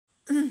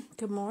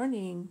Good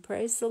morning.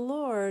 Praise the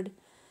Lord.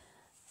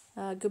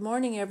 Good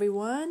morning,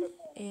 everyone.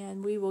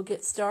 And we will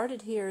get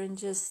started here in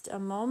just a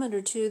moment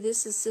or two.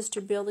 This is Sister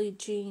Billie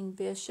Jean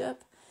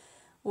Bishop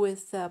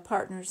with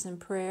Partners in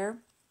Prayer.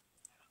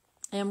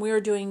 And we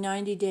are doing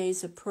 90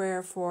 days of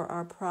prayer for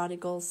our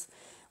prodigals.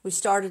 We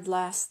started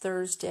last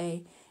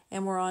Thursday,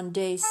 and we're on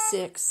day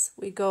 6.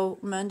 We go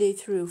Monday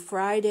through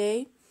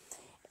Friday,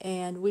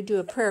 and we do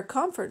a prayer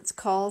conference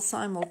call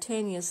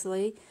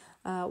simultaneously.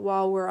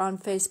 While we're on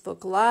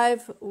Facebook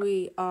Live,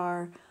 we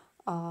are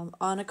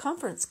on a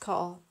conference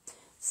call.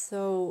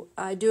 So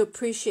I do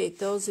appreciate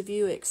those of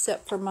you,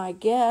 except for my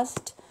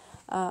guest,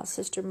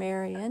 Sister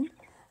Marion,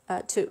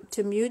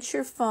 to mute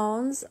your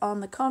phones on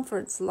the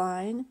conference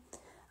line,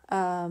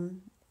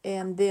 and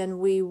then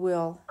we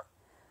will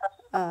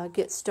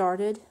get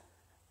started.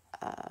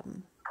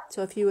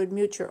 So if you would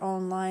mute your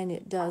own line,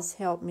 it does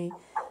help me.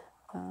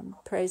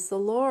 Praise the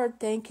Lord.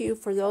 Thank you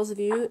for those of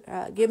you.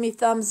 Give me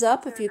thumbs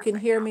up if you can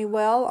hear me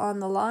well on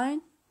the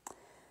line.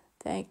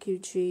 Thank you,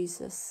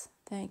 Jesus.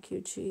 Thank you,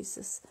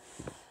 Jesus.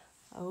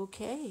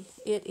 Okay,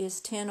 it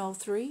is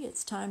 10:03.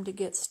 It's time to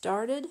get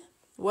started.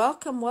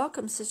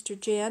 Welcome, Sister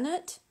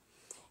Janet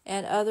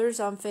and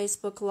others on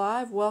Facebook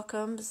Live.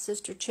 Welcome,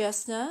 Sister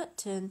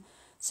Chestnut and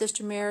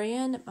Sister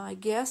Marion, my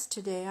guest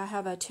today. I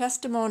have a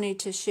testimony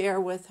to share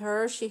with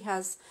her. She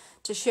has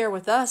to share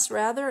with us,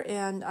 rather,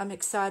 and I'm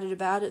excited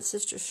about it.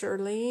 Sister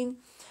Charlene.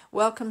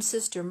 Welcome,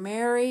 Sister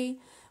Mary.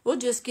 We'll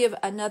just give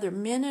another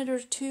minute or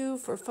two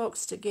for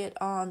folks to get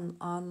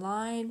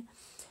online.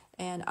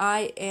 And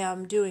I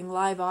am doing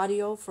live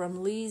audio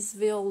from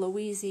Leesville,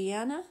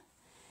 Louisiana.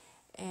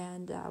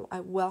 And I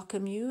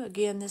welcome you.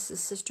 Again, this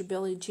is Sister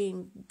Billie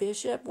Jean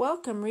Bishop.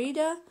 Welcome,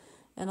 Rita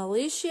and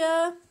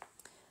Alicia.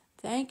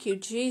 Thank you,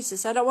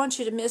 Jesus. I don't want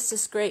you to miss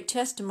this great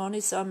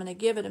testimony, so I'm going to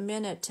give it a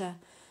minute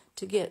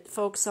to get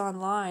folks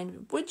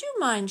online. Would you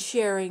mind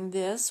sharing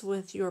this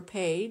with your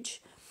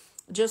page?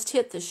 Just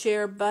hit the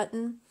share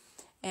button,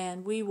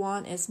 and we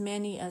want as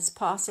many as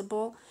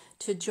possible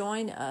to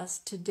join us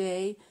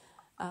today.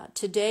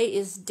 Today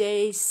is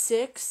day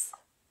 6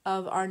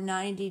 of our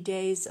 90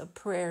 days of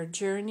prayer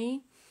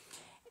journey,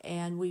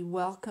 and we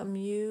welcome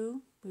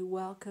you. We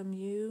welcome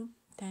you.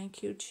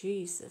 Thank you,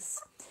 Jesus.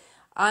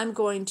 I'm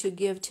going to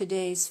give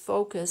today's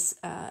focus,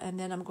 and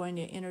then I'm going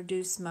to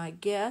introduce my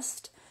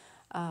guest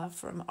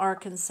from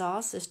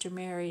Arkansas, Sister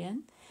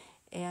Marion,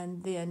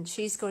 and then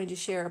she's going to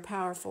share a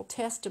powerful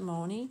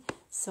testimony.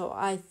 So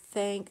I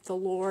thank the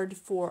Lord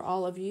for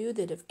all of you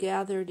that have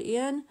gathered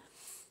in.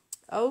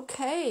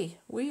 Okay,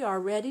 we are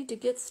ready to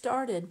get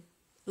started.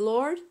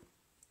 Lord,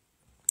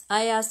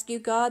 I ask you,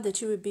 God,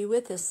 that you would be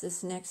with us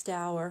this next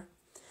hour.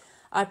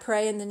 I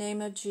pray in the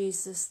name of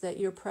Jesus that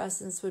your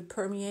presence would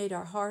permeate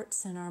our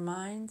hearts and our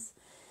minds,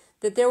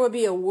 that there will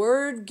be a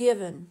word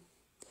given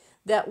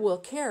that will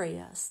carry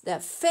us,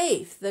 that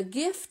faith, the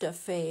gift of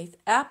faith,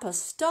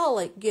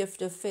 apostolic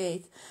gift of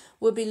faith,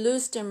 will be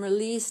loosed and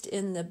released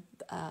in the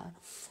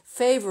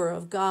favor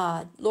of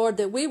God. Lord,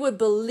 that we would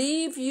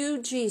believe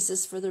you,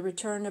 Jesus, for the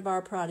return of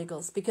our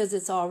prodigals, because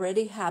it's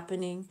already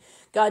happening.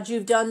 God,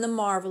 you've done the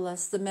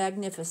marvelous, the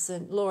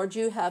magnificent. Lord,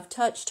 you have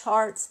touched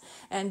hearts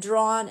and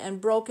drawn and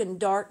broken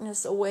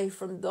darkness away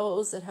from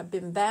those that have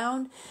been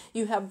bound.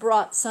 You have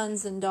brought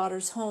sons and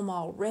daughters home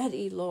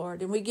already,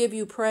 Lord, and we give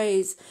you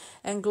praise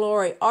and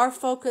glory. Our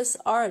focus,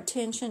 our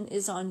attention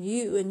is on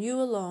you and you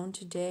alone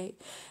today,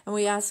 and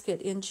we ask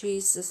it in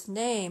Jesus'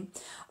 name.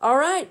 All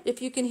right,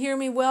 if you can hear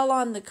me well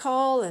on the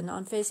call and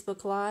on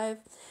Facebook Live,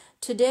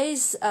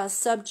 today's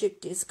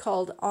subject is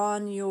called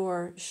On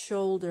Your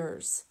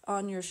Shoulders.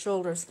 On Your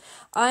Shoulders.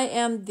 I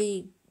am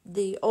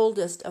the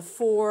oldest of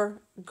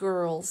 4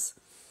 girls.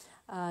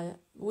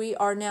 We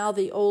are now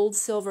the old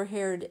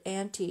silver-haired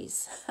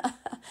aunties.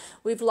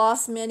 We've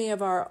lost many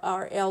of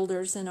our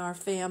elders in our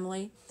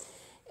family,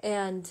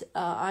 and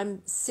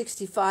I'm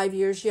 65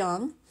 years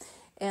young,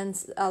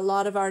 and a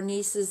lot of our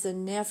nieces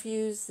and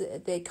nephews,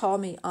 they call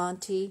me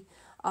Auntie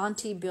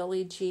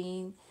Billie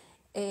Jean.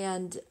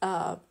 And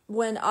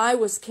when I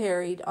was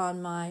carried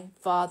on my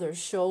father's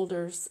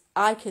shoulders,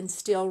 I can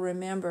still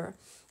remember.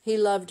 He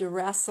loved to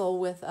wrestle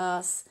with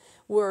us.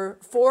 We're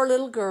 4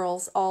 little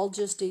girls, all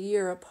just a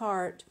year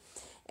apart.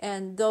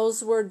 And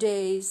those were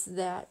days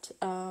that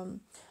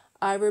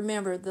I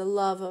remember the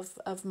love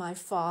of my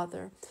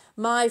father.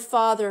 My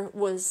father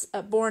was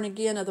born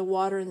again of the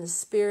water and the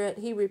Spirit.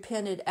 He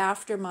repented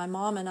after my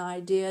mom and I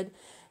did,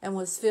 and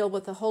was filled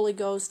with the Holy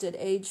Ghost at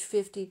age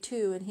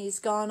 52, and he's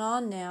gone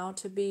on now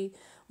to be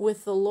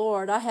with the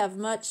Lord. I have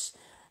much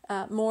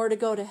more to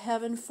go to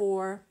heaven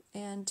for,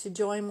 and to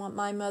join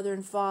my mother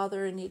and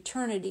father in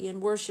eternity in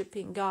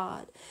worshiping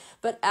God.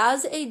 But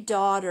as a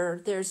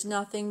daughter, there's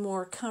nothing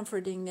more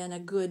comforting than a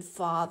good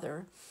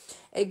father,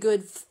 a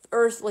good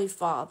earthly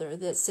father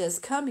that says,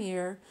 come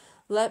here,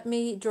 let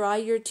me dry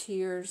your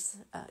tears,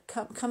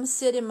 come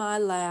sit in my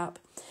lap.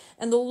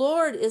 And the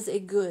Lord is a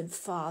good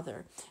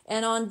father.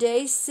 And on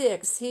day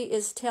 6, he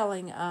is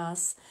telling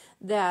us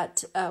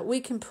that we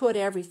can put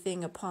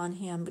everything upon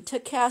him, to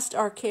cast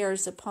our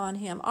cares upon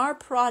him. Our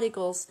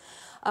prodigals,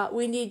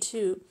 we need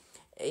to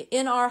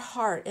in our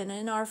heart and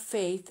in our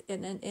faith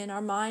and in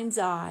our mind's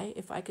eye,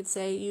 if I could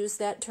say, use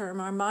that term,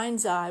 our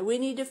mind's eye, we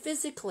need to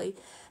physically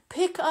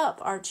pick up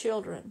our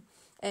children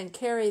and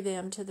carry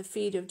them to the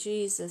feet of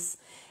Jesus.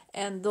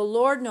 And the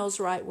Lord knows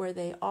right where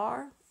they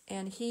are,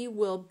 and he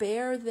will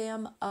bear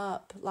them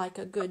up like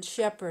a good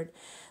shepherd.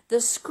 The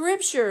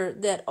scripture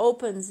that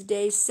opens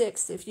day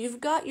 6, if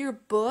you've got your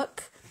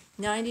book,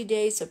 90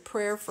 Days of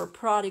Prayer for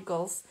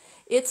Prodigals,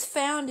 it's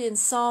found in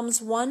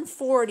Psalms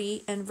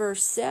 140 and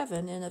verse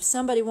 7. And if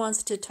somebody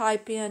wants to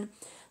type in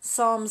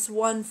Psalms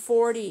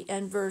 140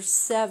 and verse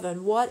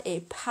 7, what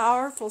a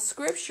powerful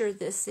scripture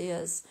this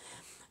is.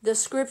 The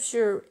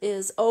scripture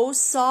is, O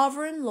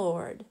sovereign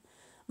Lord,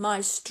 my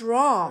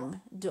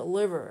strong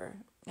deliverer.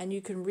 And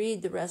you can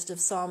read the rest of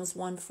Psalms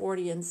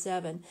 140 and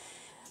 7.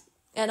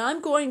 And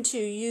I'm going to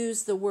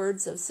use the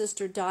words of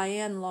Sister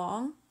Diane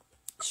Long.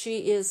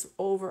 She is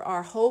over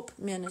our Hope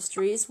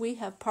Ministries. We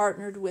have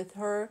partnered with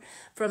her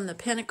from the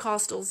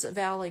Pentecostals of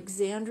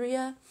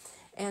Alexandria.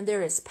 And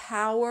there is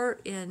power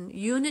in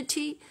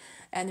unity,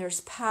 and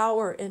there's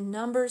power in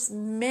numbers.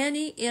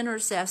 Many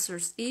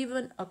intercessors,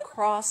 even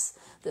across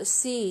the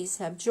seas,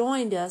 have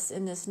joined us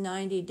in this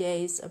 90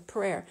 days of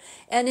prayer.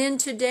 And in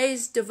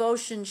today's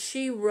devotion,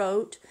 she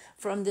wrote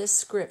from this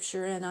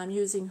scripture, and I'm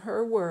using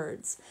her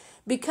words,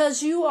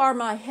 because you are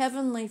my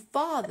heavenly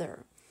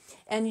Father,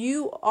 and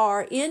you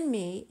are in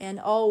me and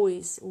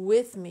always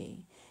with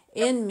me,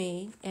 in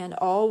me and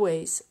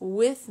always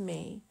with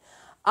me,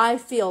 I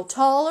feel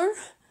taller,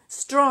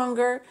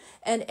 stronger,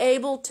 and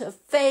able to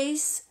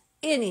face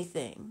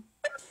anything.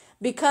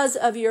 Because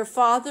of your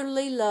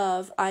fatherly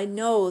love, I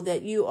know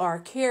that you are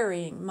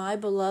carrying my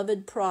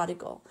beloved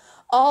prodigal,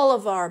 all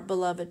of our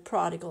beloved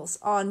prodigals,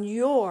 on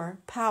your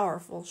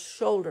powerful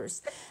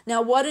shoulders.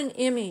 Now, what an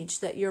image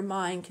that your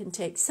mind can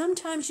take.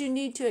 Sometimes you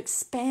need to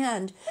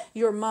expand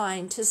your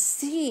mind to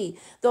see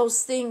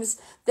those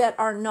things that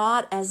are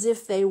not as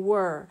if they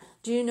were.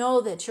 Do you know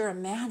that your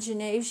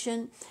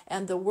imagination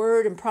and the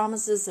word and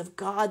promises of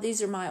God,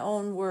 these are my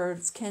own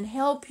words, can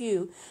help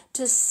you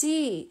to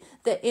see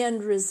the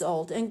end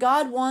result? And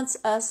God wants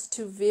us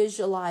to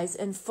visualize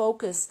and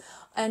focus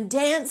and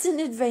dance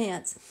in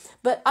advance.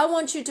 But I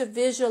want you to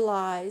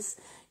visualize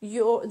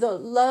the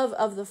love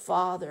of the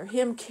Father,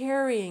 him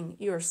carrying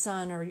your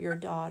son or your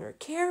daughter,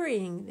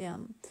 carrying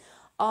them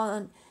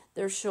on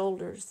their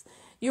shoulders.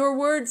 Your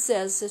word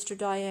says, Sister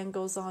Diane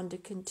goes on to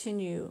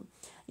continue,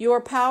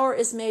 your power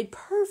is made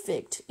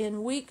perfect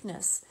in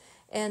weakness.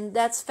 And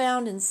that's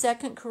found in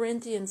 2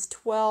 Corinthians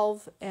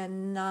 12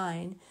 and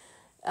 9.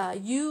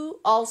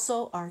 You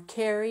also are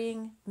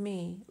carrying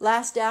me.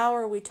 Last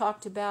hour we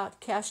talked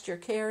about cast your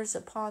cares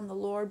upon the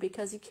Lord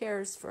because he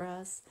cares for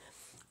us.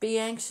 Be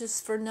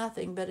anxious for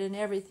nothing, but in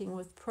everything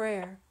with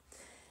prayer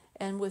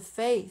and with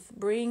faith.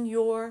 Bring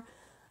your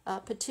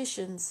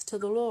petitions to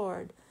the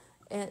Lord,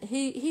 and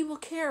he will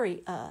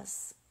carry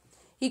us.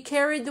 He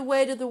carried the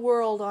weight of the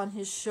world on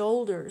his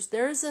shoulders.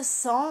 There's a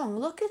song.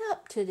 Look it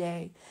up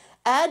today.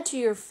 Add to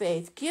your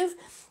faith.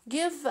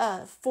 Give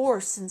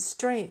force and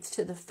strength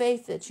to the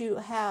faith that you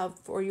have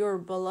for your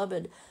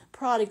beloved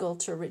prodigal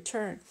to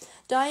return.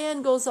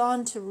 Diane goes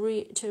on to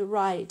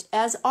write,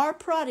 as our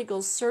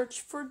prodigals search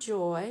for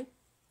joy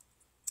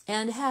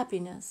and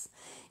happiness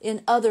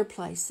in other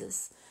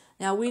places.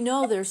 Now we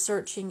know they're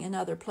searching in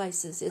other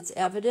places. It's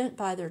evident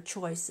by their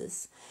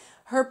choices.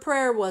 Her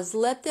prayer was,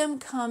 let them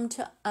come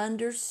to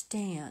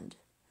understand.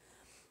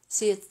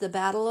 See, it's the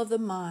battle of the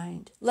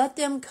mind. Let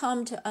them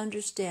come to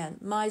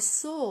understand. My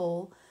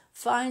soul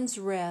finds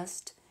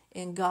rest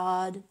in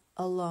God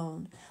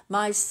alone.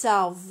 My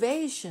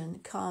salvation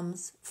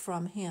comes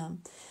from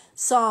him.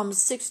 Psalm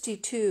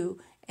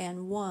 62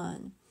 and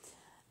 1.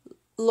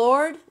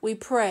 Lord, we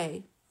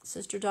pray.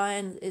 Sister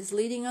Diane is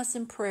leading us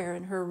in prayer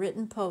in her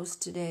written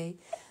post today.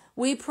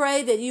 We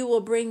pray that you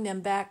will bring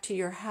them back to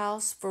your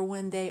house, for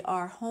when they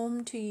are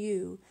home to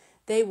you,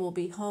 they will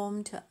be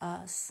home to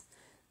us.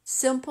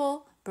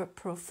 Simple but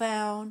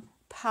profound,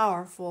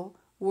 powerful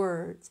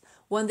words.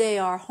 When they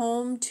are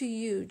home to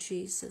you,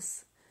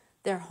 Jesus,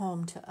 they're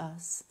home to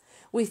us.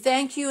 We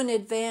thank you in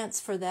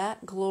advance for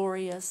that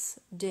glorious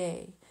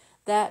day,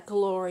 that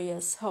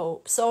glorious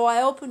hope. So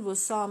I opened with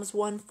Psalms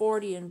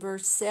 140 and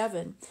verse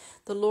 7.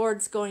 The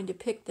Lord's going to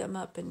pick them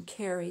up and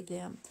carry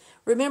them.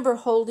 Remember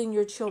holding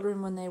your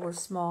children when they were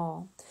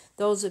small.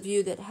 Those of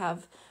you that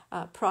have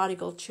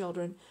prodigal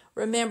children,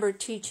 remember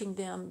teaching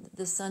them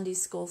the Sunday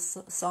school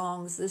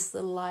songs, This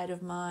Little Light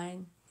of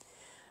Mine.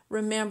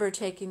 Remember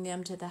taking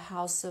them to the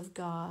house of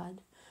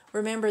God.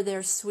 Remember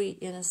their sweet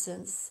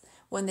innocence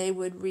when they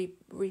would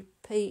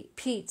repeat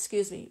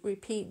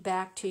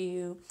back to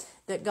you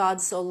that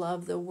God so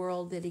loved the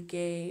world that he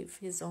gave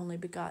his only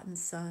begotten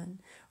Son.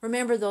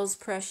 Remember those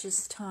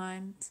precious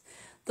times.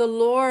 The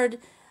Lord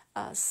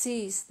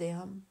sees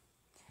them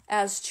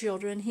as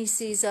children. He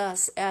sees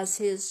us as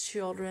his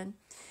children.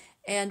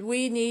 And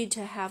we need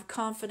to have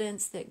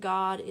confidence that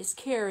God is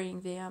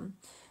carrying them.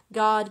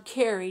 God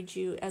carried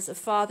you as a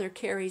father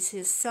carries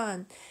his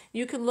son.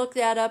 You can look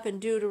that up in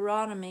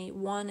Deuteronomy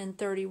 1 and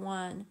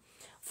 31.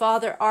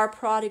 Father, our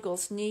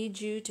prodigals need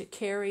you to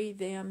carry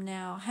them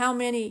now. How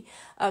many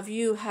of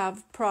you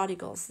have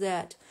prodigals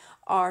that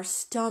are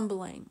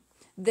stumbling?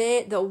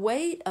 The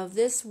weight of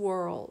this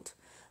world,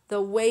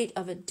 the weight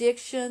of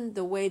addiction,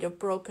 the weight of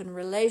broken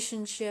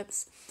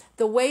relationships,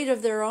 the weight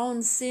of their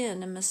own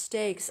sin and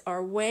mistakes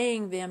are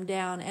weighing them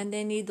down, and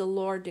they need the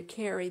Lord to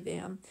carry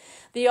them.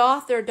 The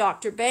author,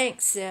 Dr.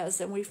 Banks,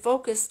 says, and we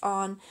focus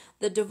on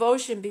the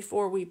devotion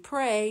before we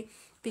pray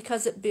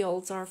because it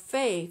builds our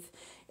faith.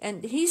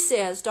 And he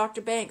says,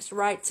 Dr. Banks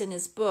writes in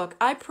his book,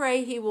 I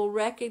pray he will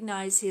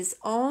recognize his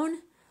own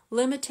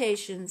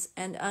limitations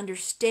and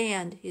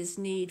understand his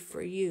need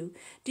for you.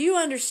 Do you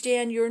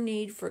understand your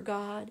need for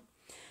God?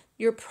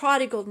 Your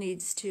prodigal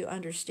needs to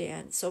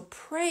understand. So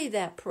pray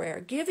that prayer.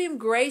 Give him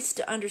grace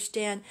to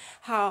understand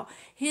how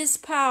his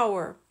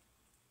power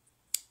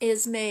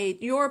is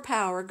made, your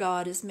power,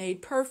 God, is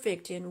made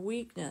perfect in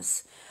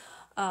weakness.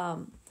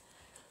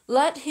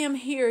 Let him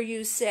hear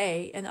you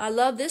say, and I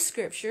love this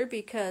scripture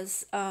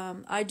because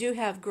I do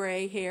have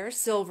gray hair,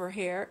 silver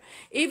hair.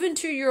 Even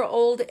to your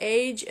old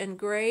age and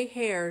gray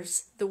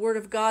hairs, the word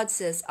of God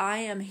says, I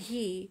am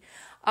he.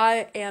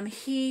 I am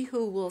he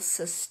who will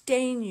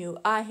sustain you.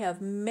 I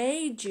have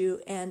made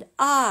you, and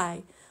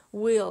I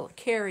will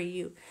carry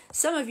you.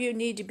 Some of you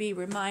need to be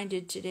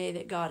reminded today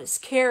that God is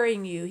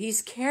carrying you.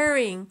 He's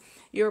carrying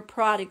your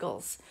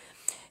prodigals.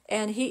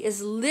 And he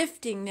is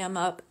lifting them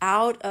up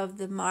out of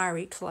the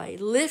miry clay,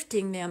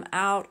 lifting them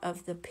out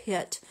of the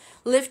pit,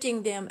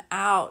 lifting them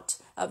out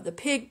of the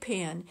pig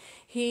pen.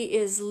 He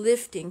is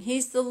lifting.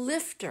 He's the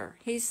lifter.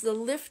 He's the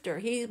lifter.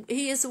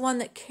 He is the one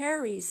that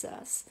carries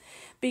us.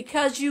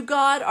 Because you,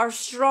 God, are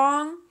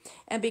strong,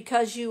 and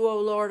because you, O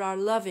Lord, are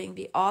loving,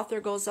 the author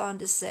goes on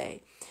to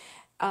say,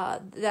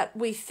 that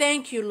we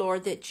thank you,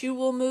 Lord, that you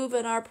will move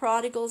in our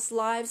prodigals'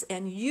 lives,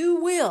 and you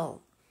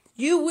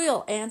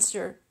will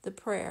answer the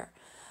prayer.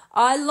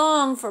 I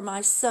long for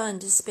my son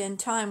to spend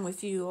time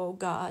with you, O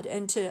God,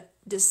 and to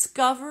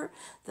discover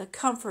the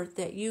comfort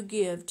that you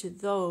give to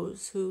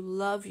those who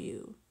love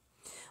you.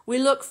 We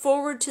look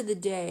forward to the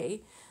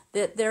day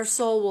that their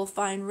soul will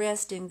find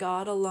rest in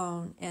God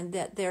alone, and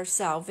that their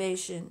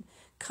salvation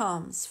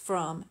comes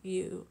from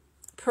you.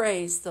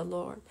 Praise the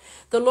Lord.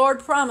 The Lord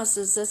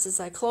promises us,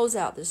 as I close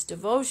out this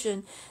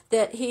devotion,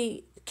 that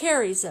he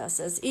carries us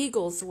as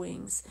eagle's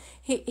wings.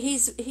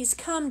 He's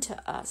come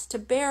to us to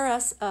bear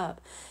us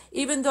up,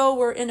 even though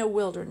we're in a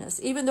wilderness,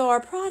 even though our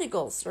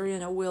prodigals are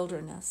in a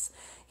wilderness.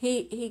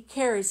 He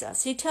carries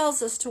us. He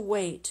tells us to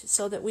wait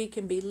so that we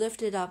can be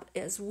lifted up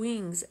as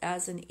wings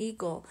as an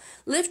eagle,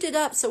 lifted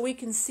up so we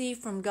can see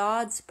from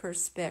God's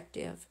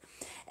perspective,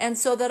 and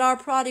so that our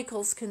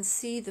prodigals can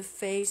see the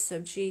face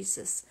of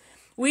Jesus.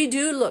 We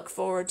do look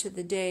forward to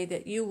the day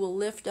that you will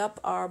lift up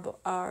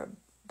our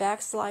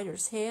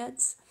backsliders'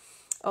 heads.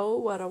 Oh,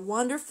 what a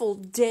wonderful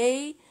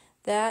day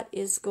that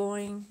is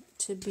going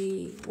to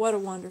be. What a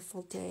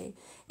wonderful day.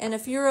 And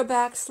if you're a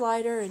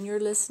backslider and you're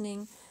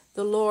listening,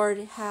 the Lord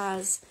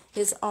has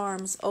his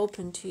arms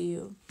open to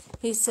you.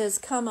 He says,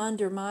 come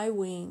under my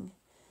wing.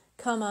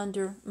 Come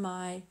under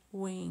my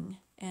wing,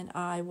 and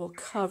I will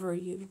cover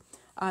you.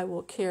 I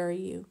will carry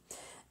you.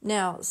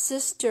 Now,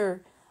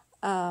 Sister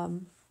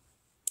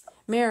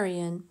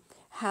Marion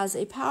has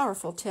a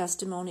powerful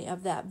testimony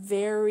of that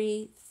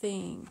very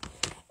thing.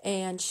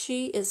 And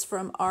she is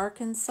from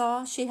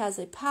Arkansas. She has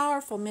a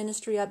powerful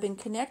ministry. I've been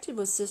connected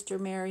with Sister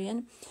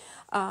Marion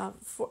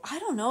for, I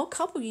don't know, a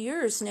couple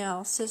years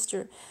now,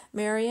 Sister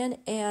Marion.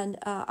 And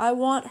I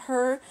want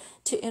her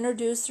to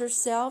introduce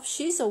herself.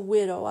 She's a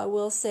widow, I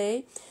will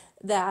say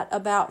that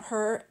about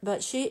her,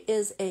 but she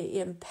is an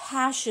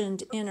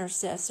impassioned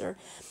intercessor.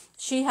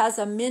 She has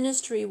a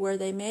ministry where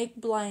they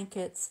make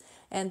blankets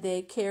and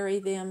they carry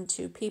them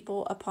to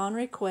people upon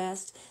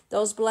request.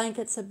 Those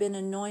blankets have been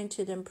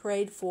anointed and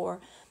prayed for.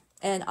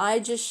 And I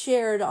just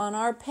shared on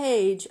our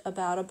page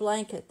about a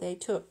blanket they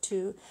took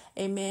to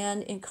a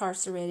man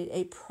incarcerated,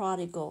 a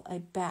prodigal, a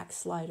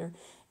backslider.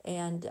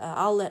 And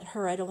I'll let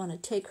her, I don't want to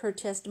take her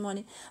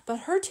testimony,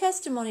 but her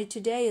testimony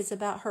today is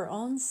about her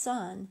own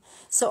son.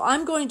 So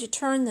I'm going to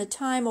turn the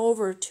time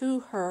over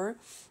to her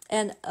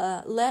and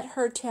let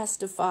her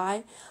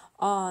testify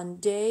on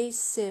day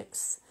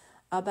 6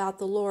 about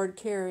the Lord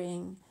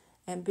carrying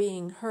and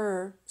being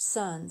her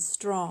son's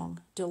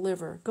strong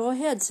deliverer. Go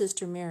ahead,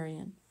 Sister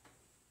Marion.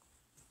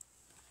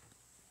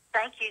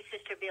 Thank you,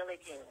 Sister Billie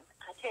Jean.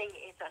 I tell you,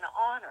 it's an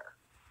honor.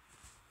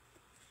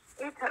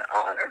 It's an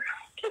honor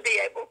to be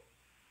able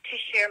to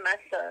share my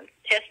son's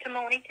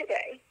testimony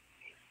today.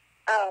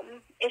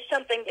 It's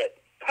something that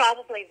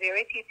probably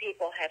very few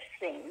people have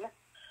seen.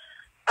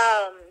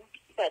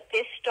 But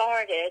this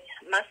started,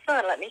 my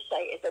son, let me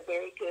say, is a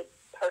very good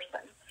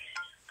person.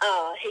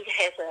 He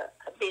has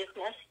a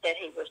business that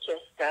he was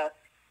just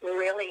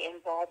really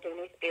involved in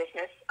his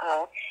business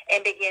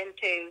and began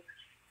to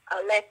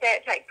let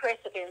that take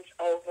precedence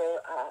over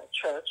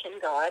church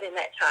and God and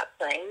that type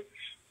of thing.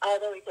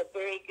 Although he's a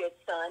very good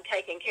son,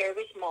 taking care of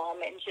his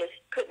mom and just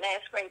couldn't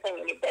ask for anything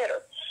any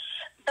better.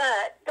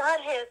 But God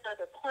has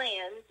other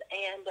plans,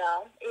 and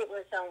it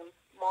was on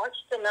March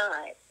the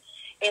 9th.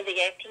 in the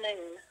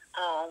afternoon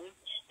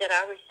that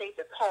I received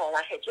a call.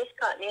 I had just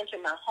gotten into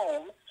my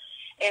home,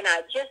 and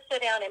I just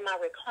sat down in my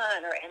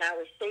recliner, and I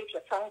received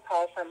a phone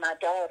call from my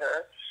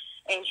daughter,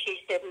 and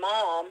she said,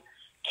 "Mom,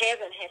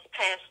 Kevin has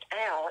passed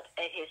out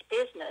at his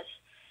business."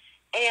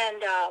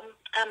 And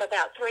I'm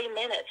about 3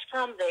 minutes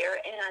from there,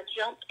 and I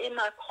jumped in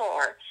my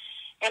car,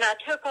 and I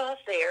took off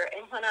there.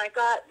 And when I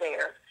got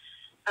there,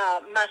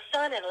 my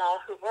son-in-law,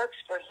 who works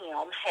for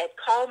him, had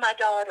called my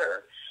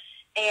daughter,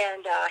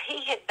 and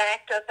he had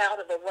backed up out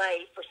of the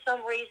way. For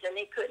some reason,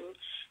 he couldn't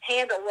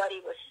handle what he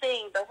was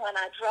seeing. But when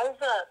I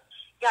drove up,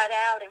 got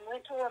out, and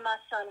went to where my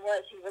son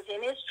was, he was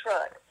in his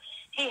truck.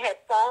 He had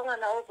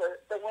fallen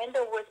over. The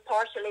window was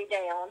partially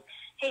down.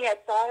 He had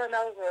fallen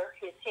over.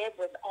 His head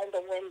was on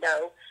the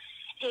window.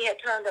 He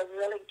had turned a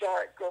really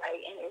dark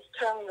gray, and his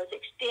tongue was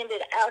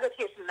extended out of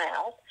his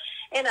mouth,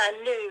 and I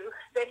knew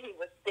that he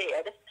was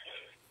dead.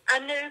 I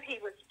knew he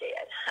was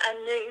dead. I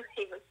knew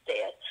he was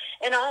dead.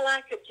 And all I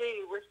could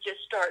do was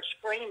just start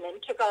screaming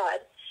to God.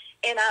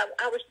 And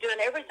I was doing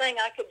everything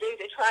I could do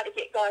to try to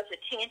get God's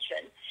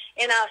attention.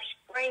 And I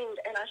screamed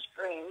and I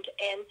screamed.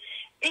 And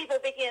people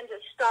began to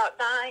stop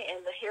by, and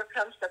here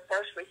comes the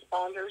first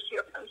responders.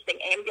 Here comes the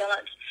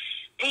ambulance.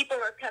 People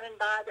are coming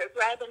by. They're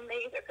grabbing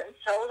me. They're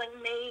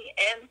consoling me.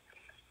 And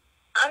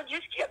I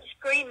just kept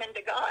screaming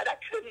to God. I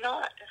could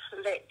not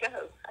let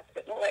go. I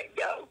couldn't let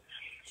go.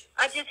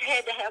 I just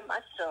had to have my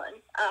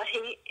son.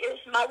 He is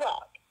my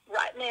rock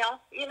right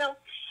now, you know.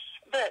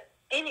 But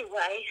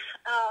anyway,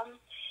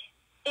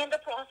 in the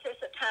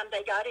process of time,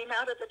 they got him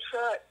out of the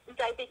truck.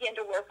 They began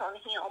to work on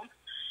him.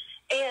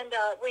 And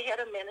we had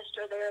a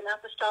minister there, an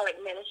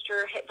apostolic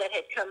minister that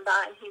had come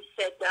by, and he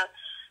said,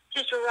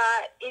 Sister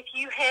Wright, if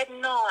you had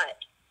not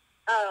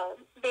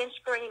been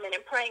screaming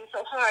and praying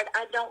so hard,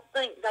 I don't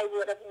think they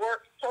would have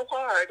worked so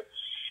hard.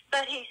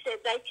 But he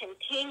said they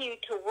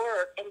continued to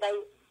work, and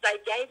they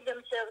gave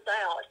themselves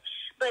out.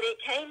 But it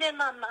came in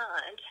my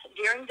mind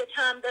during the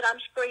time that I'm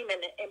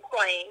screaming and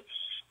praying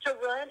to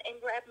run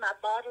and grab my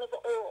bottle of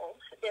oil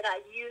that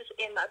I use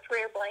in my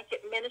prayer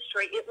blanket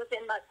ministry. It was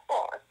in my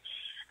car.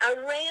 I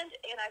ran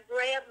and I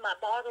grabbed my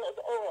bottle of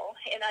oil,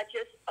 and I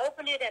just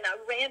opened it, and I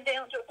ran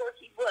down to where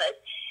he was.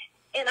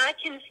 And I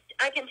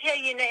can tell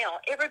you now,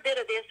 every bit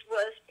of this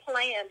was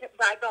planned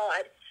by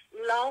God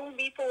long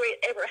before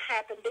it ever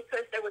happened,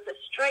 because there was a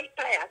straight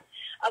path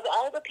of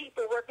all the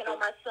people working on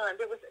my son.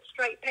 There was a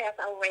straight path.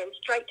 I ran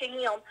straight to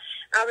him.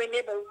 I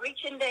remember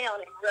reaching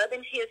down and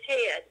rubbing his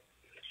head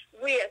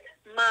with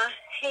my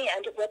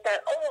hand with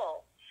that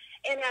oil.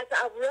 And as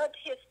I rubbed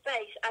his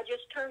face, I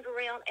just turned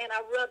around and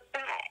I rubbed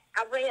back.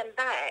 I ran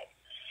back.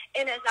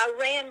 And as I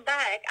ran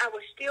back, I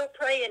was still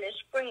praying and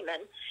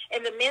screaming.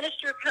 And the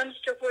minister comes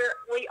to where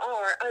we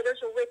are. Others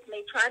are with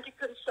me, trying to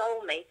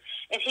console me.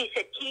 And he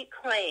said, keep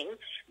praying.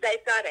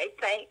 They've got a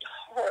faint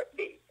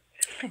heartbeat.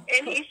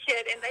 And he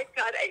said, and they've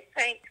got a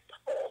faint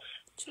pulse.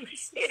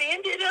 Jesus. It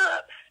ended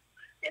up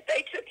that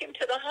they took him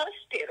to the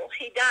hospital.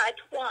 He died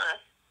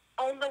twice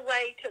on the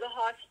way to the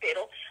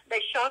hospital. They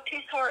shocked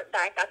his heart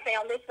back. I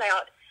found this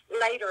out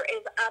later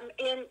as I'm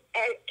in,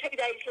 2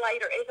 days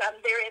later, as I'm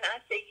there in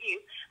ICU.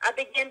 I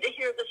began to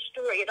hear the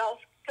story. It all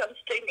comes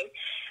to me.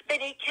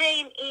 But he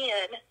came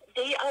in,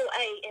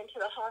 DOA, into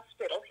the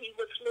hospital. He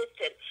was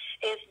listed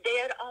as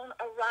dead on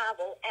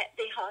arrival at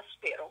the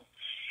hospital.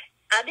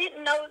 I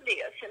didn't know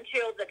this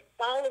until the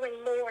following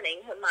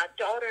morning when my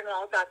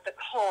daughter-in-law got the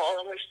call,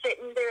 and we're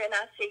sitting there in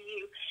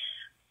ICU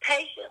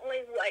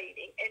patiently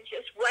waiting and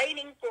just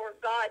waiting for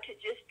God to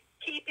just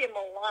keep him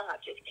alive.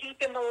 Just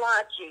keep him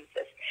alive,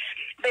 Jesus.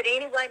 But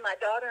anyway, my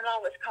daughter-in-law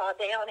was called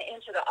down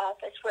into the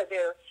office where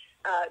they're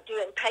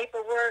doing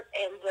paperwork,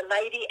 and the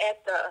lady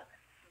at the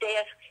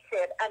desk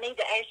said, I need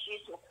to ask you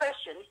some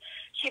questions.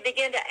 She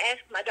began to ask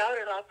my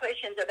daughter-in-law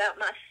questions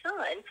about my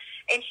son,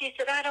 and she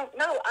said, I don't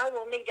know. I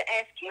will need to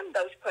ask him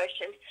those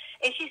questions.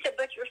 And she said,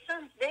 but your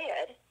son's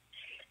dead.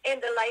 And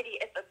the lady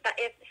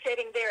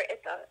sitting there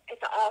at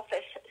the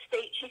office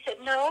seat, she said,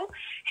 no,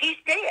 he's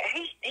dead.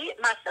 He's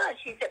my son.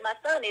 She said, my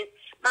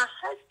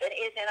husband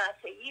is in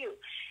ICU.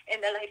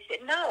 And the lady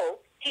said,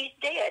 no, he's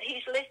dead.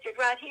 He's listed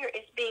right here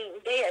as being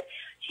dead.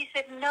 She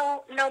said,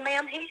 no,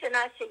 ma'am, he's in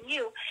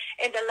ICU.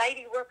 And the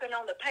lady working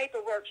on the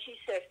paperwork, she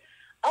said,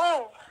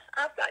 oh,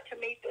 I've got to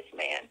meet this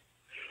man.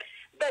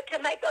 But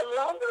to make a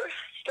longer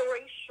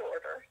story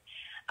shorter,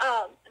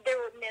 there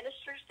were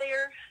ministers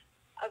there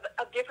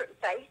of different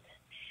faiths.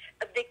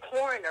 The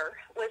coroner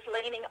was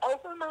leaning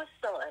over my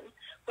son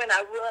when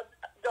I rubbed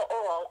the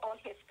oil on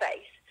his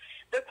face.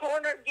 The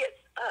coroner gets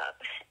up,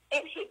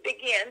 and he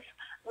begins,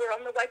 we're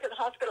on the way to the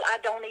hospital, I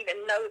don't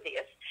even know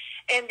this.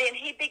 And then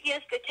he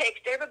begins to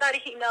text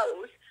everybody he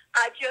knows,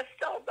 I just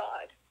saw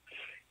God.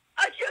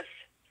 I just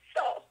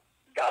saw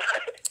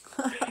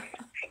God.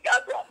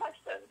 God brought my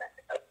son back.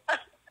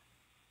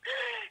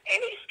 And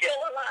he's still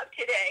alive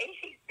today.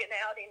 He's been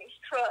out in his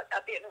truck.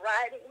 I've been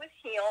riding with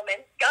him,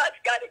 and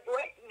God's got a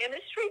great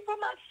ministry for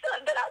my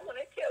son. But I want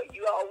to tell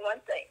you all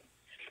one thing.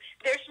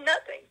 There's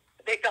nothing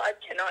that God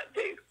cannot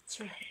do.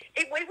 That's right.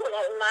 If we will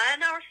align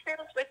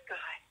ourselves with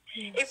God,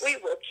 yes. If we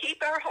will keep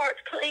our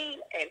hearts clean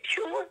and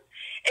pure,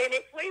 and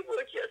if we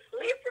will just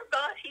live for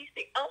God, He's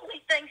the only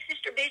thing.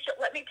 Sister Bishop,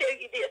 let me tell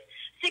you this.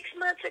 6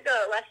 months ago,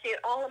 I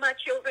sent all of my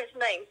children's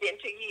names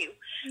into you,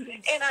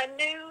 and I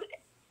knew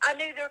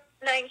their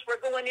names were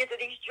going into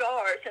these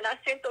jars, and I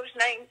sent those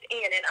names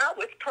in, and I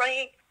was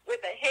praying with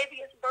the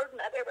heaviest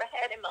burden I've ever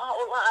had in my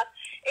whole life,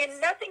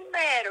 and nothing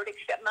mattered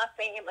except my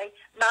family.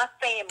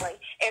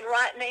 And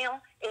right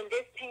now, in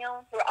this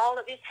town where all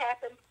of this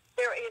happened,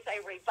 there is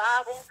a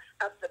revival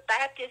of the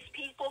Baptist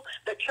people,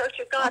 the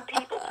Church of God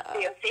people,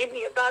 the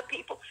Assembly of God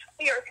people.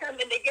 We are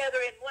coming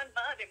together in one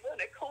mind and one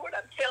accord.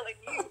 I'm telling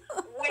you,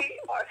 we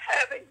are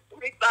having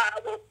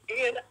revival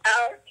in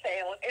our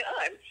town, and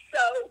I'm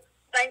so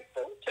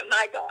thankful to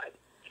my God.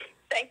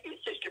 Thank you,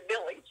 Sister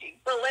Billie G,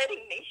 for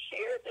letting me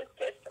share this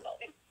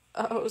testimony.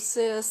 Oh,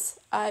 sis,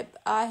 I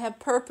have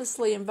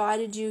purposely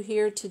invited you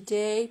here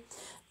today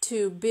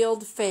to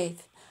build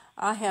faith.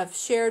 I have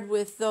shared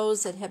with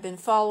those that have been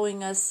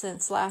following us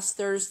since last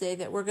Thursday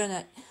that we're going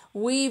to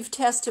weave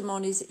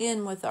testimonies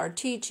in with our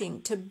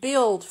teaching to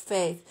build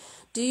faith.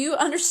 Do you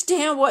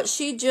understand what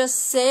she just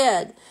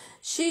said?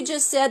 She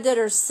just said that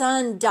her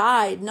son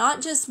died,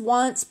 not just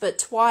once, but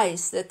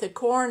twice, that the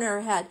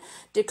coroner had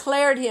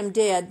declared him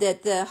dead,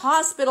 that the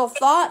hospital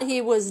thought he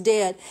was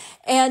dead.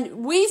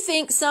 And we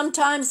think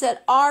sometimes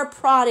that our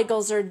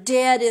prodigals are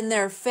dead in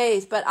their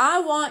faith. But I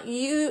want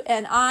you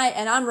and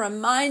I'm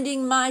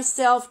reminding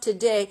myself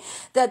today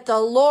that the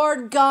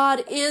Lord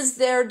God is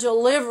their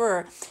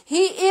deliverer.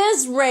 He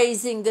is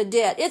raising the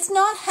dead. It's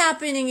not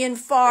happening in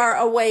far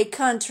away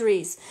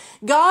countries.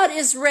 God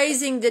is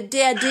raising the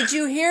dead. Did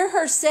you hear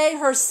her say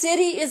her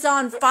city is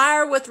on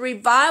fire with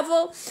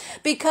revival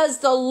because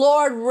the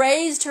Lord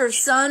raised her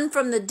son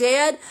from the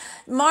dead?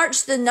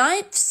 March the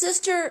 9th,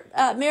 Sister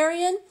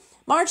Marion?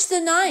 March the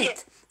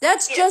 9th.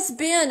 That's just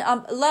been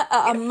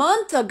a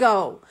month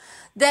ago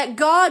that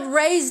God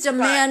raised a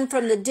man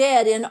from the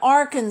dead in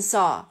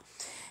Arkansas.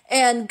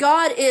 And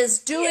God is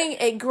doing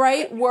a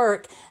great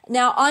work.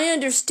 Now, I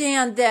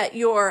understand that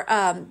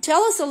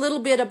tell us a little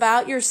bit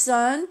about your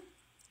son.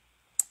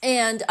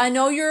 And I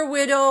know you're a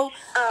widow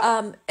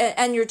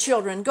and your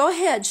children. Go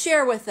ahead,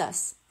 share with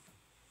us.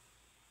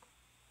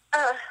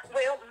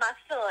 Well, my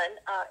son,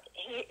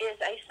 he is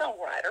a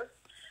songwriter.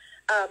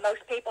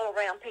 Most people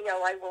around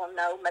POA will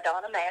know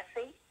Madonna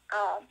Massey.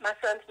 My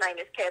son's name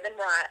is Kevin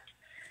Wright.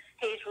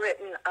 He's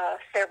written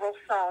several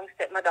songs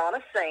that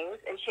Madonna sings,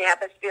 and she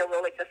happens to be a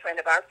really good friend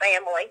of our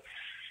family.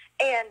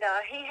 And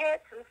he had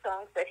some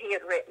songs that he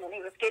had written, and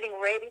he was getting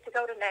ready to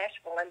go to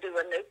Nashville and do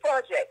a new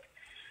project.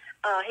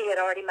 He had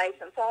already made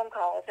some phone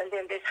calls, and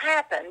then this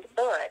happened,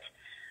 but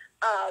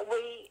I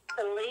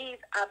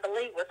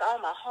believe with all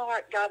my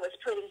heart, God was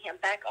putting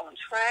him back on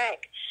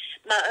track.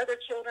 My other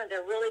children,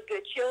 they're really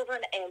good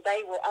children, and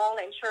they were all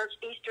in church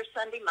Easter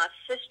Sunday. My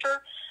sister,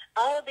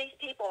 all of these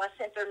people, I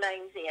sent their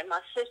names in.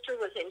 My sister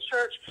was in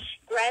church,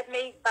 grabbed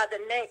me by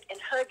the neck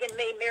and hugging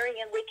me.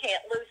 Marion, we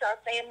can't lose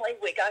our family.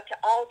 We got to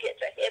all get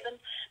to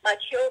heaven. My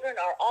children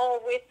are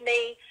all with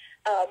me.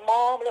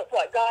 Mom, look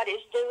what God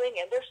is doing,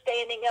 and they're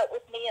standing up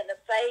with me in the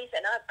faith.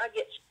 And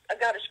I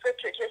got a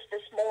scripture just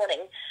this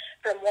morning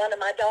from one of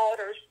my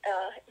daughters.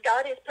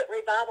 God has put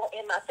revival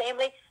in my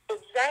family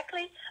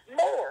exactly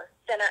more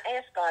than I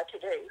asked God to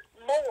do.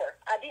 More.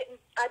 I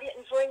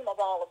didn't dream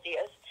of all of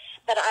this,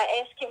 but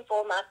I asked Him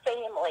for my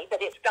family.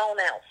 But it's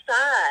gone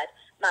outside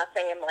my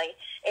family,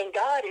 and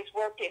God has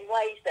worked in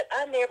ways that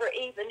I never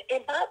even.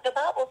 And the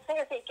Bible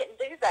says He can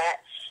do that,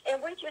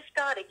 and we just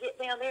got to get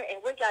down there and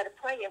we got to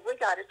pray and we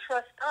got to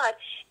trust God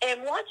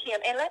and watch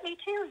Him. And let me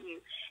tell you,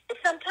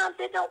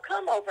 sometimes it don't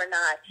come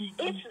overnight.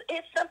 Mm-hmm.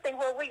 It's something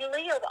where we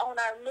live on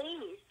our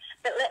knees.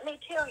 But let me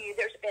tell you,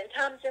 there's been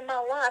times in my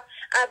life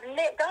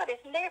God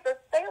has never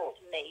failed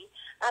me.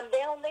 I'm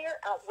down there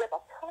with a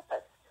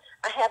purpose.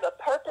 I have a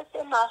purpose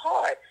in my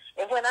heart.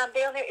 And when I'm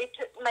down there, it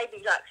took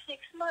maybe like 6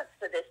 months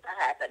for this to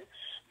happen.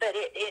 But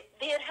it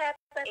did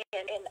happen,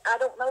 and I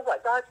don't know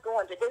what God's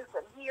going to do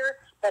from here,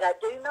 but I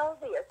do know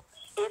this.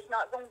 It's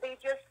not going to be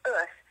just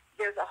us.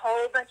 There's a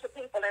whole bunch of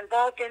people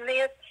involved in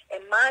this,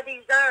 and my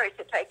desire is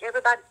to take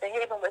everybody to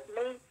heaven with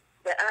me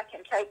that I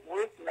can take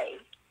with me.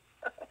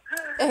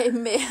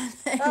 Amen.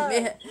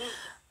 Amen.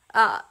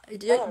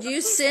 Do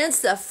you sense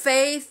the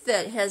faith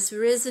that has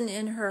risen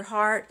in her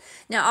heart?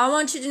 Now, I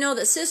want you to know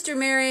that Sister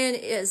Marion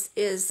is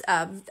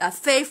a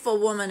faithful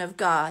woman of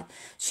God.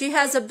 She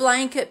has a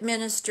blanket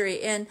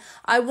ministry, and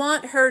I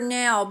want her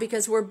now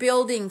because we're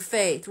building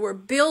faith. We're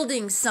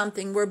building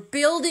something. We're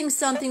building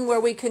something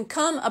where we can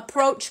come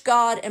approach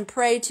God and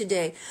pray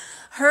today.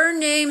 Her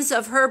names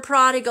of her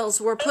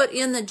prodigals were put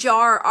in the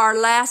jar our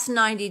last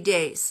 90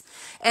 days.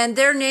 And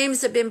their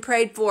names have been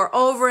prayed for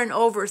over and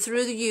over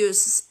through the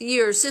years.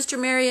 Sister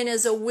Marion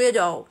is a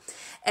widow.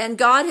 And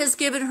God has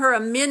given her a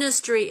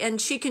ministry, and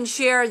she can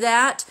share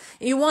that.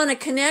 You want to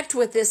connect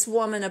with this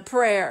woman of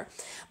prayer.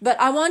 But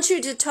I want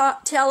you to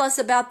tell us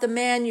about the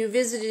man you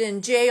visited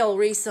in jail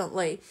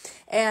recently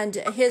and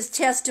his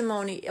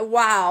testimony.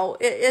 Wow,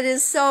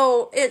 it's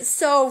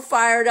so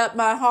fired up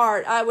my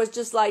heart. I was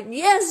just like,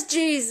 yes,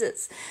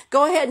 Jesus.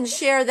 Go ahead and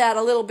share that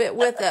a little bit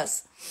with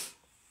us.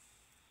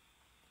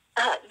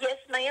 Yes,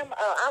 ma'am.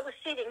 I was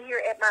sitting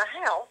here at my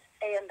house,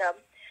 and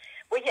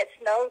we had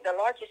snow, the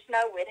largest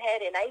snow we'd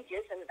had in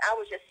ages, and I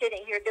was just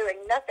sitting here doing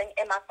nothing,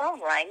 and my phone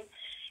rang,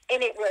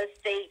 and it was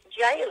the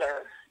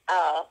jailer,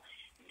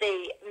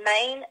 the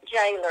main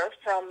jailer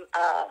from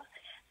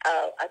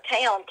a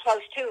town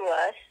close to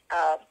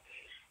us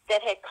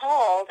that had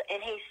called,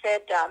 and he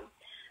said,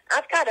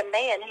 I've got a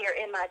man here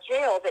in my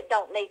jail that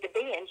don't need to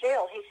be in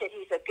jail. He said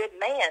he's a good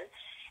man,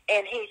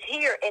 and he's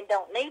here and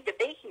don't need to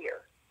be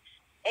here.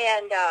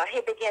 And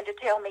he began to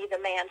tell me the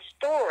man's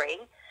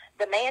story.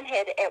 The man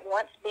had at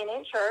once been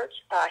in church.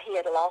 He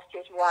had lost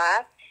his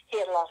wife. He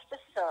had lost a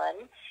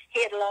son.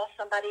 He had lost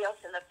somebody else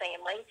in the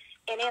family.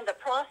 And in the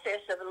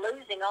process of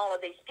losing all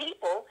of these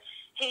people,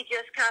 he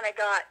just kind of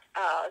got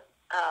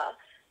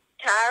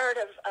tired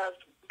of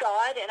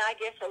God, and I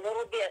guess a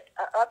little bit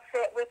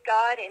upset with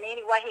God. And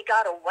anyway, he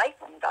got away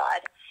from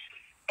God.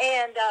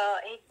 And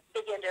he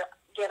began to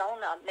get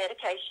on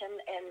medication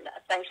and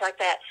things like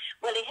that.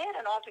 Well, he had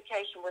an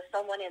altercation with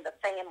someone in the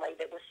family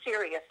that was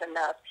serious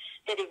enough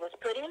that he was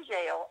put in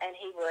jail, and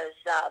he was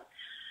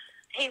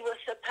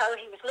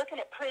looking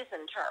at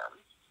prison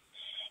terms.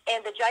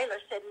 And the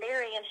jailer said,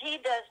 Marion, he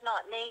does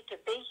not need to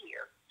be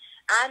here.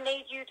 I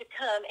need you to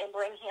come and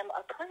bring him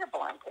a prayer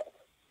blanket.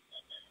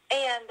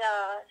 And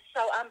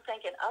so I'm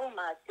thinking, oh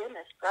my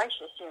goodness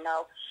gracious,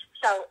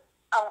 So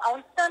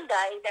on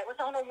Sunday, that was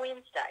on a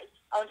Wednesday,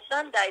 on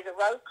Sunday the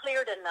road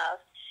cleared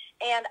enough,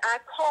 and I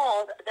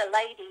called the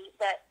lady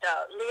that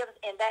lives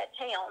in that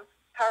town.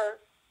 Her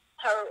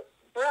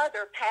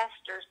brother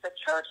pastors the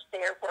church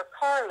there where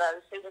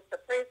Carlos, who was the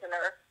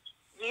prisoner,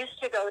 used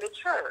to go to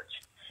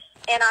church.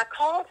 And I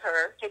called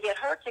her to get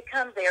her to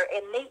come there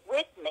and meet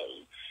with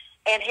me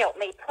and help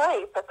me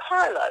pray for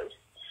Carlos.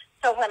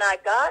 So when I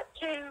got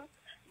to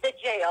the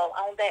jail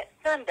on that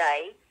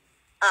Sunday,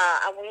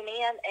 I went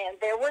in, and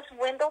there was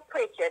Wendell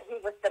Pritchett.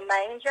 He was the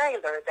main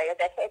jailer there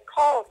that had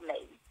called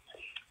me.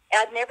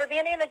 I'd never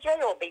been in a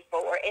jail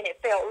before, and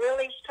it felt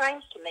really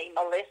strange to me.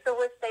 Melissa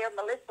was there.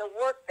 Melissa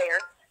worked there.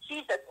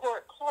 She's a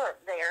court clerk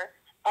there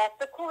at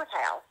the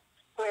courthouse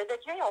where the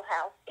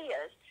jailhouse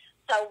is.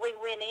 So we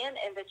went in,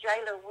 and the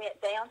jailer went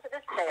down to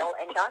the cell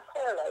and got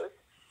Carlos,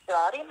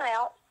 brought him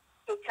out.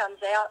 He comes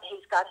out.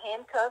 He's got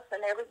handcuffs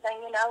and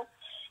everything,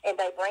 and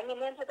they bring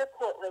him into the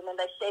courtroom, and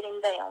they sit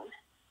him down.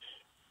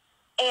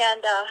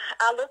 And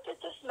I looked at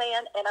this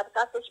man, and I've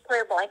got this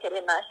prayer blanket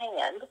in my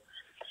hand,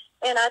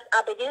 and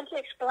I began to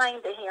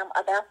explain to him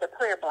about the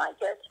prayer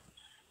blanket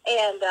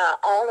and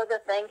all of the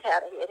things,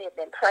 how it had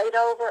been prayed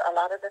over, a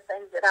lot of the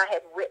things that I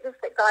had witnessed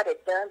that God had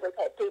done. We've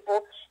had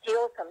people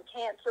healed from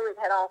cancer. We've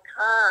had all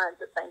kinds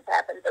of things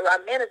happen through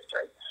our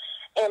ministry.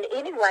 And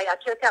anyway, I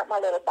took out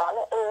my little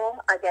bottle of oil.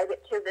 I gave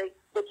it to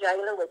the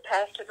jailer. We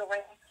passed it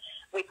around.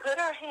 We put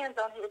our hands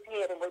on his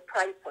head, and we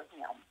prayed for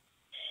him.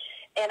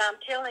 And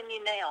I'm telling you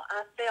now,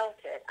 I felt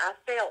it.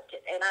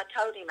 And I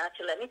told him, I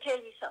said, let me tell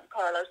you something,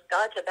 Carlos.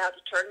 God's about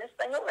to turn this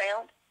thing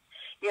around.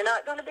 You're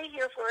not going to be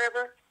here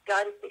forever.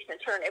 God is fixing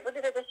to turn every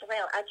bit of this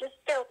around. I just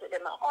felt it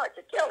in my heart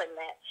to tell him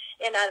that.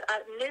 And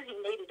I knew he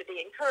needed to be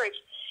encouraged.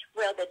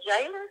 Well, the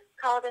jailer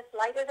called us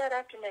later that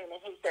afternoon,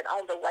 and he said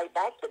on the way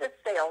back to the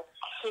cell,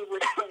 he was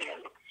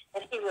singing.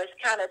 And he was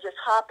kind of just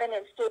hopping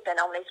and skipping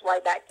on his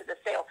way back to the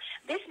cell.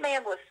 This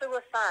man was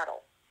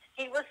suicidal.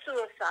 He was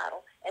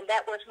suicidal, and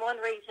that was one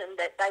reason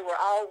that they were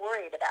all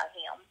worried about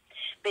him.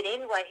 But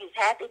anyway, he's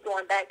happy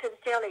going back to the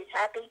cell. He's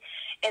happy.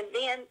 And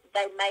then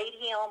they made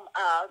him,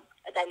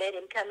 they let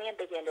him come in,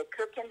 begin to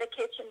cook in the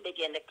kitchen,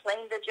 begin to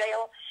clean the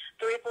jail.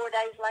 3 or 4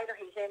 days later,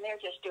 he's in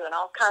there just doing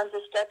all kinds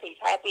of stuff. He's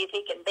happy as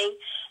he can be.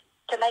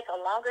 To make a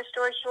longer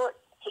story short,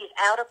 he's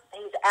out of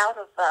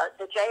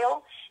the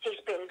jail.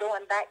 He's been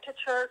going back to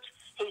church.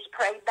 He's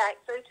prayed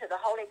back through to the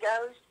Holy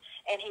Ghost.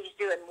 And he's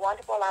doing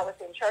wonderful. I was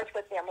in church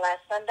with him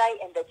last Sunday,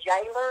 and the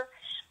jailer,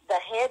 the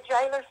head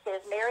jailer,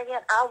 says,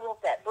 Marion, I want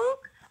that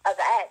book of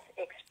Acts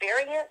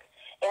experience,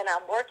 and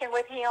I'm working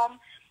with him,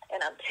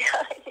 and I'm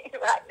telling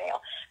you right now,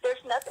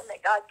 there's nothing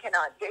that God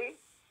cannot do.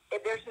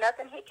 There's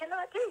nothing he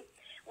cannot do.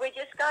 We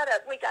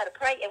gotta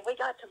pray, and we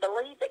got to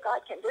believe that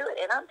God can do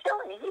it. And I'm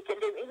telling you, he can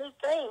do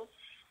anything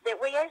that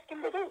we ask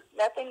him to do.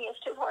 Nothing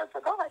is too hard for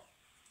God.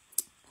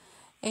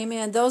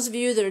 Amen. Those of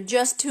you that are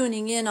just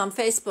tuning in on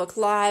Facebook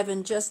Live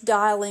and just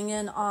dialing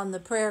in on the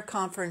prayer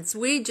conference,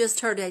 we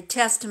just heard a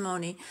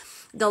testimony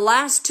the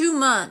last 2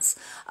 months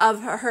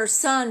of her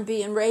son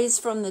being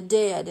raised from the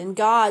dead and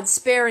God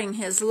sparing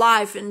his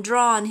life and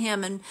drawing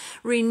him and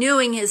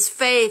renewing his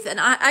faith. And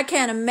I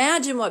can't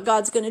imagine what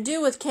God's going to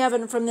do with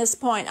Kevin from this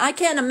point. I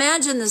can't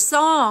imagine the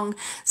song,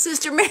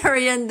 Sister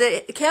Marion,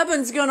 that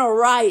Kevin's going to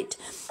write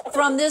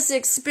from this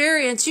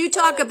experience. You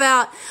talk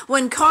about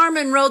when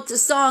Carmen wrote the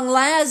song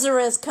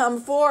Lazarus Come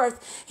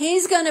Forth.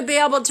 He's going to be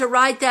able to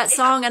write that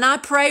song, and I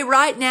pray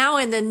right now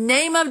in the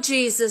name of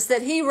Jesus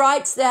that he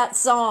writes that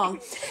song,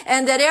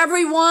 and that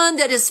everyone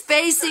that is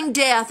facing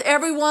death,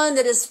 everyone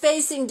that is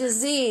facing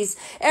disease,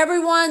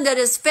 everyone that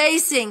is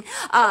facing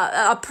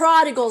a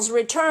prodigal's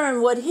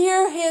return would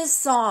hear his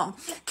song.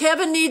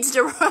 Kevin needs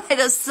to write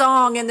a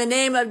song in the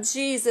name of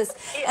Jesus.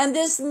 And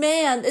this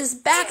man, this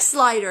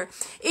backslider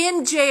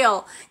in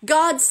jail,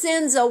 God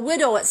sends a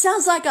widow. It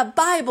sounds like a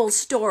Bible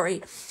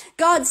story.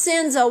 God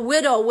sends a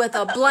widow with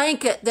a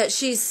blanket that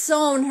she's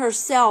sewn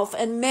herself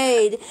and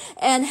made,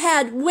 and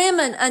had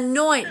women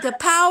anoint. The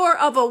power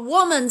of a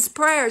woman's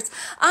prayers.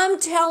 I'm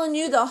telling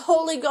you, the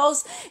Holy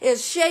Ghost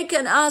is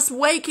shaking us,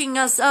 waking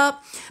us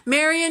up.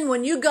 Marion,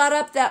 when you got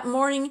up that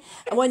morning,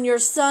 when your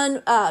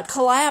son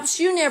collapsed,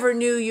 you never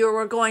knew you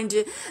were going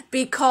to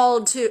be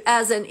called to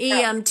as an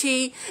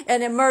EMT,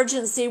 an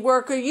emergency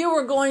worker. You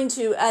were going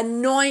to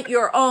anoint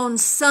your own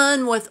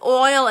son with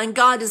oil, and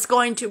God is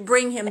going to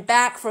bring him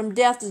back from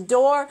death's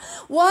door.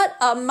 What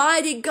a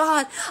mighty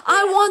God.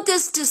 I want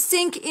this to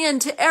sink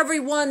into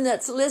everyone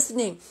that's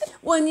listening.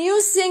 When you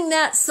sing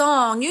that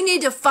song, you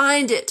need to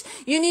find it.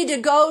 You need to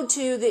go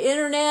to the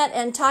internet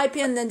and type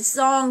in the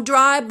song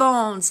Dry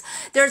Bones.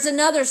 There's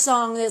another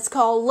song that's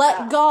called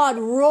Let God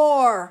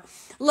Roar.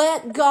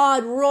 Let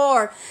God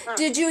roar.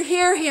 Did you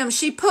hear him?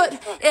 She put,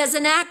 as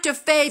an act of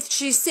faith,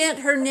 she sent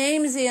her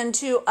names in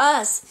to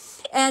us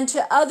and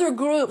to other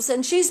groups,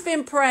 and she's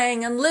been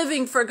praying and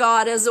living for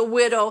God as a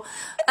widow.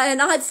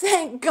 And I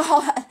thank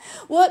God.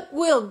 What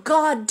will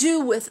God do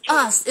with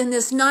us in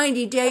this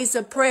 90 days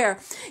of prayer?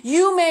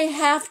 You may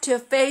have to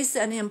face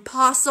an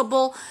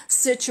impossible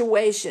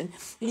situation.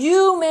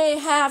 You may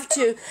have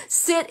to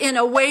sit in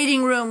a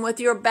waiting room with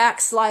your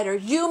backslider.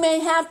 You may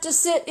have to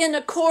sit in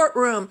a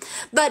courtroom.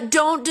 But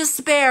don't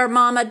despair,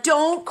 Mama.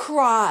 Don't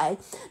cry.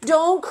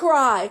 Don't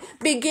cry.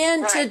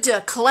 Begin to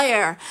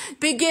declare.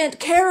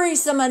 Carry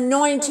some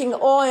anointing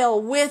oil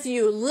with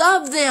you.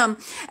 Love them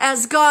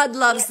as God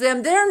loves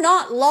them. They're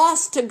not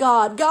lost to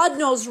God. God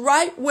knows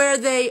right where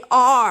they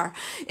are.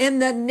 In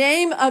the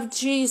name of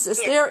Jesus,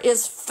 there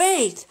is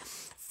faith.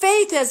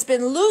 Faith has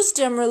been loosed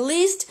and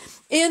released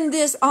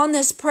on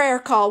this prayer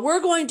call. We're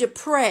going to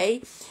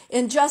pray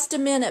in just a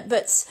minute,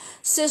 but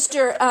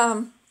sister,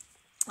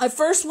 I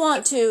first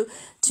want to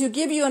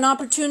give you an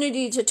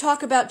opportunity to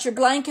talk about your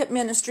blanket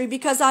ministry,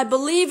 because I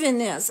believe in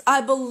this.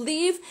 I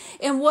believe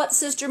in what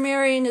Sister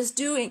Marion is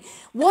doing.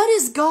 What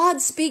is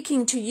God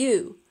speaking to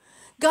you?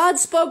 God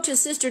spoke to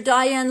Sister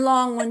Diane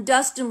Long when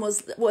Dustin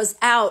was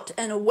out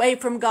and away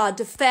from God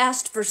to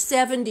fast for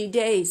 70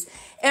 days.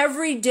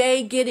 Every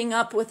day getting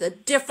up with a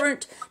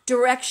different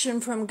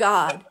direction from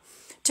God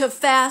to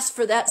fast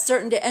for that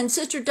certain day. And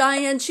Sister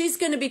Diane, she's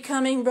going to be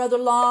coming, Brother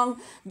Long,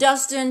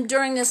 Dustin,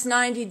 during this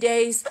 90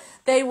 days.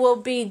 They will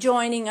be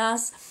joining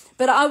us.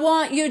 But I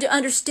want you to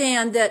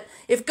understand that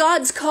if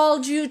God's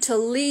called you to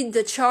lead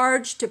the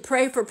charge to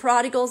pray for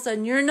prodigals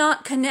and you're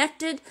not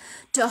connected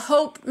to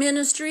Hope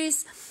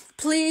Ministries,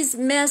 please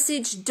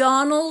message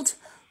Donald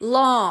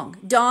Long.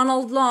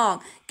 Donald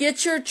Long.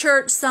 Get your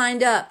church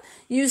signed up.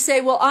 You say,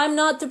 well, I'm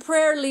not the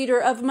prayer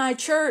leader of my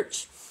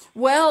church.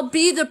 Well,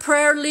 be the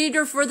prayer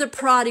leader for the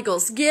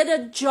prodigals. Get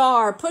a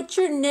jar. Put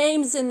your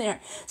names in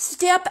there.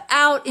 Step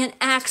out in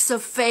acts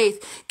of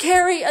faith.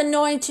 Carry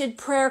anointed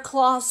prayer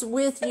cloths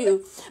with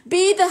you.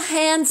 Be the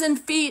hands and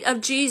feet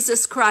of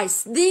Jesus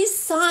Christ. These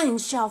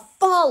signs shall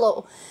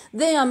follow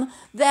them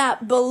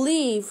that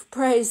believe.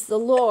 Praise the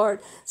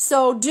Lord.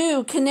 So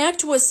do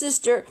connect with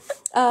Sister.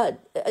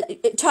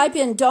 Type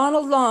in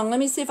Donald Long. Let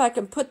me see if I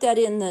can put that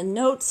in the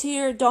notes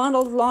here.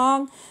 Donald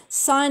Long.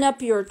 Sign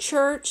up your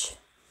church.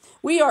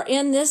 We are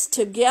in this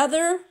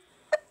together.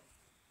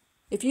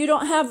 If you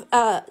don't have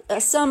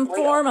some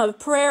form of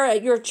prayer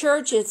at your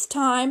church, it's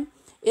time.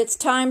 It's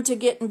time to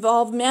get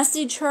involved.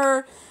 Message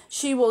her.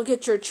 She will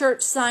get your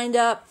church signed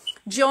up.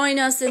 Join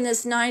us in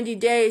this 90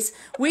 days.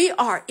 We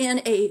are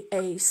in a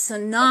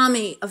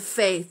tsunami of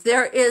faith.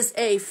 There is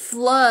a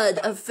flood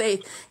of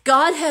faith.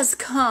 God has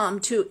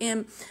come to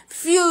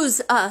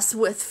infuse us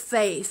with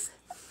faith.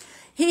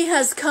 He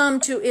has come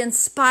to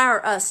inspire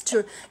us,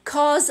 to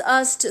cause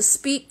us to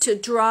speak to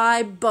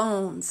dry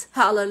bones.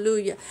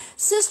 Hallelujah.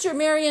 Sister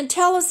Marion,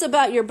 tell us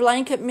about your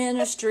blanket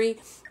ministry,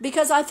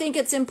 because I think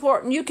it's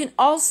important. You can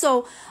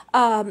also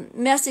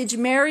message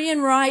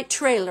Marion Wright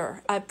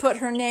Trayler. I put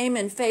her name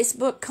in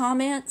Facebook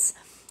comments.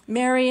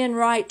 Marion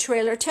Wright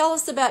Trayler. Tell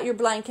us about your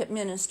blanket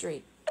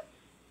ministry.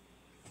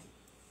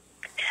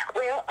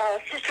 Well,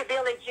 Sister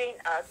Billie Jean,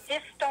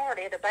 this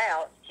started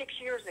about 6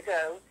 years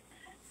ago.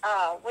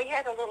 We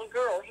had a little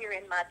girl here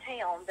in my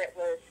town that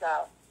was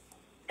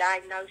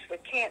diagnosed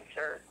with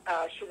cancer.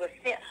 She was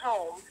sent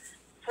home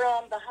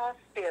from the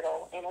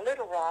hospital in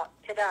Little Rock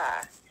to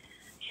die.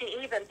 She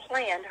even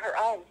planned her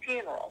own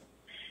funeral.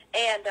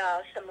 And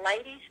some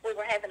ladies, we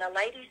were having a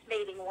ladies'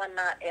 meeting one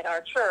night at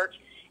our church,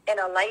 and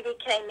a lady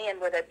came in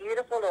with a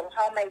beautiful little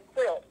homemade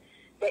quilt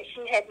that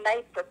she had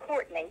made for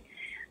Courtney.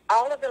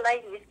 all of the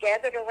ladies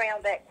gathered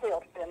around that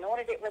quilt. We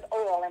anointed it with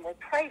oil, and we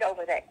prayed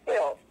over that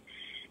quilt.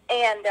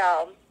 And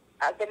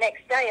the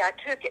next day, I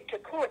took it to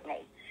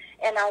Courtney,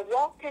 and I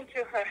walked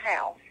into her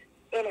house,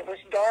 and it was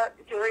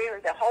dark,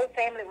 dreary. The whole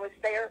family was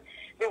there.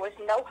 There was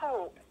no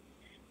hope.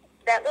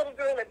 That little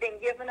girl had been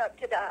given up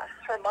to die.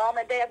 Her mom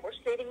and dad were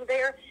sitting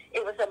there.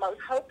 It was the most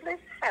hopeless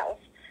house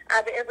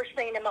I've ever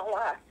seen in my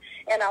life.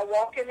 And I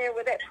walked in there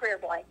with that prayer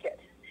blanket.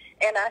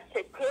 And I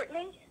said,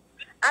 Courtney,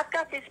 I've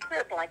got this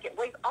prayer blanket.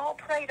 We've all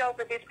prayed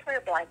over this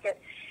prayer blanket.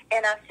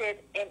 And I said,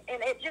 and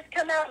it just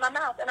came out of my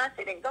mouth. And I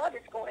said, and God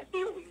is going to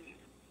heal you.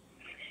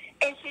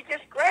 And she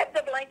just grabbed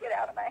the blanket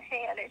out of my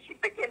hand, and she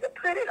began to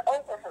put it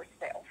over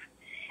herself.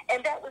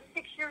 And that was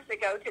 6 years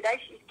ago. Today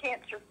she's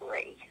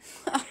cancer-free.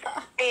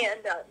 And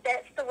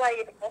that's the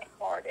way it was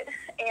started.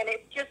 And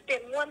it's just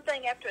been one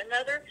thing after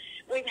another.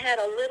 We've had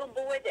a little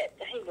boy that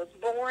he was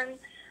born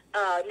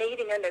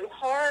needing a new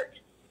heart.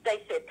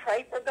 They said,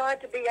 pray for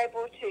God to be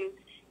able to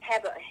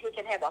he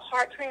can have a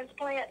heart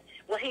transplant.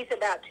 Well, he's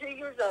about 2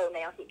 years old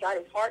now. He got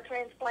his heart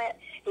transplant.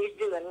 He's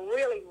doing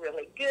really,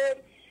 really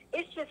good.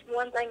 It's just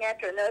one thing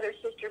after another,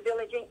 Sister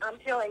Billie Jean. I'm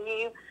telling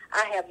you,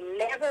 I have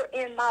never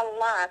in my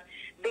life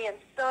been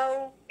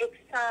so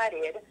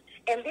excited.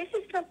 And this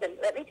is something,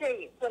 let me tell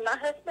you, when my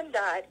husband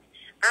died,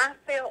 I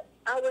felt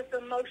I was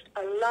the most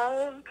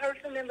alone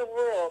person in the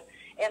world.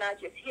 And I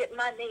just hit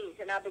my knees,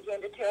 and I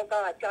began to tell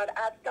God, God,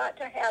 I've got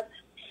to have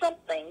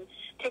something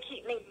to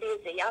keep me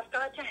busy. I've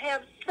got to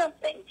have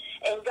something.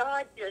 And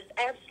God just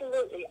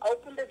absolutely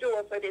opened the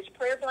door for this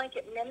prayer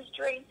blanket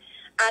ministry.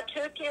 I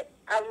took it.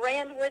 I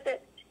ran with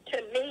it. To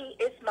me,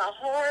 it's my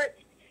heart,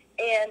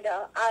 and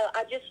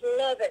I just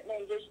love it.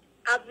 And just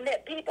I've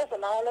met people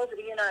from all over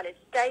the United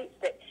States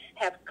that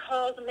have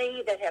called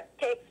me, that have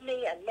texted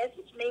me and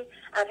messaged me.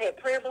 I've had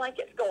prayer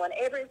blankets going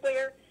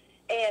everywhere,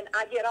 and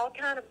I get all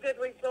kind of good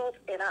results,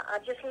 and I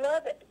just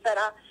love it. But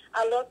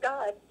I love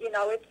God. You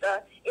know, it's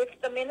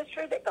the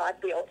ministry that God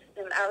built,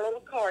 and our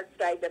little cards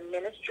say the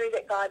ministry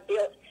that God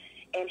built,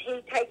 and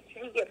He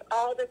gets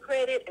all the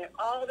credit and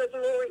all the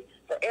glory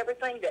for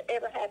everything that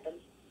ever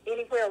happens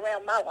anywhere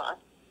around my life.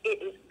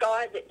 It is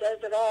God that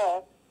does it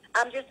all.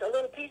 I'm just a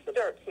little piece of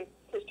dirt,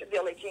 Sister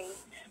Billie Jean,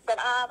 but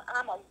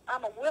I'm a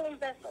willing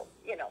vessel.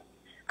 You know,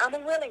 I'm a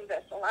willing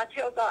vessel. I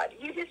tell God,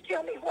 you just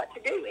tell me what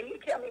to do, and you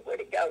tell me where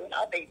to go, and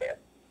I'll be there.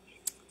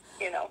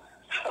 You know.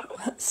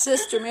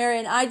 Sister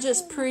Marion, I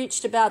just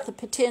preached about the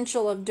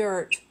potential of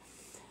dirt.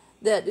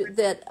 That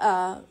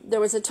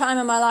there was a time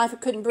in my life I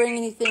couldn't bring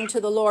anything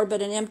to the Lord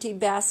but an empty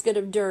basket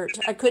of dirt.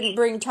 I couldn't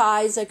bring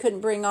tithes, I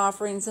couldn't bring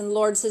offerings, and the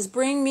Lord says,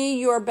 bring me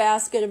your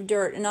basket of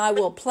dirt, and I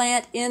will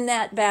plant in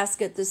that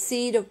basket the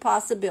seed of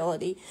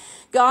possibility.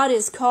 God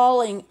is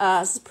calling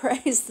us,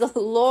 praise the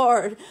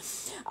Lord.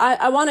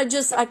 I want to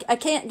just, I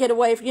can't get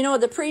away from,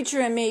 the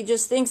preacher in me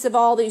just thinks of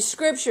all these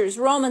scriptures,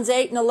 Romans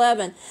 8 and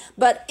 11.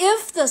 But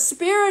if the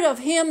spirit of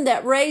him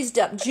that raised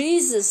up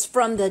Jesus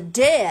from the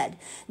dead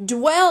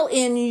dwell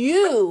in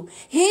you,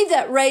 he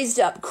that raised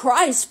up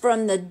Christ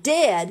from the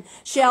dead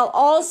shall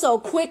also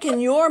quicken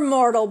your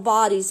mortal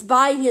bodies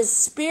by his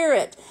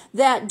spirit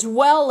that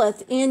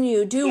dwelleth in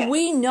you. Do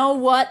we know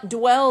what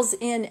dwells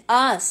in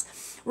us?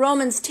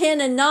 Romans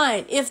 10 and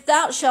 9, if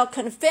thou shalt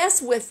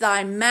confess with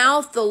thy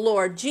mouth the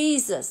Lord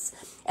Jesus,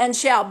 and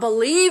shalt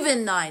believe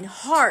in thine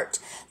heart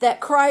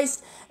that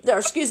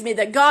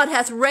that God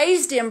hath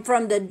raised him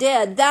from the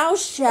dead, thou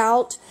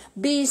shalt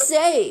be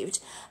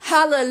saved.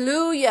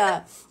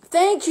 Hallelujah.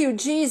 Thank you,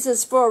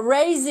 Jesus, for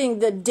raising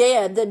the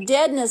dead, the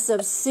deadness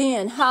of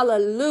sin.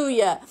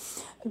 Hallelujah.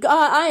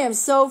 God, I am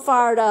so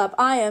fired up.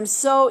 I am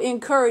so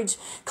encouraged.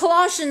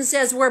 Colossians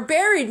says we're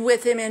buried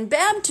with him in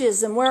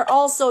baptism, where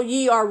also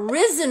ye are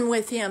risen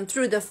with him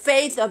through the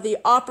faith of the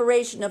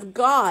operation of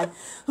God,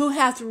 who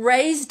hath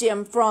raised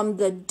him from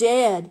the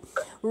dead.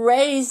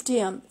 Raised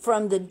him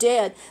from the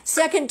dead.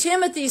 2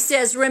 Timothy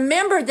says,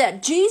 remember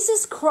that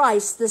Jesus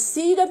Christ, the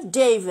seed of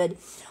David,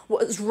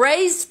 was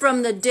raised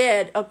from the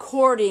dead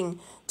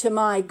according to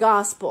my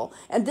gospel.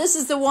 And this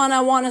is the one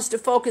I want us to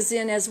focus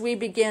in as we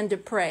begin to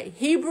pray.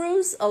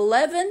 Hebrews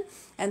 11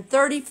 and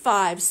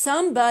 35.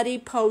 Somebody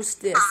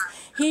post this.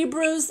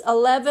 Hebrews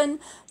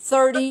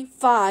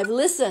 11:35.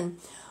 Listen.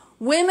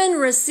 Women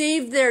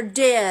received their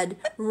dead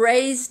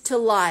raised to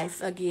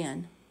life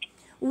again.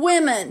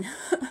 Women.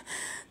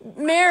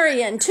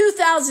 Marion,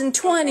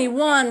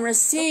 2021,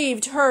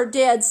 received her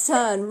dead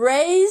son,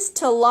 raised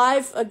to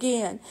life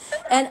again.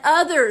 And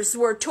others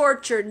were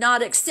tortured,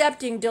 not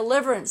accepting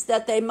deliverance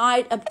that they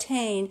might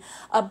obtain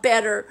a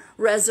better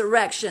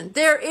resurrection.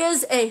 There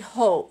is a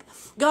hope.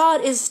 God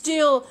is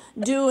still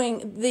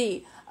doing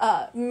the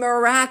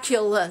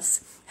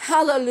miraculous.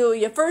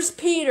 Hallelujah. 1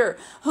 Peter,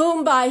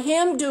 whom by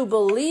him do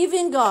believe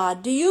in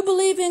God. Do you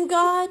believe in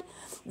God?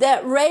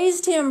 That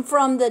raised him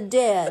from the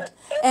dead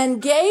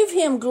and gave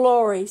him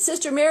glory.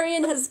 Sister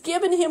Marion has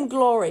given him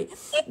glory.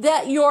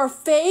 That your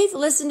faith,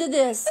 listen to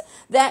this,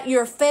 that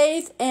your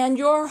faith and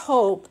your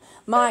hope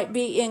might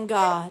be in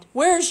God.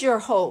 Where's your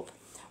hope?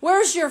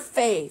 Where's your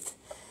faith?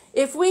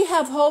 If we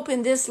have hope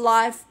in this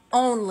life,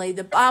 only.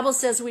 The Bible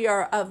says we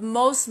are of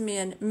most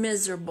men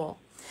miserable.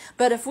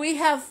 But if we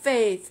have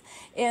faith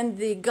in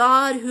the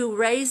God who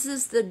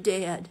raises the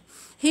dead,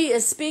 he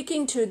is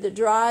speaking to the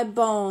dry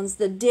bones,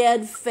 the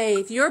dead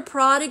faith. Your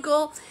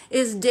prodigal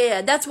is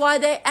dead. That's why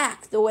they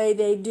act the way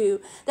they do.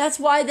 That's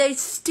why they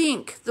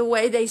stink the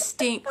way they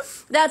stink.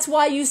 That's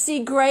why you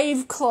see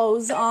grave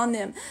clothes on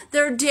them.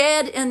 They're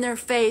dead in their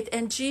faith.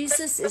 And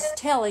Jesus is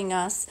telling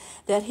us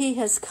that he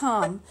has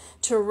come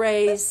to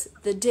raise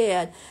the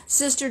dead.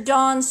 Sister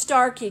Dawn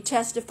Starkey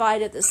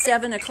testified at the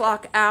 7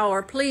 o'clock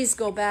hour. Please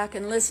go back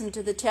and listen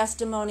to the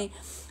testimony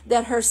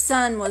that her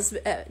son was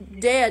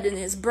dead in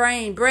his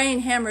brain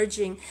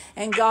hemorrhaging,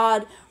 and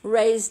God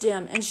raised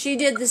him. And she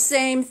did the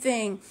same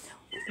thing.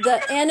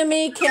 The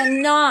enemy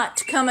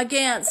cannot come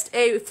against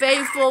a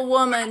faithful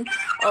woman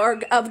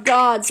or of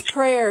God's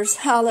prayers.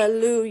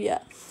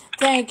 Hallelujah.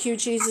 Thank you,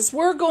 Jesus.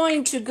 We're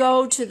going to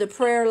go to the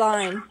prayer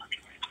line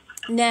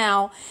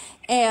now,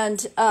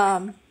 and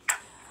I'm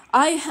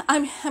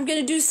going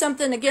to do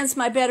something against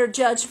my better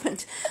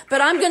judgment,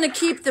 but I'm going to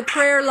keep the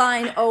prayer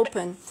line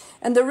open.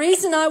 And the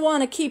reason I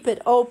want to keep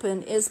it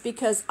open is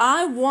because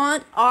I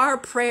want our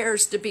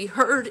prayers to be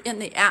heard in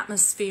the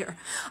atmosphere.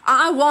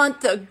 I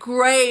want the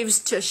graves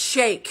to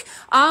shake.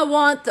 I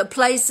want the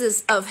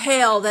places of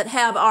hell that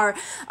have our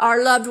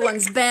loved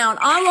ones bound.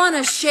 I want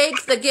to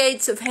shake the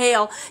gates of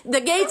hell. The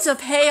gates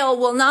of hell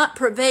will not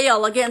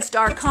prevail against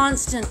our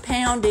constant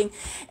pounding.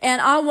 And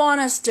I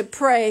want us to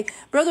pray.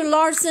 Brother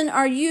Larson,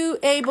 are you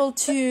able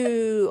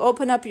to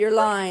open up your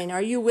line?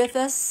 Are you with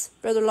us,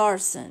 Brother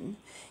Larson?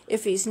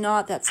 If he's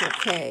not, that's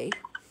okay.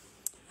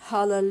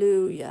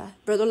 Hallelujah.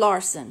 Brother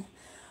Larson.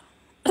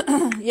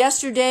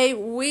 Yesterday,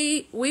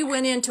 we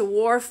went into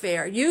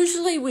warfare.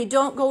 Usually, we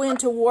don't go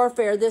into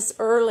warfare this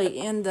early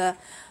in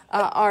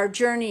our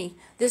journey.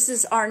 This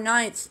is our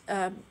 9th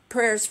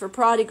prayers for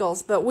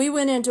prodigals. But we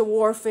went into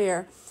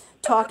warfare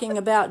talking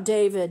about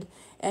David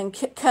and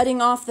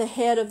cutting off the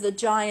head of the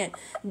giant.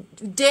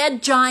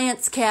 Dead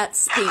giants can't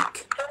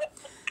speak.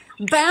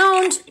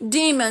 Bound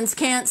demons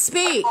can't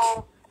speak.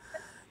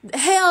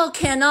 Hell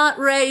cannot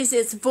raise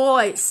its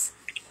voice.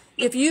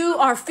 If you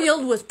are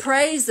filled with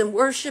praise and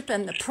worship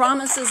and the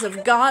promises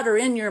of God are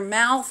in your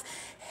mouth,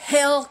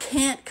 hell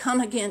can't come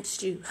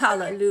against you.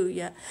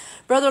 Hallelujah.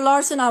 Brother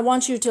Larson, I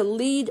want you to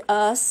lead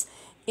us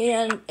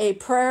in a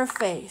prayer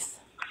faith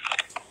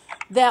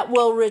that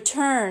will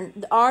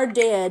return our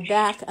dead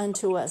back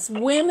unto us.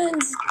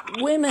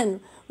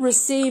 Women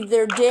receive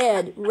their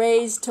dead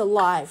raised to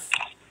life.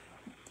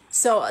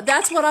 So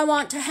that's what I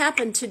want to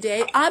happen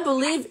today. I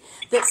believe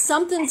that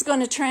something's going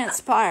to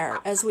transpire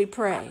as we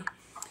pray.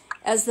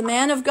 As the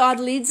man of God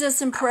leads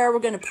us in prayer, we're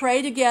going to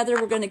pray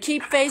together. We're going to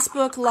keep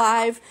Facebook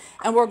live,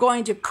 and we're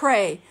going to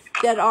pray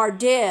that our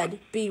dead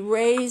be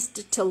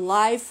raised to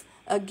life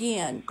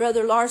again.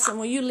 Brother Larson,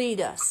 will you lead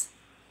us?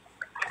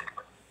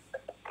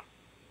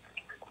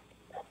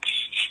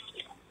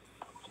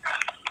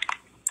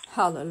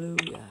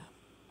 Hallelujah.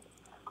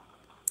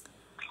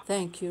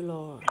 Thank you,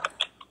 Lord.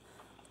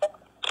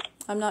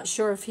 I'm not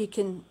sure if he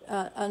can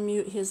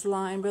unmute his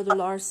line, Brother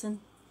Larson.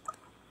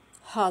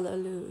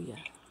 Hallelujah.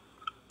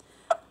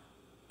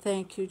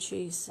 Thank you,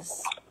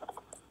 Jesus.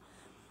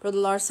 Brother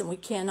Larson, we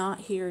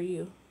cannot hear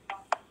you.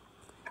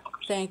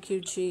 Thank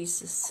you,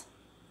 Jesus.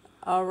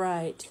 All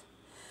right.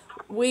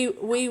 We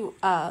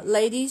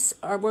ladies,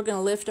 we're going to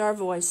lift our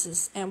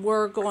voices, and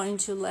we're going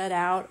to let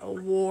out a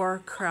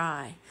war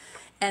cry.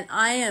 And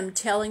I am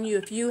telling you,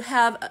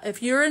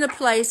 if you're in a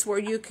place where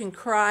you can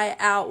cry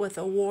out with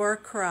a war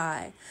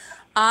cry,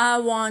 I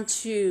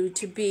want you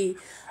to be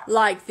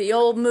like the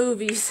old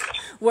movies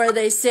where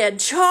they said,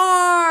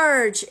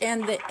 charge!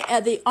 And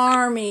the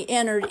army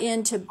entered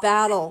into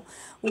battle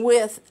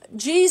with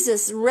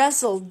Jesus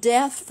wrestled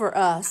death for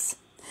us.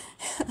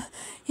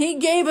 He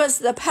gave us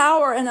the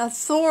power and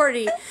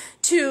authority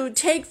to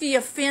take the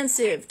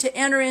offensive, to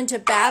enter into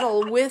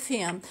battle with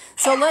him.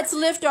 So let's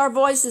lift our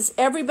voices.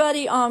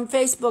 Everybody on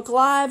Facebook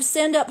Live,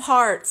 send up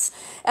hearts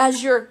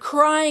as you're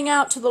crying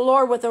out to the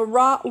Lord with a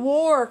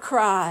war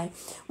cry.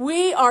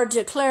 We are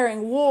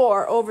declaring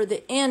war over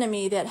the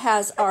enemy that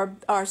has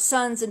our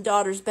sons and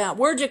daughters bound.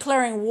 We're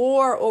declaring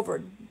war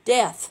over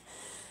death.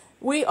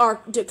 We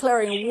are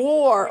declaring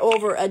war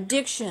over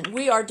addiction.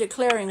 We are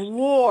declaring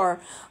war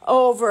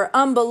over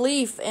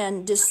unbelief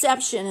and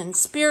deception and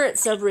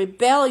spirits of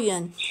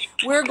rebellion.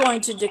 We're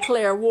going to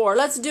declare war.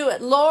 Let's do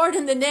it. Lord,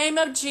 in the name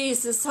of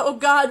Jesus, oh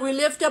God, we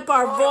lift up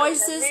our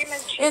voices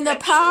in the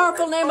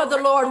powerful name of the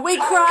Lord. We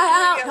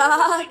cry out,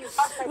 God.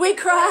 We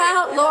cry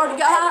out, Lord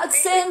God.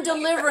 Send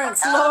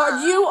deliverance,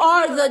 Lord. You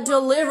are the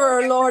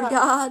deliverer, Lord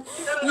God.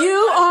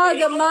 You are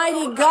the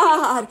mighty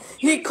God.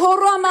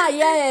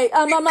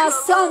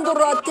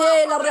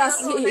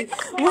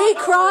 We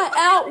cry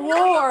out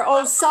war,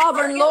 O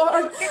sovereign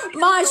Lord,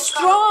 my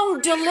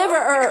strong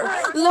deliverer.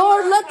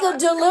 Lord, let the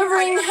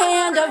delivering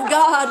hand of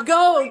God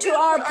go to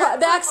our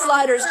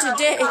backsliders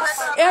today.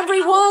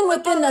 Everyone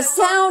within the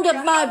sound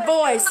of my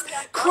voice,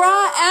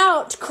 cry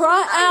out,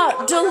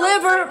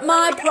 deliver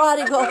my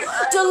prodigal.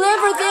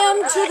 Deliver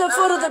them to the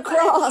foot of the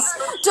cross.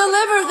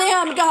 Deliver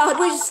them, God.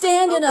 We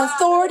stand in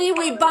authority.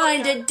 We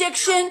bind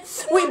addiction.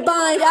 We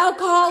bind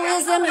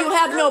alcoholism. You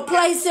have no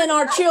place in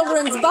our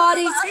children's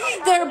bodies.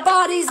 Their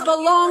bodies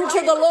belong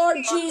to the Lord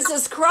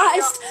Jesus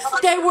Christ.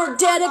 They were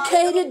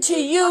dedicated to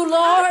you,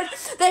 Lord.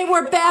 They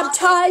were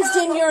baptized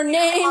in your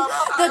name.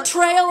 The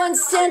trail and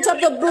scent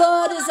of the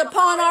blood is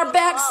upon our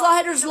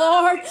backsliders,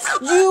 Lord.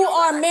 You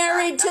are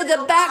married to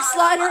the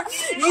backslider.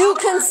 You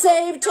can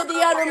save to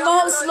the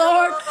uttermost,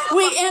 Lord.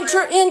 We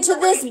enter into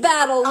this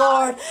battle,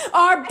 Lord.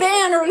 Our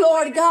banner,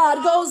 Lord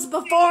God, goes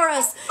before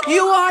us.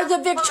 You are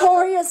the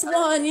victorious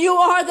one. You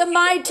are the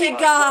mighty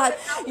God.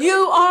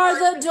 You are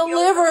the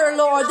deliverer,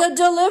 Lord. The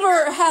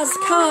deliverer has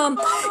come.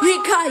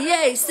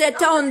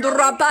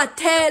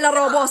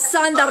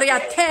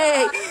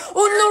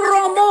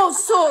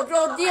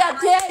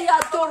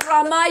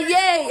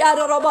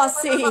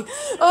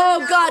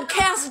 Oh God,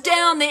 cast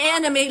down the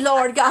enemy,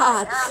 Lord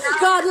God.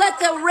 God, let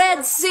the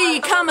Red Sea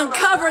come and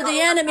cover the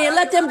enemy and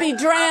let them be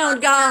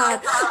drowned,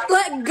 God.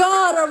 Let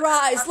God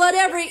arise. Let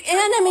every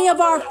enemy of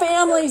our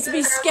families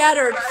be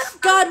scattered.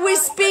 God, we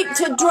speak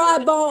to dry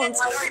bones.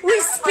 We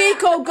speak,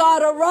 oh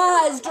God,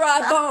 arise,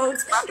 dry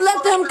bones.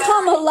 Let them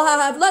come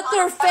alive. Let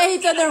their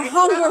faith and their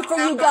hunger for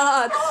you,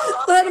 God,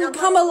 let them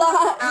come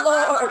alive,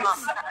 Lord.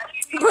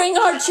 Bring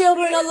our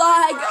children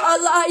alive.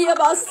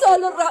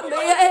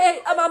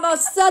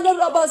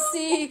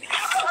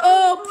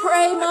 Oh,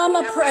 pray,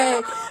 Mama,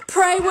 pray.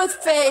 Pray with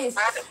faith.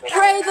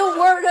 Pray the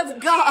word of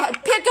God.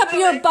 Pick up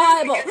your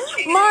Bible.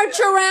 March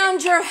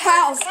around your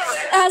house.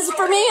 As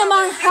for me and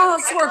my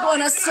house, we're going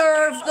to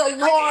serve the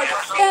Lord.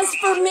 As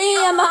for me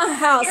and my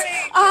house,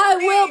 I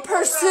will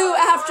pursue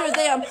after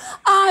them.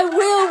 I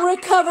will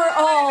recover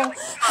all.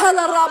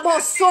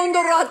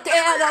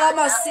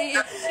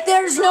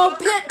 There's no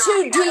pit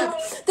too deep.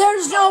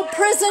 There's no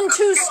prison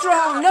too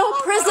strong, no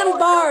prison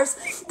bars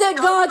that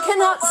God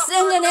cannot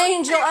send an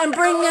angel and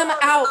bring them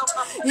out.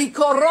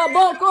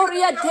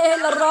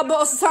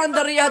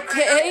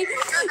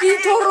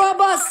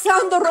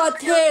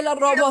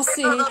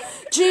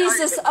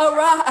 Jesus,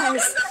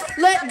 arise.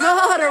 Let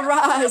God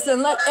arise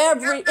and let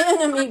every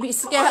enemy be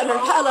scattered.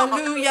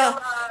 Hallelujah.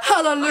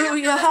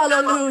 Hallelujah.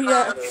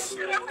 Hallelujah.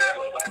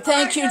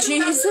 Thank you,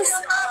 Jesus.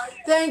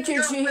 Thank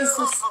you,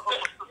 Jesus.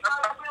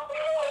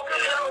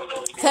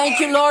 Thank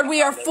you, Lord.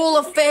 We are full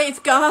of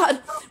faith,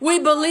 God. We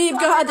believe,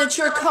 God, that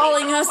you're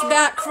calling us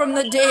back from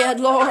the dead,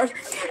 Lord.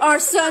 Our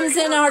sons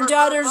and our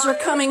daughters are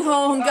coming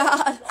home,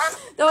 God.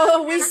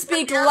 Oh, we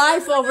speak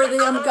life over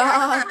them,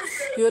 God.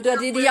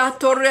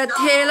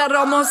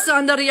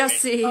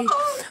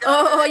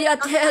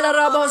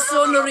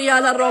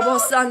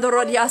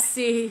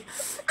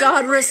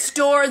 God,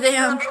 restore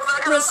them.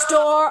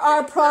 Restore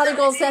our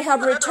prodigals that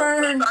have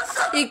returned.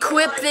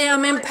 Equip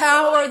them,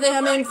 empower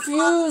them,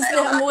 infuse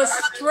them with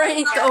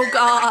strength, oh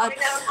God.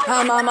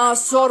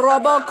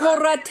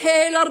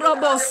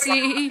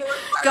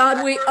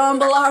 God, we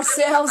humble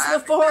ourselves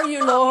before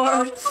you,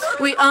 Lord.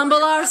 We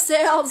humble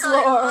ourselves,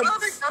 Lord.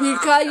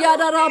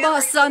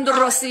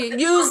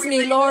 Use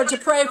me, Lord, to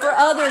pray for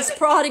others,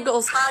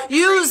 prodigals.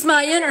 Use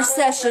my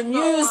intercession.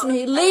 Use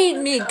me. Lead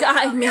me.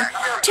 Guide me.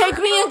 Take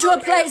me into a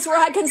place where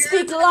I can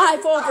speak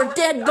life over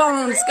dead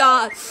bones,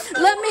 God.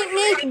 Let me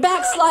meet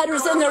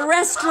backsliders in the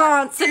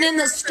restaurants and in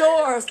the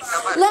stores.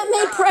 Let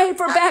me pray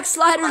for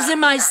backsliders in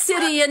my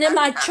city and in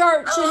my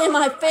church and in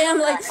my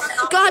family.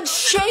 God,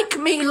 shake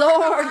me,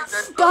 Lord.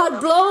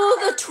 God, blow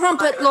the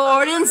trumpet,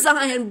 Lord, in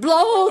Zion.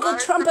 Blow the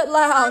trumpet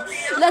loud.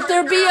 Let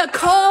there be a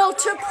call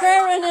to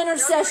prayer and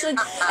intercession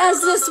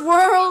as this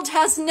world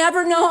has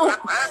never known.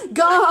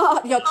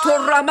 God,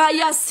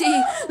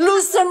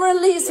 loose and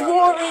release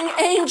warring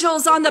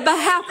angels on the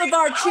behalf of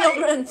our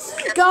children.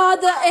 God,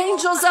 the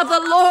angels of the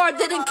Lord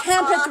that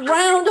encampeth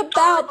round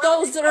about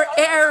those that are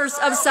heirs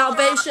of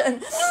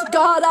salvation.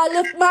 God, I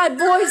lift my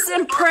voice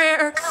in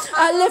prayer.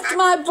 I lift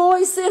my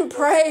voice in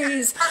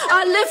praise.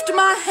 I lift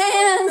my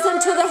hands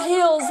into the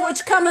hills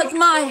which cometh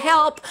my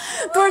help.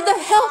 For the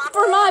help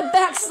for my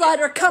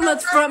backslider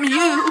cometh from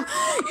you.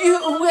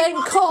 You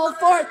will call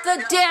forth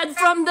the dead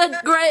from the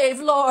grave,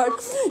 Lord.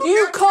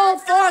 You call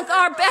forth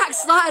our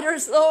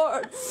backsliders,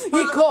 Lord.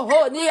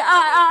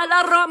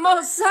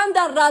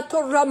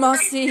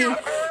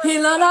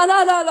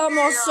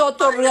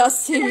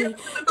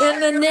 In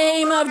the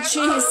name of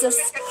Jesus.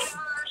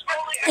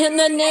 In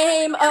the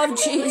name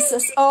of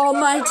Jesus,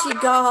 Almighty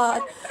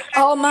God,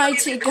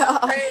 Almighty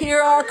God,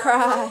 hear our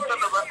cry.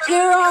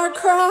 Hear our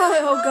cry,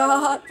 oh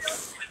God.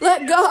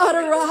 Let God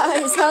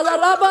arise.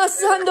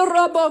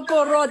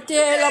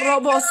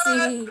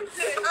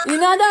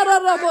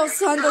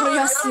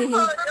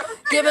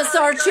 Give us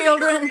our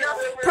children.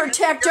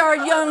 Protect our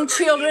young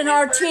children,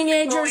 our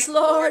teenagers,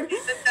 Lord.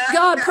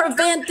 God,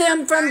 prevent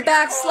them from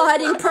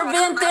backsliding.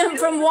 Prevent them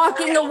from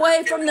walking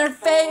away from their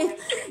faith.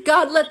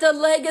 God, let the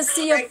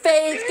legacy of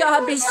faith,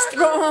 God, be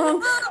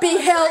strong,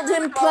 be held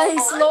in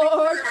place,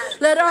 Lord.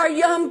 Let our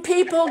young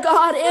people,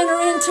 God, enter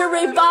into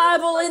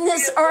revival in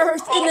this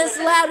earth, in this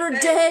latter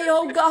day,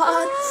 oh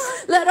God.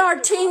 Let our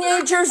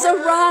teenagers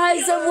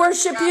arise and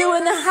worship you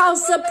in the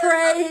house of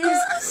praise.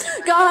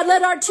 God,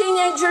 let our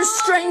teenagers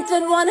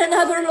strengthen one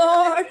another,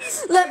 Lord.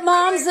 Let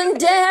moms and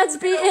dads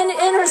be in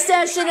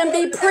intercession and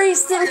be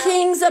priests and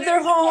kings of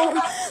their home.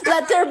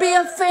 Let there be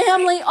a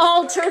family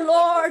altar,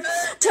 Lord,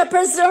 to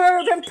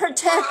preserve and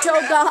protect,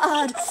 oh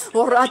God.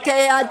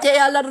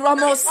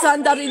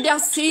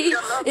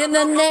 In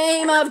the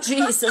name of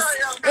Jesus.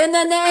 In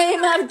the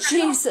name of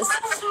Jesus.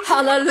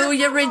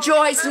 Hallelujah.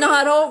 Rejoice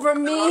not over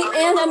me,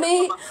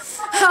 enemy.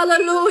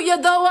 Hallelujah.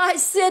 Though I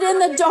sit in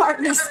the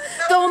darkness,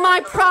 though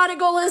my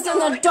prodigal is in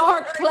the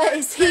dark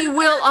place, he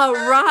will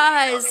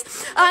arise.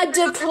 I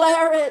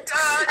declare it.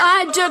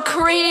 I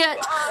decree it.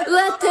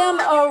 Let them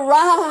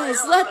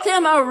arise. Let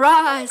them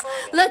arise.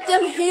 Let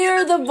them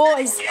hear the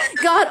voice.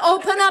 God,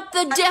 open up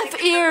the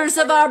deaf ears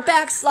of our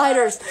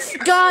backsliders.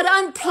 God,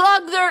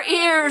 unplug their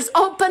ears.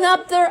 Open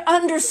up their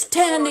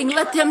understanding.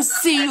 Let them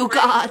see you,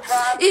 God.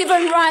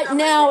 Even right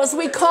now, as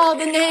we call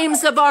the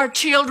names of our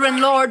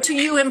children, Lord, to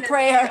you in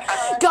prayer,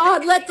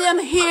 God, let them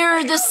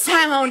hear the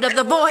sound of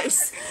the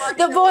voice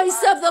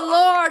of the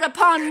Lord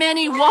upon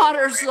many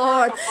waters,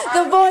 Lord.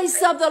 The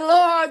voice of the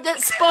Lord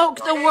that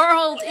spoke the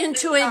world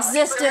into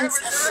existence.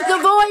 The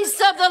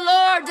voice of the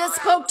Lord that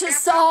spoke to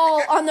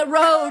Saul on the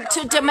road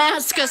to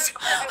Damascus.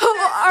 Who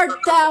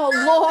art thou,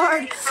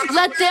 Lord?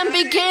 Let them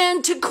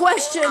begin to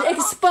question,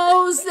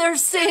 expose their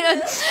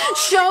sin,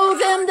 show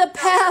them the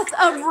path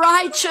of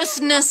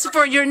righteousness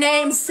for your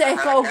name's sake,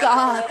 oh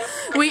God.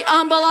 We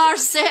humble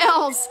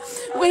ourselves.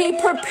 We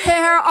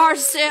prepare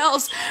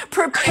ourselves.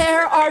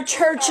 Prepare our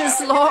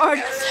churches,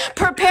 Lord.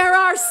 Prepare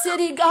our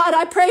city, God.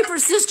 I pray for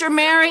Sister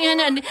Marion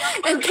and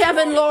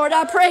Kevin, Lord.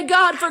 I pray,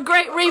 God, for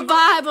great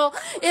revival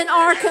in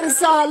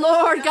Arkansas,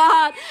 Lord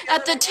God,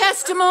 at the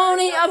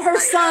testimony of her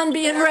son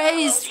being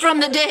raised from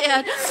the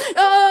dead.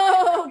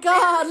 Oh,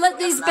 God, let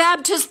these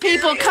Baptist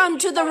people come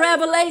to the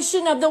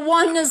revelation of the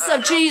oneness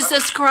of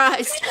Jesus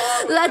Christ.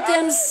 Let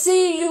them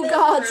see you,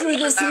 God, through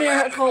this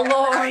miracle,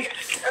 Lord.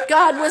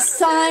 God, with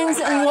signs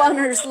and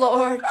wonders,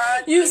 Lord.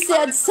 You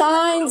said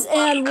signs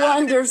and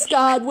wonders,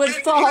 God, would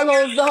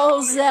follow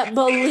those that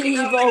believe,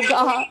 oh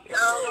God.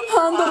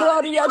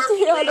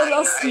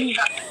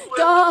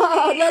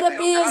 God, let it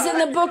be as in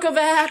the book of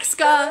Acts,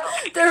 God.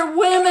 Their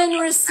women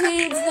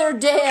received their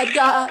dead,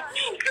 God.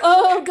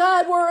 Oh,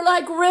 God, we're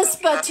like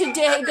Rizpah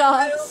today,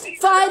 God,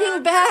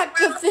 fighting back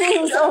the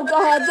things, oh,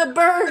 God, the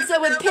birds that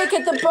would pick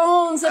at the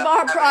bones of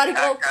our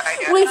prodigal.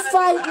 We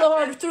fight,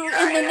 Lord, through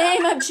in the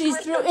name of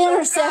Jesus, through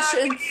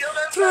intercession,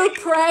 through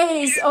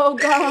praise, oh,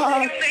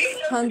 God.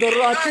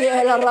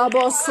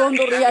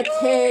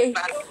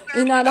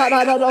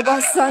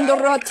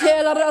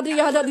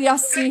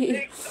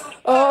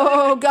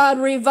 Oh, God,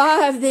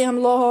 revive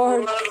them,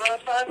 Lord.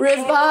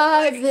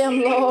 Revive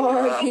them,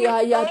 Lord.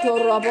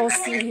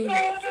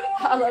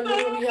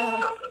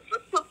 Hallelujah.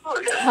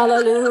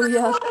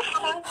 Hallelujah.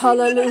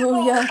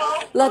 Hallelujah.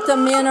 Let the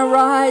men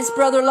arise.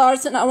 Brother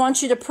Larson, I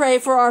want you to pray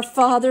for our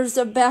fathers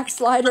of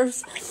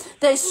backsliders.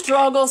 They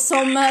struggle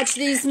so much.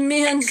 These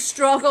men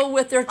struggle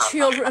with their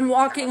children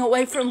walking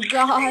away from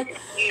God.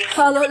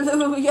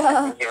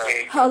 Hallelujah.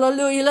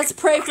 Hallelujah. Let's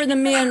pray for the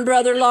men,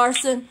 Brother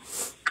Larson.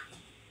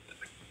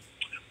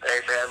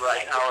 Amen.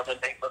 Right now, in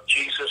the name of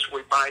Jesus,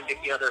 we bind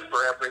together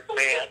for every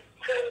man.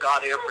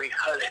 God, every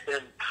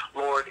husband,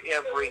 Lord,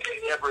 every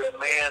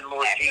man,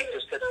 Lord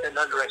Jesus, that's been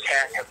under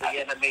attack of the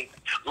enemy.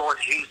 Lord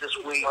Jesus,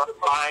 we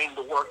bind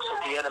the works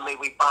of the enemy.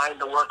 We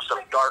bind the works of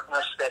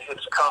darkness that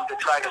has come to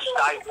try to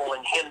stifle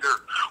and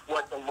hinder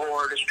what the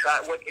Lord is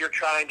trying, what you're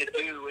trying to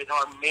do in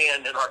our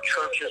men and our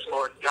churches,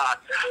 Lord God.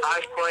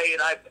 I pray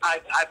and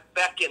I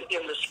beckon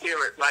in the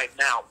spirit right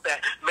now that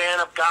man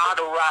of God,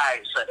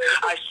 arise.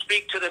 I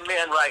speak to the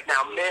men right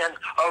now. Men,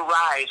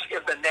 arise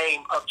in the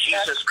name of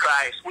Jesus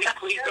Christ. We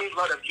plead the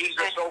blood of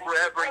Jesus over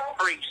every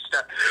priest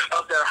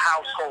of their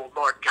household,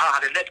 Lord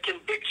God, and that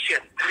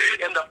conviction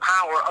in the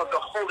power of the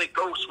Holy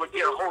Ghost would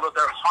get a hold of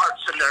their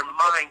hearts and their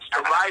minds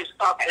to rise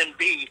up and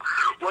be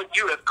what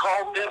you have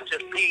called them to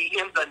be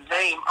in the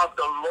name of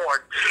the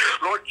Lord.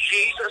 Lord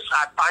Jesus,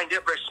 I bind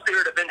every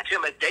spirit of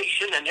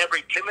intimidation and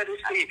every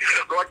timidity,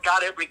 Lord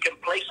God, every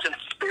complacent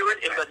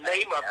spirit in the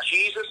name of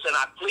Jesus, and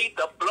I plead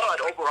the blood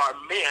over our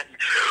men,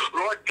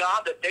 Lord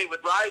God, that they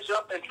would rise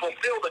up and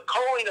fulfill the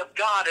calling of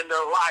God in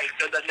their life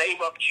in the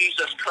name of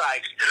Jesus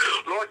Christ.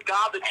 Lord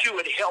God, that you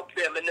would help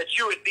them and that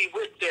you would be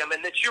with them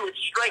and that you would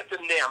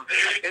strengthen them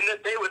and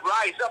that they would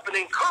rise up and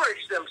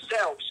encourage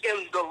themselves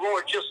in the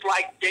Lord, just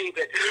like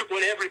David.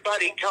 When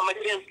everybody come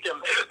against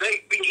him,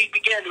 he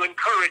began to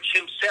encourage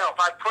himself.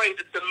 I I pray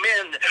that the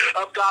men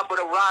of God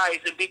would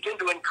arise and begin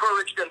to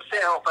encourage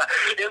themselves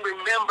and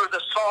remember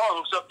the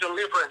songs of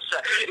deliverance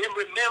and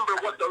remember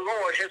what the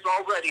Lord has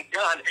already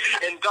done.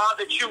 And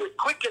God, that you would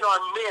quicken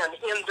our men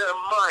in their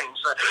minds.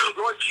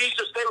 Lord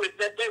Jesus,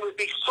 that they would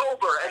be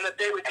sober and that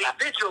they would be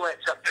vigilant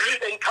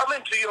and come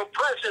into your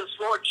presence,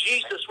 Lord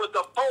Jesus, with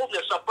a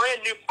boldness, a brand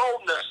new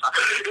boldness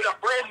and a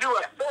brand new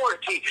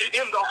authority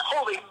in the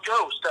Holy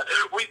Ghost.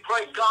 We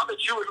pray, God,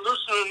 that you would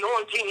loosen an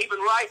anointing even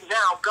right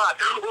now, God,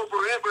 over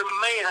every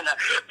man,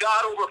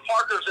 God, over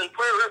partners in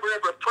prayer, over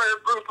every prayer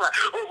group,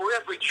 over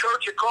every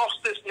church across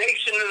this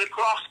nation and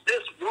across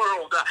this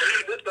world,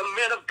 that the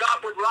men of God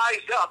would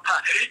rise up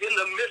in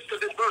the midst of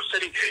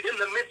adversity, in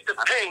the midst of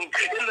pain,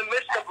 in the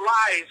midst of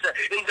lies,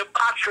 in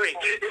debauchery,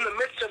 in the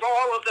midst of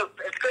all of the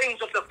things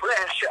of the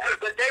flesh,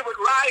 that they would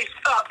rise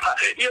up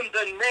in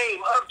the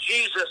name of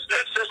Jesus.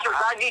 Sisters,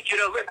 I need you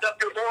to lift up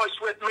your voice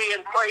with me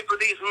and pray for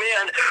these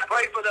men.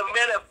 Pray for the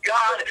men of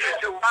God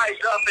to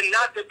rise up and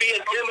not to be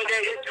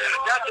intimidated,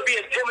 not to be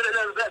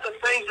intimidated at the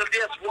things of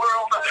this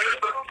world,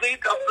 but plead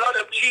the blood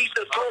of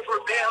Jesus over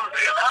them.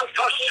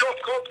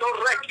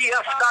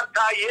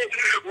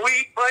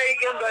 We pray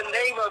in the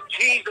name of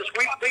Jesus.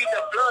 We plead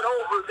the blood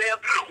over them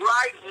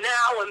right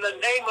now in the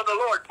name of the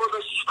Lord. For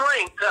the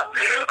strength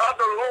of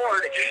the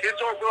Lord is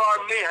over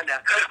our men.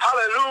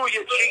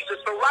 Hallelujah, Jesus.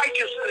 The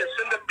righteousness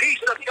and the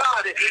peace of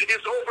God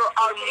is over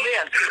our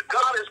men.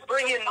 God is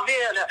bringing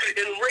men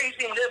and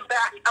raising them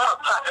back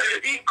up.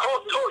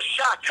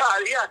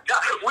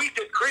 We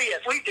decree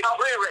it. We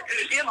declare it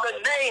in the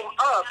name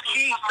of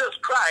Jesus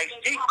Christ.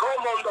 In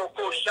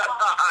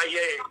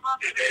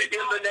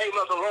the name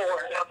of the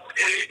Lord.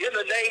 In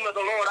the name of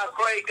the Lord, I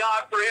pray,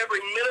 God, for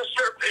every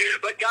minister.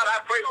 But God, I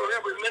pray for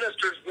every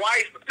minister's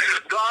wife.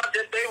 God,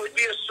 that they would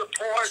be a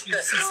support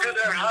to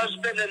their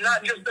husband, and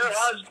not just their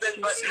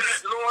husband, but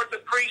Lord,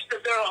 the priest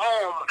of their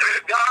home.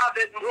 God,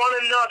 that one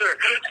another,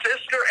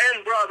 sister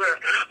and brother,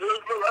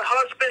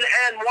 husband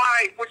and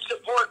wife would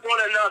support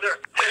one another.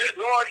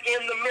 Lord,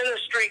 in the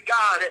ministry,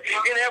 God,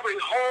 in every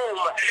home,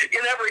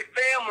 in every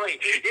family,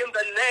 in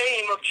the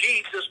name of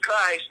Jesus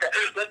Christ,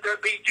 let there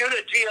be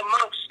unity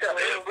amongst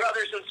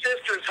brothers and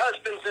sisters,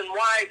 husbands and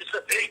wives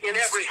in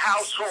every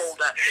household,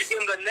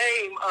 in the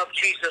name of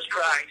Jesus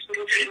Christ.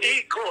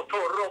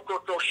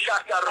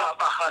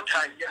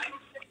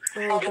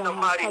 In the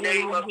mighty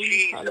name of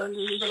Jesus.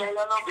 In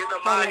the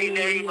mighty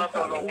name of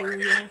the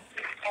Lord.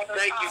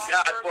 Thank you,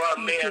 God, for our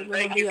men.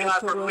 Thank you,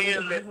 God, for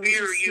men that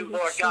fear you,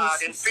 Lord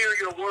God, and fear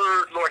your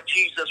word, Lord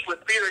Jesus,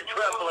 with fear and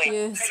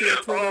trembling.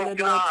 Oh,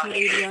 God,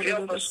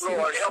 help us,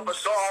 Lord. Help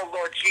us all,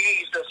 Lord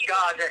Jesus,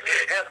 God, to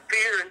have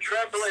fear and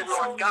trembling,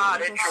 Lord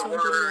God, at your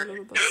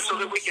word, so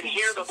that we can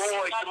hear the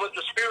voice and what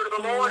the Spirit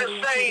of the Lord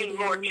is saying,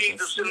 Lord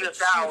Jesus, in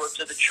this hour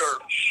to the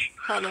church.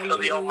 To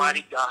the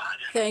Almighty God.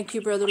 Thank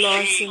you, Brother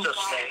Lawson.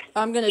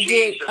 I'm going to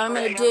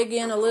dig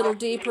in a little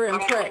deeper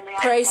and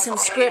pray some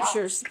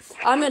scriptures.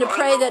 I'm going to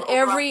pray that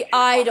every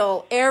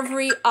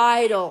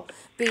idol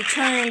be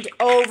turned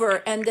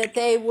over, and that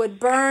they would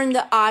burn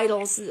the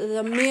idols.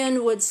 The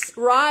men would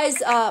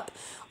rise up.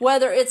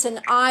 Whether it's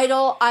an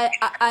idol,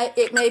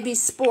 it may be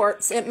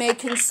sports, it may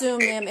consume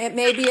them. It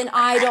may be an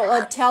idol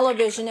of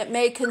television, it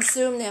may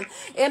consume them.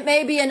 It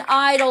may be an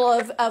idol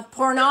of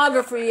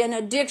pornography and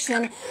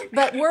addiction,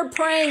 but we're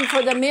praying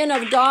for the men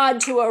of God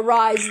to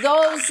arise,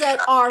 those that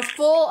are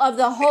full of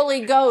the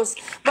Holy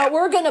Ghost. But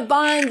we're going to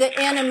bind the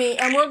enemy,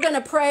 and we're going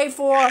to pray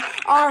for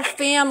our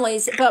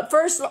families. But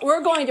first,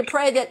 we're going to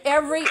pray that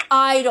every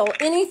idol,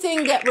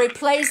 anything that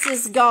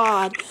replaces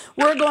God,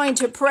 we're going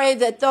to pray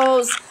that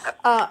those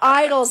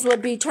idols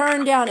would be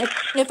turned down.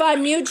 If I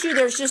mute you,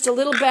 there's just a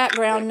little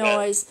background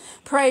noise.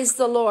 Praise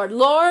the Lord.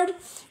 Lord,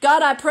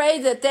 God, I pray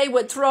that they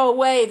would throw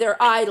away their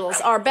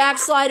idols, our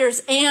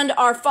backsliders and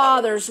our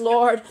fathers,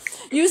 Lord.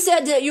 You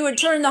said that you would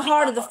turn the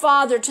heart of the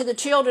father to the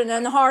children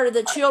and the heart of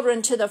the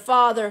children to the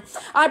father.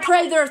 I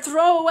pray they'll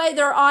throw away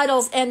their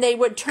idols and they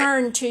would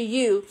turn to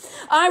you.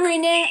 I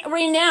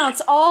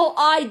renounce all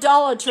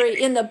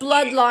idolatry in the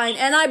bloodline,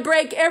 and I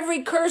break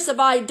every curse of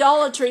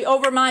idolatry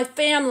over my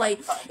family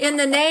in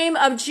the name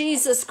of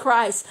Jesus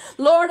Christ.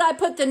 Lord, I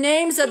put the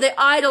names of the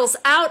idols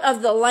out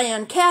of the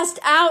land, cast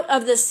out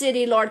of the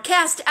city, Lord,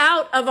 cast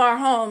out of our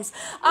homes.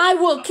 I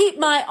will keep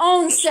my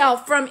own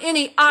self from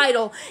any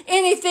idol,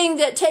 anything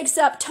that takes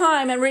up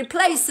time and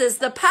replaces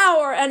the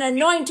power and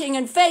anointing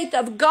and faith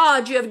of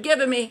God you have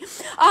given me.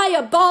 I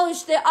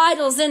abolish the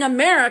idols in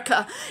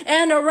America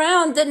and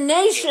around the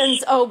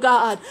nations, oh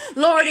God.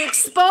 Lord,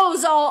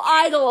 expose all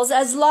idols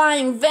as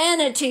lying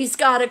vanities,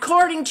 God,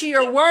 according to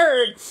your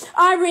word.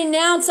 I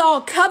renounce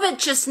all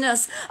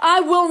covetousness.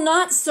 I will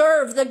not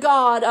serve the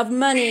God of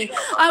money.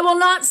 I will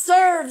not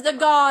serve the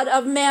God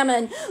of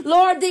mammon.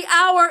 Lord, Lord, the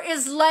hour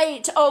is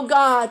late, oh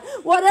God.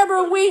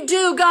 Whatever we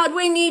do, God,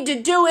 we need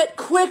to do it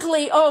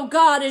quickly, oh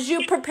God, as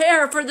you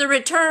prepare for the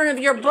return of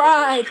your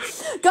bride.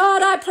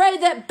 God, I pray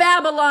that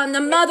Babylon, the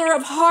mother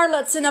of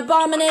harlots and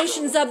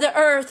abominations of the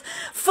earth,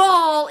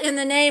 fall in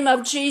the name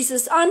of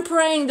Jesus. I'm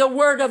praying the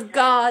word of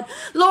God.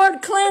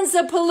 Lord, cleanse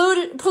the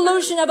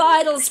pollution of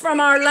idols from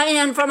our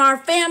land, from our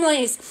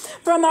families,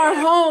 from our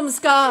homes,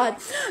 God.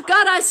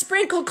 God, I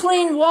sprinkle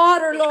clean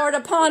water, Lord,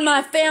 upon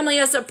my family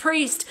as a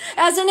priest,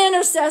 as an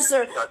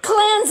intercessor.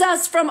 Cleanse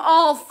us from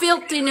all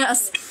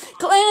filthiness.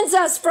 Cleanse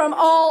us from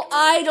all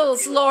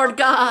idols, Lord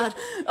God.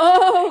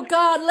 Oh,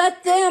 God,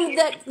 let them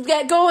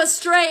that go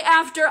astray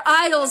after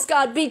idols,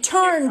 God, be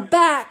turned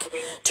back.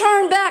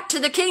 Turn back to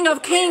the King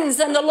of Kings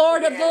and the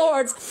Lord of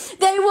Lords.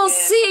 They will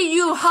see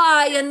you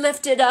high and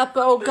lifted up,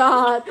 oh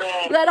God.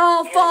 Let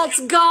all false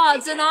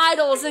gods and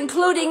idols,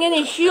 including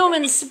any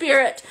human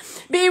spirit,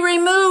 be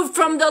removed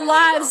from the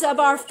lives of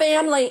our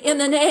family in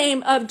the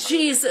name of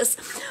Jesus.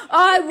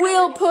 I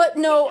will put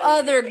no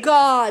other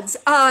gods.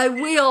 I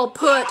will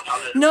put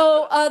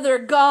no other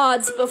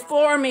gods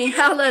before me.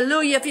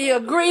 Hallelujah. If you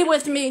agree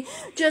with me,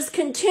 just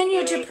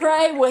continue to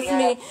pray with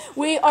me.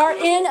 We are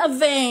in a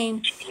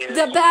vein.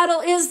 The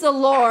battle is the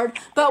Lord,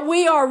 but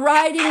we are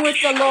riding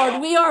with the Lord.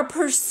 We are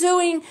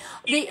pursuing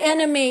the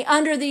enemy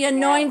under the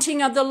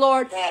anointing of the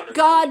Lord.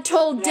 God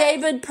told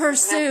David,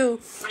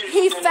 pursue.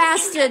 He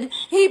fasted.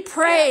 He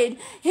prayed.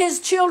 His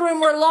children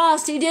were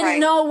lost. He didn't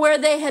know where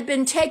they had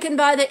been taken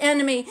by the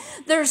enemy.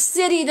 Their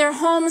city, their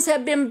homes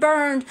had been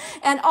burned,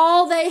 and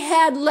all they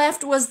had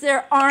left was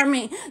their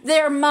army,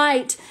 their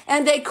might.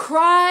 And they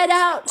cried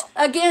out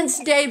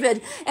against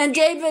David. And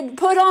David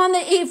put on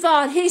the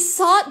ephod. He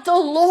sought the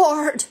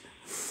Lord.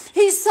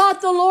 He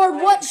sought the Lord.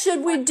 What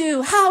should we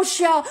do?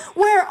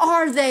 Where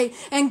are they?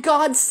 And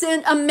God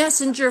sent a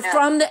messenger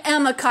from the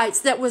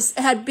Amalekites that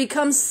had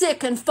become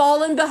sick and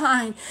fallen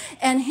behind.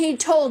 And he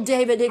told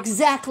David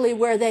exactly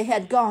where they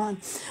had gone,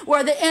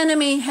 where the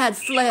enemy had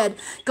fled.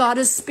 God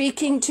is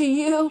speaking to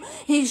you.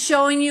 He's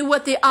showing you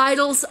what the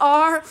idols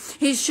are.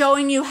 He's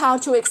showing you how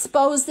to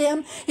expose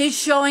them. He's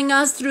showing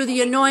us through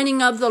the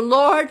anointing of the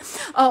Lord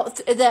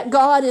that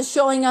God is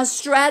showing us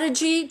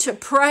strategy to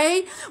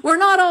pray. We're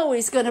not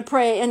always going to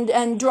pray and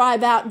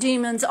drive out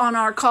demons on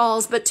our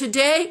calls. But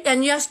today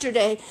and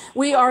yesterday,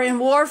 we are in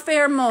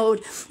warfare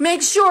mode.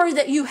 Make sure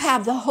that you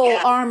have the whole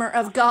armor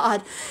of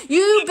God.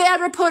 You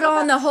better put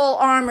on the whole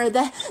armor,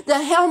 the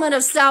helmet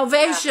of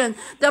salvation,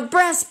 the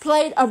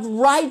breastplate of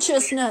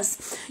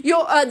righteousness,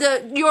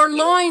 your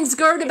loins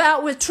girt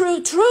about with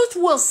truth. Truth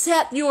will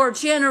set your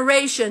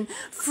generation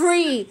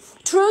free.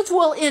 Truth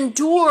will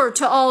endure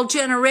to all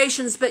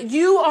generations, but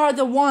you are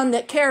the one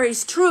that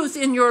carries truth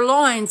in your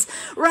loins,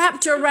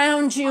 wrapped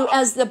around you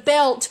as the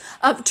belt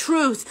of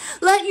truth.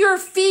 Let your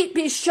feet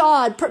be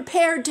shod,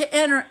 prepared to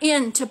enter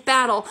into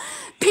battle.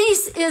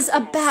 Peace is a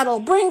battle.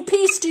 Bring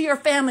peace to your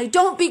family.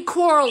 Don't be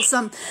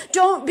quarrelsome.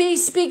 Don't be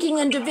speaking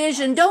in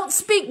division. Don't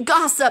speak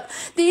gossip.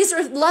 These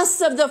are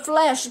lusts of the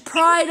flesh,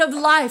 pride of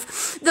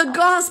life. The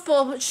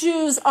gospel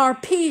shoes are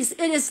peace.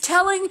 It is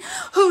telling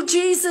who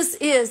Jesus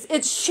is.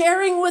 It's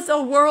sharing with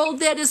a world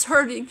that is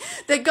hurting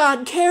that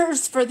God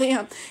cares for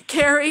them.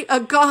 Carry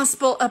a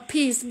gospel of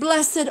peace.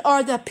 Blessed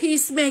are the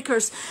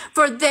peacemakers,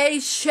 for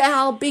they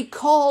shall be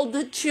called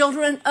the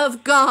children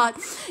of God.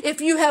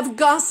 If you have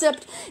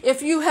gossiped,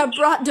 if you have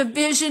brought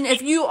division,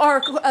 if you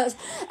are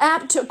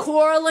apt to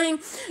quarreling,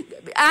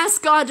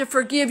 ask God to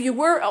forgive you.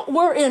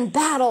 We're in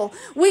battle.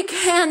 We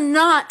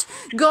cannot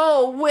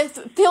go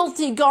with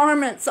filthy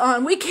garments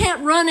on. We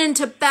can't run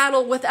into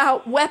battle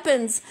without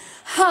weapons.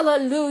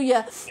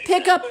 Hallelujah.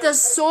 Pick up the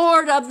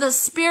sword of the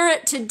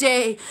Spirit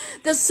today.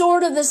 The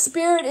sword of the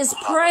Spirit is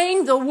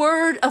praying the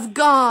word of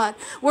God.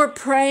 We're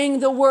praying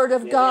the word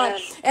of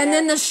God. And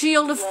then the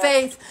shield of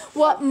faith.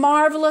 What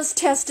marvelous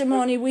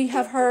testimony we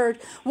have heard.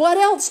 What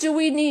else do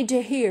we need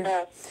to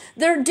hear?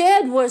 Their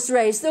dead was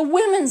raised. The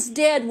women's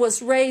dead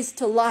was raised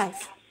to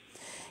life.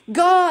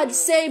 God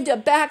saved a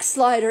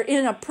backslider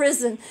in a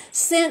prison,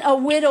 sent a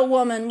widow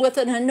woman with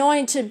an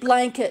anointed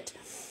blanket.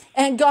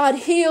 And God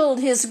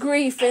healed his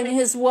grief and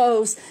his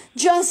woes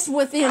just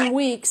within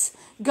weeks.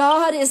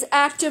 God is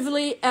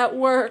actively at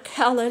work.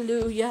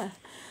 Hallelujah.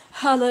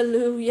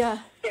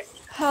 Hallelujah.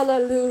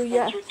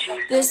 Hallelujah.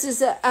 This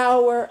is an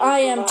hour. I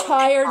am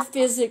tired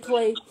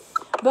physically,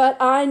 but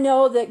I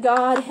know that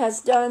God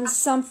has done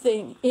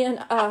something in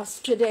us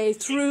today,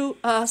 through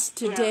us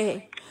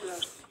today.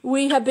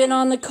 We have been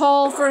on the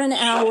call for an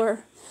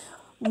hour.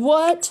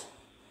 What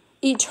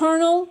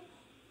eternal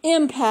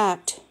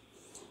impact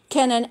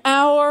can an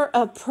hour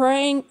of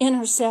praying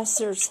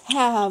intercessors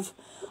have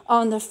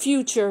on the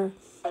future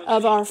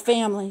of our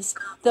families,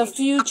 the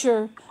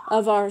future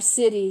of our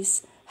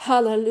cities?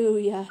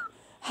 Hallelujah,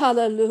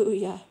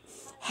 hallelujah,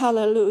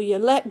 hallelujah.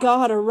 Let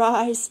God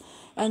arise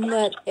and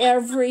let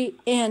every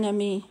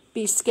enemy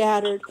be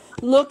scattered.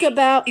 Look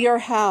about your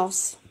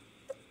house.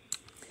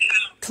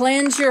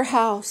 Cleanse your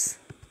house.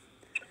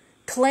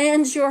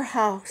 Cleanse your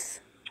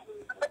house.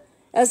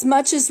 As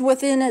much as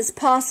within as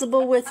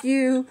possible with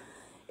you,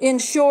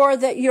 ensure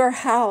that your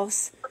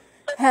house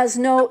has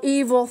no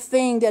evil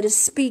thing that is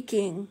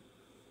speaking.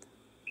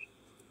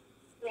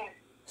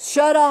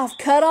 Cut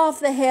off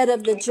the head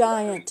of the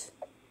giant.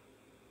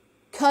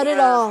 Cut it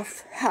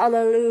off.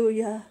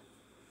 Hallelujah.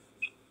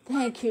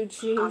 Thank you,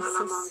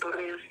 Jesus.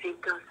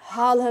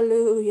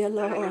 Hallelujah,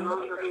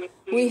 Lord.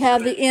 We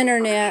have the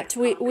internet.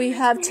 We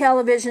have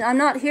television. I'm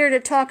not here to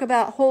talk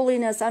about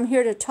holiness. I'm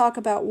here to talk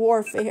about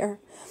warfare.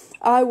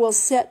 I will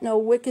set no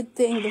wicked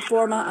thing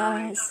before my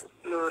eyes.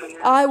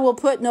 I will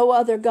put no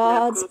other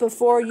gods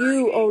before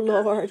you, O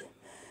Lord.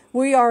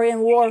 We are in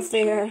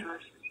warfare.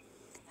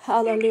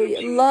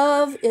 Hallelujah.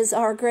 Love is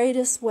our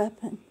greatest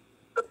weapon.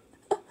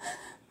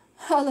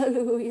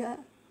 Hallelujah.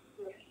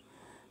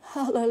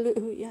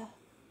 Hallelujah.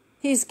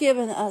 He's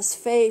given us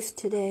faith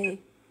today.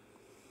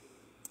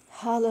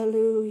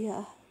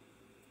 Hallelujah.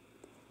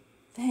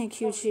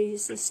 Thank you,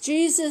 Jesus.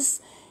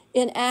 Jesus,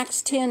 in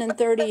Acts 10 and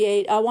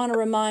 38, I want to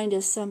remind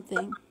us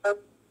something.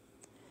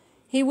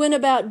 He went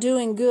about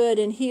doing good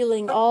and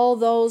healing all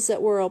those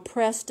that were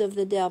oppressed of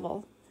the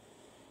devil.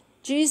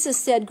 Jesus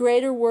said,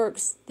 greater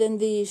works than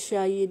these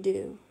shall you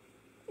do.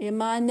 In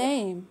my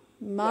name,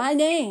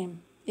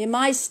 in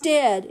my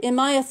stead, in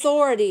my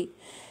authority,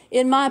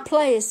 in my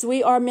place,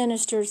 we are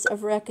ministers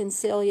of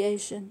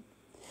reconciliation.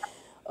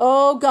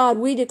 Oh God,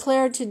 we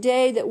declare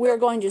today that we're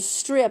going to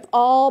strip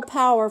all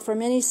power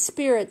from any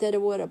spirit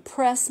that would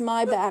oppress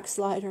my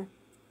backslider.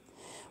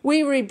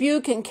 We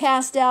rebuke and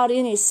cast out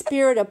any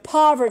spirit of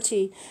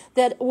poverty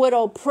that would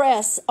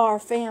oppress our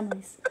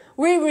families.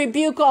 We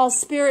rebuke all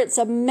spirits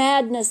of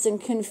madness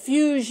and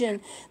confusion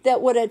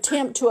that would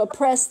attempt to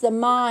oppress the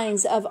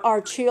minds of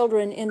our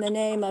children in the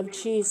name of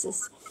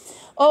Jesus.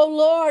 Oh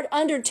Lord,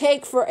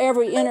 undertake for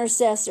every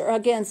intercessor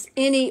against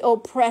any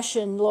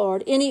oppression,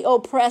 Lord, any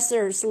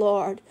oppressors,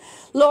 Lord.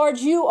 Lord,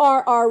 you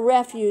are our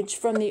refuge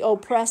from the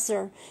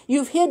oppressor.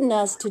 You've hidden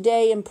us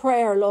today in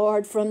prayer,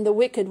 Lord, from the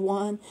wicked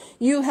one.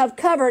 You have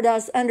covered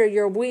us under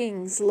your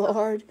wings,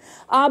 Lord.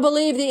 I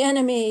believe the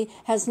enemy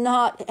has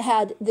not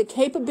had the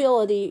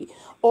capability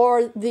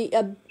or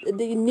the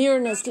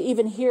nearness to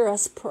even hear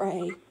us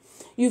pray.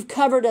 You've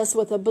covered us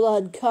with a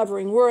blood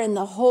covering. We're in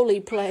the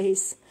holy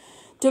place.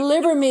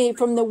 Deliver me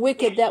from the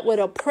wicked that would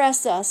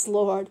oppress us,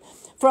 Lord,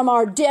 from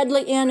our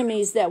deadly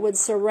enemies that would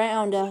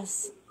surround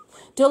us.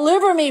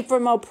 Deliver me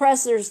from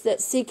oppressors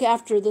that seek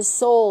after the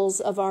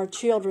souls of our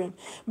children.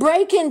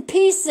 Break in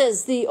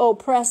pieces the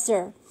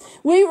oppressor.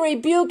 We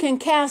rebuke and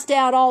cast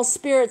out all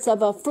spirits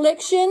of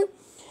affliction,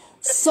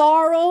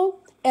 sorrow,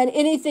 and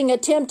anything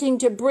attempting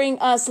to bring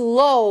us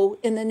low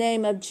in the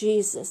name of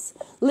Jesus.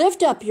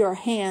 Lift up your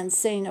hands,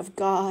 saint of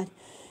God.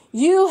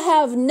 You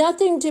have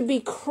nothing to be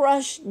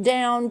crushed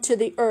down to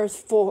the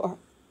earth for.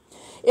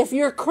 If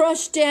you're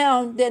crushed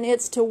down, then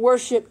it's to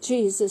worship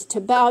Jesus, to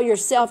bow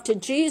yourself to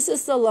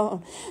Jesus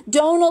alone.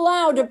 Don't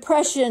allow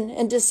depression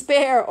and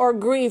despair or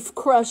grief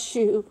crush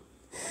you.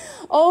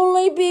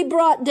 Only be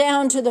brought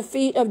down to the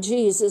feet of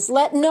Jesus.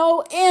 Let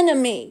no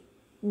enemy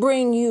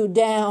bring you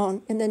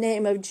down in the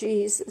name of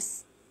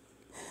Jesus.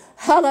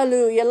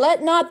 Hallelujah.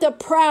 Let not the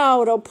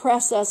proud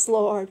oppress us,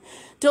 Lord.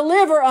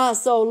 Deliver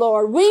us, O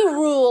Lord. We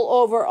rule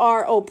over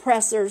our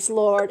oppressors,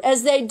 Lord,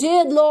 as they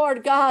did,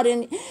 Lord God,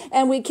 and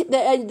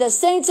the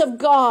saints of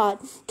God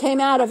came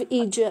out of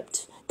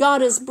Egypt.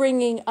 God is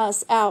bringing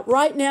us out.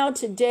 Right now,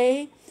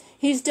 today,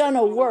 He's done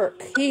a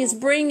work. He's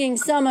bringing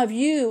some of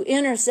you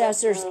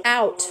intercessors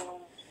out.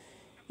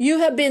 You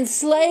have been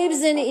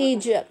slaves in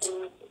Egypt.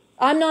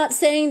 I'm not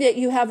saying that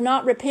you have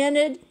not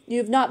repented,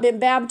 you've not been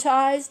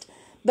baptized,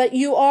 but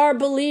you are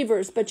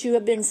believers, but you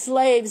have been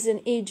slaves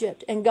in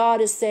Egypt. And God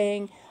is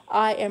saying,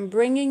 I am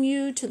bringing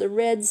you to the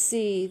Red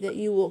Sea that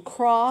you will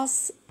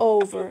cross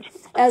over.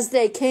 As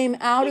they came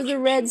out of the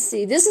Red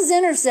Sea. This is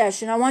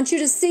intercession. I want you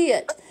to see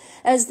it.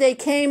 As they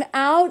came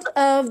out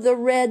of the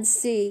Red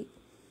Sea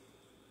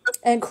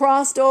and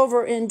crossed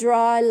over in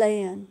dry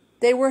land,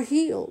 they were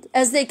healed.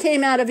 As they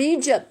came out of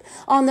Egypt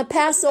on the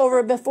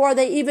Passover, before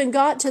they even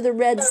got to the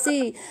Red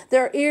Sea,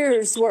 their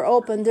ears were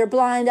opened, their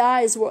blind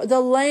eyes were, the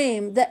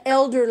lame, the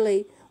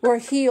elderly were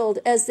healed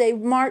as they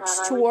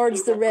marched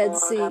towards the Red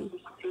Sea.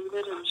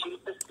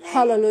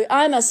 Hallelujah.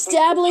 I'm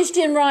established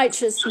in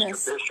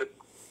righteousness.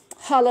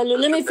 Hallelujah.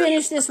 Let me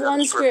finish this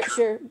one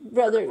scripture,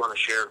 brother.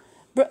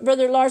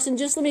 Brother Larson,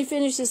 just let me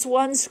finish this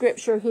one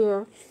scripture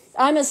here.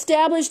 I'm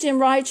established in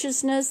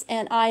righteousness,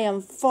 and I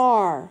am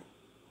far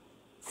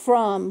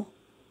from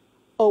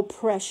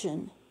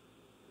oppression.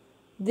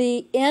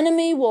 The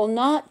enemy will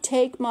not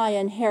take my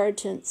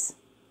inheritance.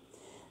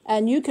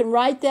 And you can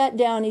write that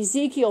down,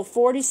 Ezekiel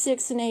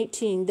 46 and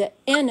 18. The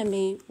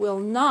enemy will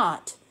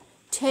not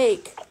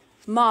take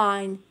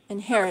mine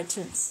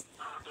inheritance.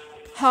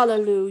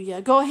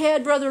 Hallelujah. Go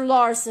ahead, Brother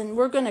Larson.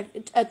 We're going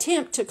to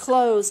attempt to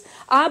close.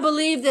 I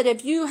believe that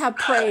if you have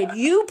prayed,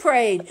 you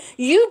prayed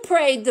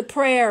the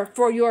prayer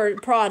for your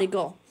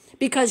prodigal,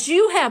 because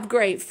you have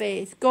great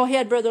faith. Go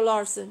ahead, Brother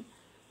Larson.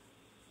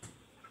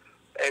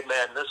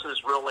 Amen. This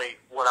is really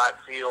what I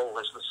feel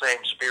is the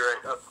same spirit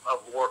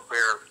of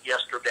warfare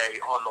yesterday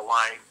on the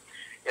line.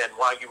 And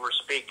while you were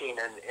speaking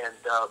and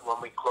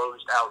when we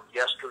closed out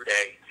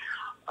yesterday,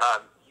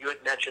 you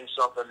had mentioned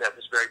something that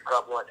was very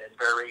prevalent and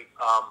very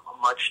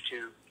much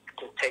to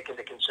take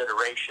into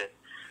consideration.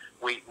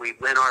 We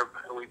win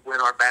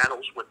our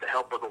battles with the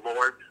help of the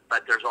Lord,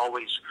 but there's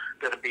always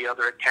going to be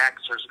other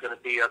attacks. There's going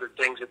to be other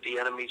things that the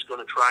enemy's going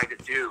to try to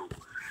do.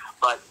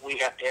 But we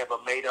have to have a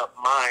made-up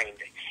mind.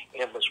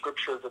 And the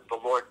scripture that the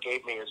Lord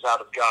gave me is out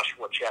of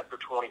Joshua chapter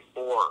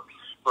 24,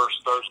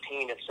 verse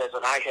 13. It says,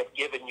 "And I have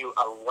given you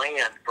a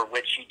land for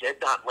which ye did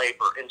not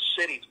labor, and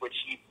cities which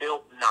ye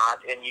built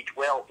not, and ye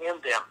dwell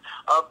in them,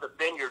 of the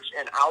vineyards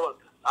and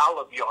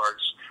olive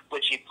yards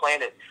which ye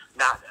planted,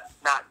 not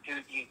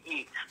do ye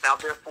eat. Now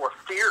therefore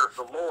fear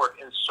the Lord,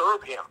 and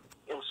serve him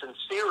in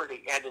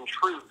sincerity and in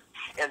truth,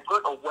 and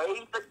put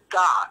away the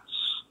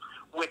gods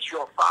which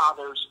your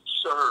fathers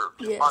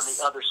served on the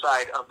other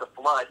side of the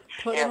flood,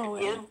 and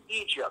in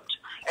Egypt,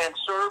 and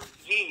serve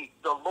ye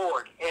the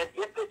Lord. And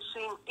if it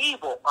seem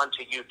evil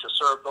unto you to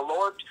serve the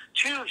Lord,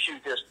 choose you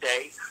this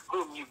day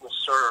whom you will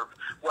serve,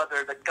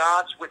 whether the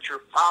gods which your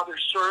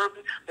fathers served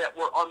that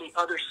were on the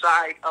other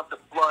side of the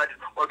flood,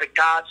 or the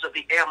gods of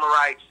the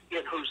Amorites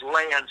in whose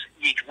lands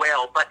ye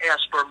dwell. But as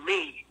for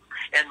me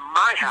and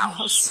my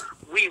house,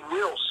 we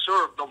will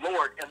serve the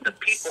Lord." And the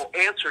people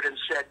answered and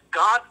said,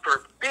 "God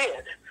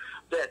forbid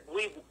that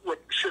we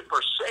should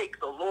forsake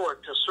the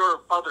Lord to serve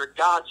other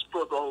gods,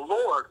 for the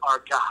Lord our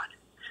God,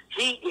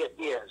 he it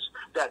is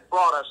that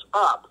brought us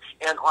up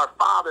and our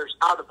fathers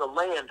out of the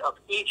land of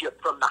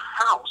Egypt from the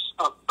house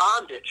of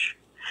bondage,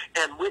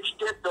 and which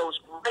did those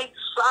great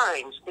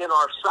signs in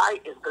our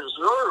sight, and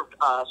preserved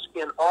us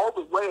in all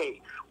the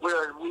way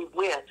wherein we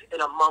went,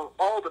 and among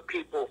all the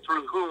people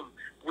through whom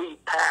we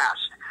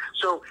passed."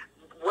 So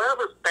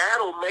whatever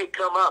battle may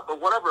come up, or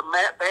whatever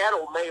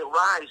battle may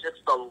arise, it's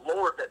the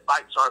Lord that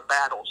fights our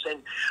battles.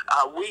 And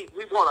we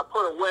want to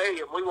put away,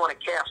 and we want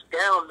to cast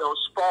down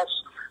those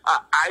false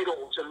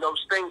idols and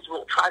those things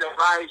will try to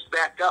rise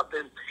back up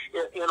in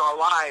our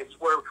lives.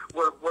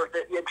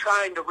 We're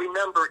trying to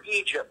remember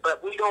Egypt,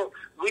 but we don't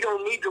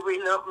need to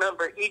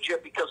remember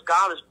Egypt, because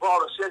God has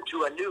brought us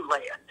into a new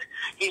land.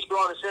 He's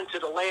brought us into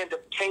the land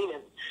of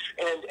Canaan,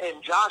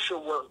 and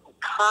Joshua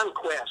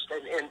conquest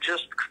and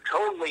just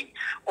totally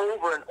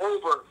over and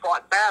over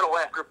fought battle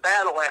after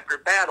battle after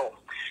battle.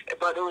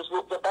 But it was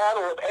the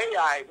battle of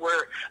Ai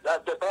where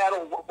the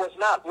battle was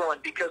not won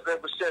because there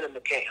was sin in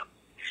the camp.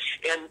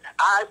 And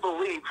I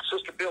believe,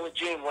 Sister Billie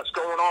Jean, what's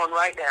going on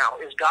right now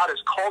is God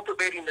is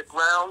cultivating the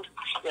ground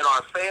in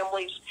our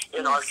families,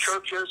 in our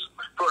churches,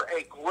 for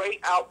a great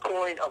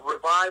outpouring of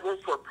revival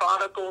for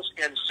prodigals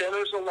and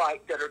sinners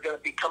alike that are going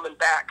to be coming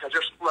back, because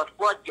the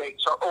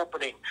floodgates are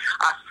opening.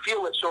 I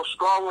feel it so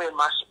strongly in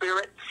my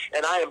spirit,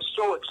 and I am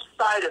so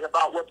excited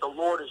about what the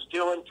Lord is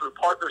doing through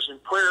Partners in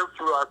Prayer,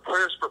 through our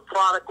prayers for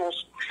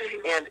prodigals.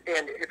 And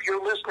if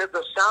you're listening to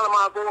the sound of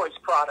my voice,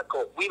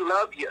 prodigal, we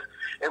love you,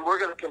 and we're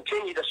going to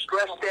continue to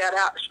stress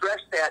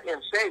that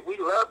and say, we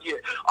love you.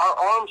 Our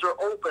arms are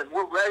open.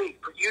 We're ready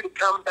for you to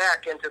come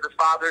back into the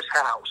Father's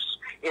house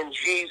in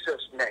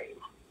Jesus' name.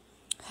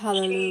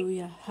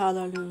 Hallelujah.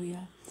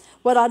 Hallelujah.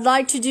 What I'd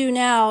like to do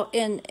now,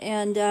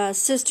 and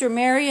Sister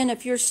Marion,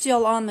 if you're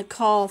still on the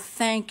call,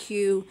 thank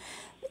you.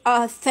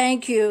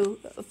 Thank you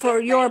for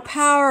your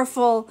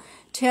powerful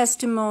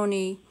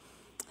testimony.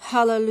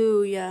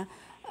 Hallelujah.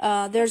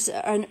 There's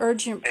an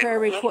urgent prayer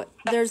request.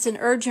 There's an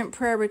urgent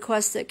prayer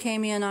request that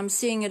came in. I'm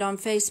seeing it on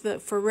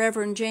Facebook for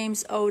Reverend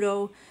James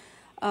Odo.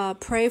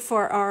 Pray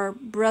for our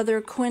brother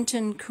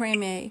Quentin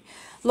Creme.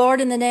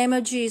 Lord, in the name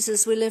of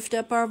Jesus, we lift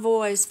up our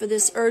voice for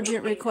this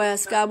urgent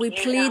request. God, we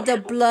plead the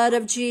blood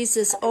of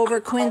Jesus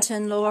over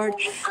Quentin, Lord.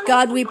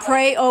 God, we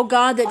pray, oh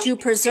God, that you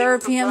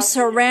preserve him,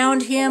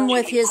 surround him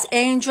with his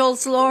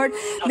angels, Lord.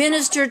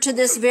 Minister to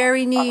this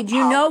very need.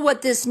 You know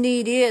what this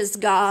need is,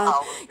 God.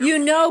 You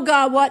know,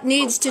 God, what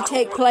needs to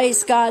take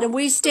place, God. And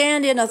we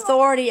stand in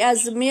authority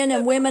as the men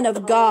and women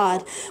of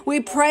God. We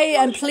pray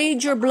and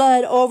plead your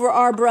blood over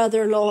our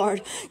brother,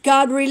 Lord.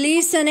 God,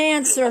 release an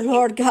answer,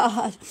 Lord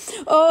God.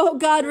 Oh,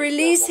 God,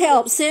 release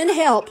help. Send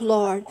help,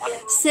 Lord.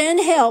 Send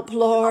help,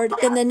 Lord,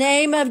 in the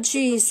name of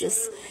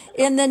Jesus.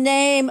 In the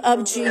name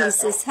of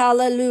Jesus.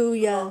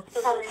 Hallelujah.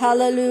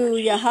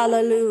 Hallelujah.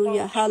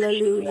 Hallelujah.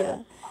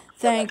 Hallelujah.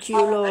 Thank you,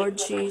 Lord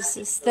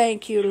Jesus.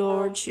 Thank you,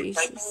 Lord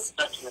Jesus.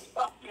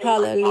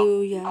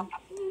 Hallelujah.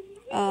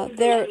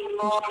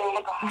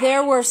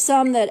 There were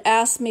some that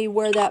asked me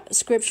where that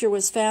scripture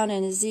was found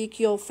in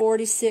Ezekiel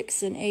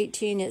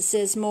 46:18. It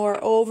says,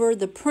 "Moreover,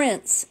 the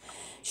prince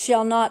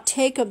shall not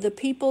take of the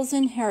people's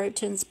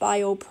inheritance by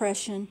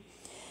oppression."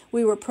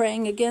 We were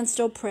praying against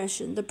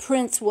oppression. The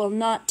prince will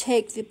not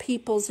take the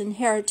people's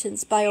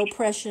inheritance by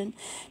oppression,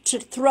 to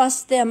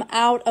thrust them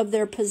out of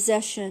their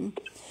possession.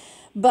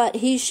 but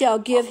he shall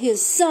give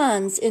his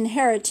sons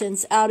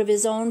inheritance out of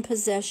his own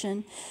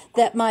possession,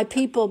 that my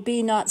people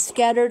be not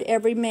scattered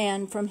every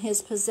man from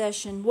his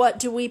possession. What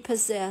do we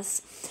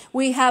possess?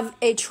 We have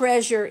a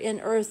treasure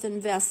in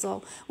earthen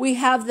vessel. We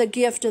have the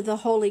gift of the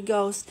Holy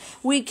Ghost.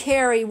 We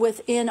carry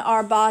within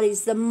our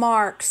bodies the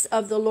marks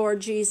of the Lord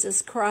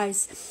Jesus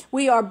Christ.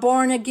 We are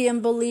born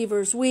again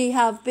believers. We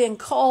have been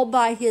called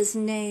by his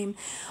name.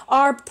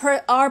 Our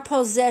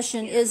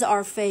possession is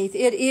our faith.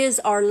 It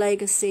is our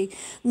legacy.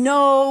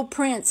 No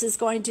prince is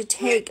going to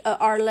take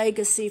our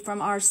legacy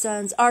from our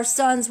sons. Our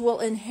sons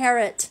will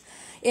inherit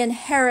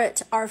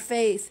our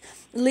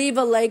faith. Leave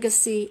a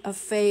legacy of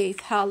faith.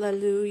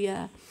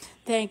 Hallelujah.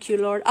 Thank you,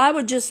 Lord. I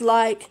would just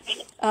like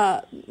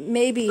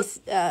maybe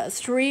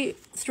 3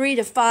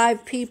 to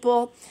 5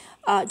 people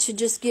to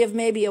just give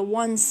maybe a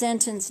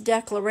 1-sentence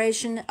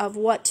declaration of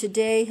what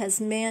today has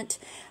meant,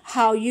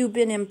 how you've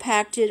been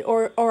impacted,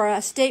 or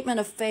a statement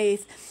of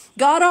faith.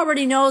 God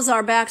already knows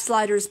our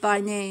backsliders by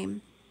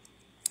name,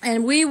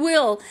 and we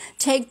will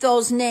take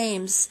those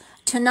names.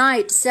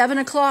 Tonight, 7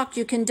 o'clock,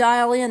 you can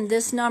dial in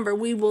this number.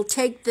 We will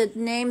take the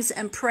names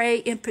and pray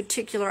in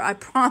particular, I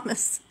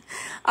promise.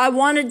 I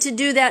wanted to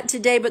do that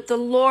today, but the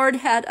Lord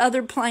had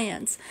other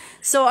plans.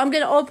 So I'm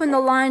going to open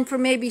the line for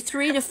maybe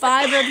 3 to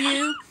 5 of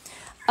you.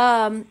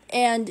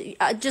 And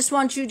I just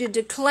want you to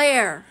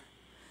declare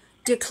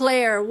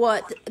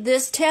what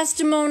this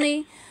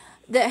testimony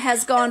that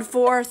has gone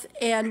forth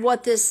and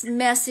what this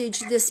message,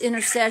 this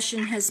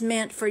intercession has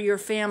meant for your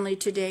family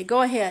today.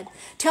 Go ahead.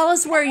 Tell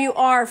us where you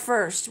are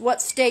first,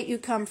 what state you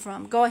come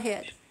from. Go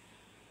ahead.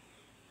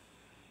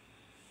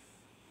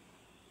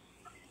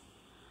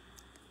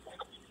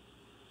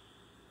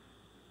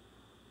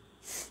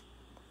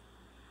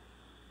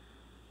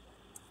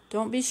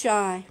 Don't be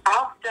shy.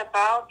 I'll step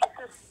out.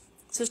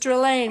 Sister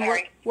Elaine,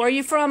 where are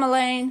you from,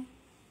 Elaine?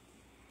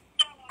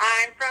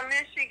 I'm from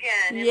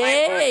Michigan.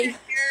 Yay. And my word this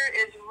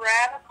year is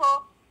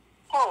radical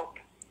hope.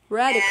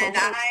 Radical and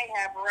hope. I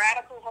have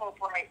radical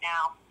hope right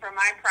now for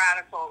my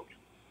prodigals.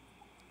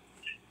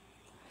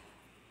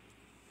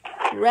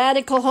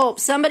 Radical hope.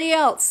 Somebody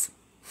else.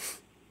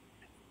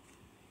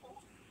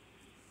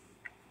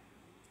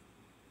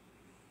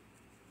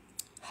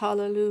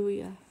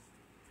 Hallelujah.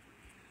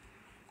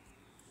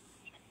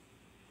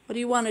 What do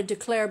you want to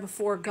declare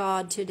before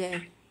God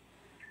today?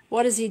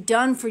 What has he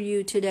done for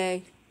you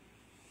today?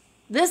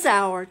 This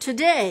hour,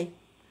 today.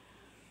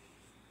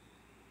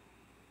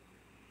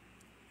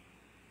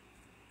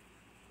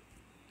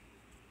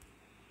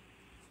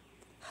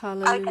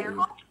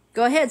 Hallelujah.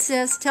 Go ahead,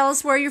 sis. Tell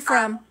us where you're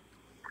from.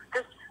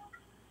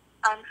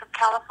 I'm from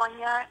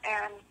California,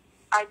 and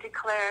I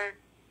declared,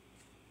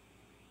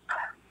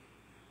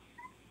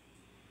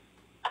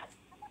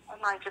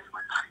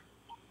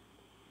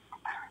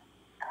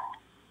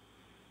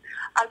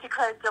 I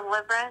declared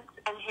deliverance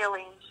and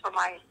healing for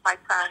my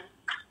son.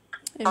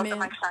 Amen. Both of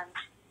my sons.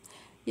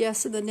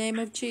 Yes, in the name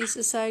of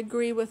Jesus, I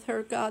agree with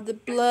her, God. The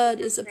blood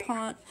is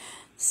upon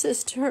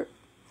Sister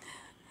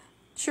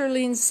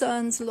Charlene's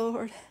sons,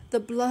 Lord.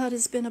 The blood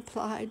has been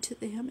applied to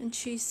them in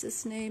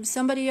Jesus' name.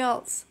 Somebody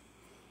else.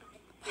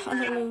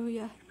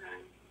 Hallelujah.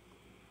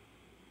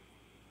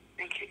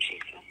 Thank you,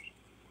 Jesus.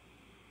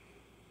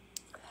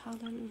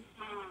 Hallelujah.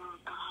 Oh,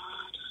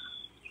 God.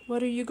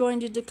 What are you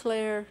going to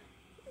declare?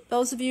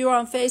 Those of you who are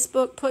on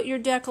Facebook, put your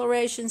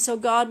declaration so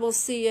God will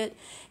see it.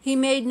 He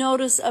made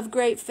notice of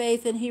great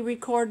faith and he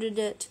recorded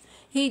it.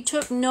 He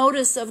took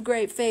notice of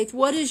great faith.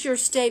 What is your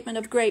statement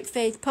of great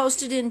faith?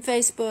 Post it in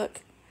Facebook.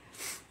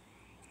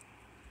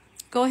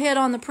 Go ahead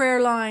on the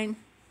prayer line.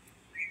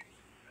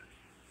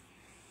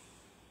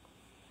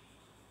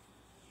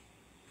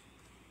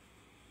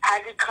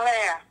 I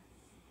declare,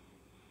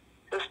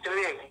 Sister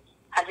Lily,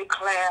 I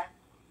declare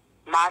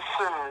my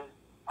son,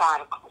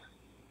 Prodigals,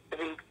 to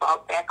be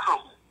brought back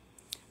home.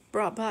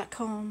 Brought back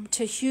home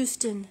to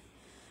Houston.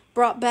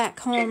 Brought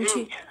back home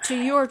to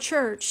your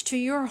church, to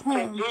your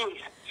home.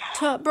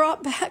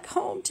 Brought back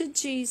home to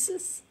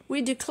Jesus.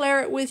 We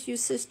declare it with you,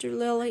 Sister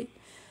Lily.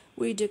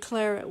 We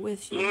declare it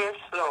with you. Yes,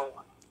 Lord.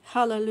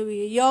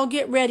 Hallelujah. Y'all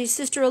get ready.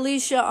 Sister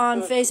Alicia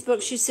on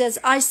Facebook, she says,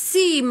 I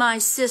see my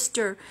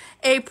sister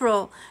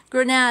April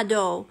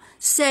Granado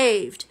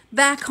saved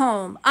back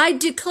home. I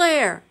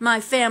declare my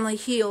family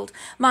healed.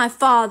 My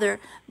father,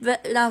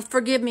 now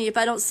forgive me if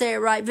I don't say it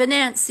right,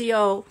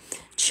 Venancio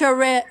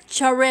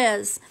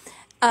Charez,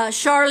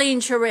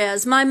 Charlene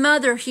Charez, my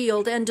mother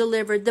healed and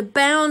delivered. The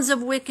bounds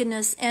of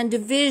wickedness and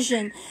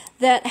division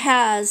that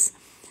has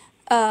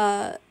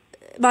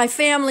my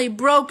family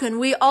broken.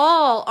 We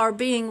all are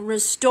being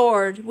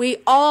restored. We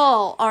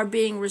all are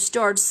being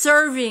restored,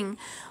 serving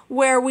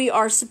where we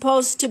are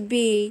supposed to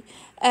be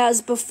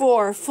as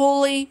before,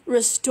 fully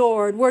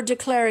restored. We're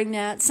declaring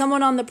that.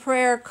 Someone on the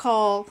prayer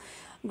call.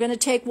 I'm going to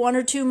take 1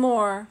 or 2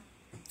 more.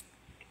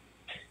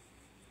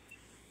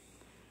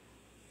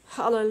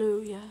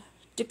 Hallelujah.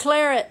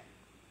 Declare it.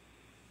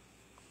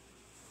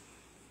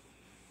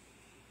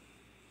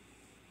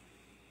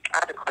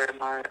 I declare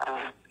my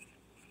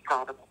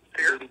prodigal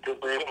to be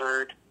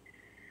delivered.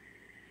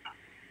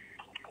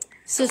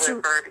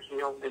 Sister, delivered,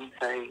 healed, and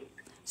saved.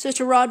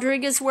 Sister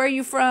Rodriguez, where are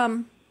you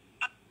from?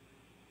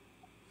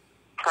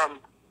 From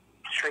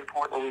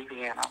Shreveport,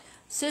 Louisiana.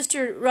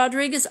 Sister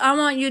Rodriguez, I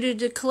want you to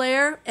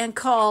declare and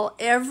call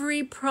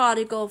every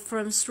prodigal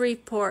from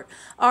Shreveport.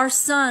 Our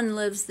son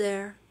lives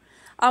there.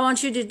 I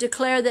want you to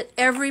declare that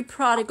every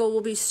prodigal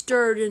will be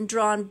stirred and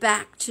drawn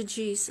back to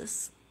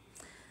Jesus.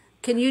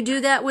 Can you do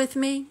that with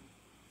me?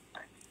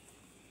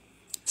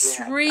 Yes,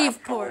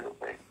 Shreveport.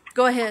 absolutely.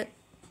 Go ahead.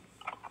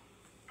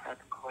 I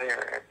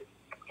declare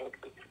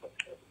every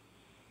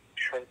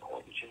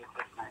Shreveport in Jesus'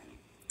 name.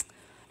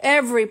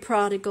 Every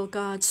prodigal,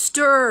 God,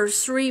 stir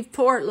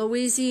Shreveport,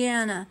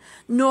 Louisiana,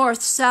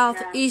 north,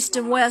 south, east,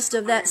 and west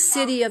of that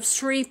city of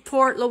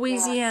Shreveport,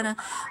 Louisiana.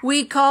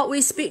 We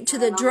speak to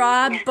the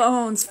dry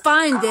bones.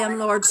 Find them,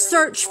 Lord.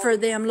 Search for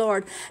them,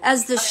 Lord.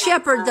 As the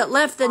shepherd that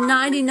left the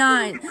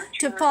 99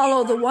 to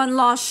follow the one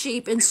lost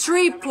sheep in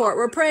Shreveport,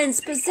 we're praying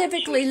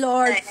specifically,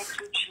 Lord,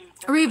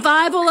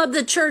 revival of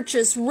the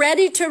churches,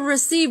 ready to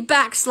receive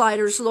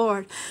backsliders,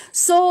 Lord.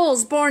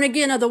 Souls born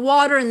again of the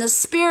water and the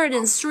Spirit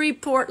in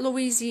Shreveport,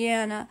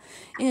 Louisiana.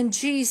 In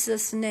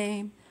Jesus'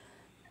 name.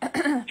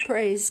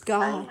 Praise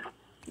God.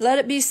 Let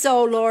it be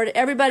so, Lord.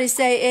 Everybody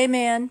say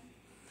amen.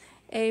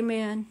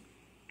 Amen.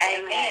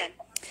 Amen.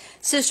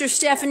 Sister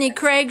Stephanie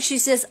Craig, she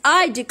says,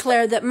 I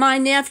declare that my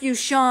nephew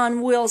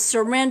Sean will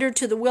surrender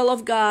to the will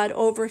of God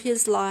over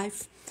his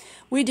life.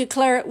 We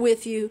declare it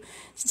with you.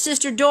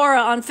 Sister Dora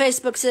on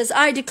Facebook says,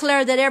 I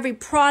declare that every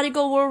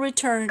prodigal will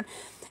return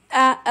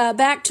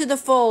back to the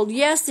fold.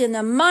 Yes, in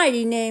the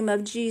mighty name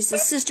of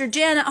Jesus. Sister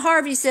Janet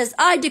Harvey says,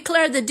 I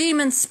declare the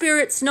demon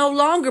spirits no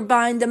longer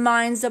bind the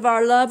minds of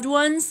our loved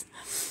ones.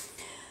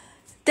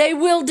 They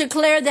will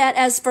declare that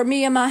as for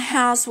me and my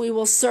house, we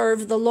will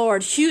serve the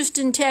Lord.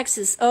 Houston,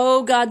 Texas.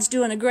 Oh, God's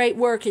doing a great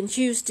work in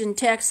Houston,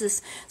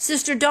 Texas.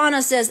 Sister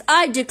Donna says,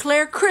 I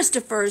declare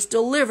Christopher is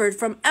delivered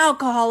from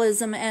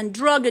alcoholism and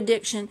drug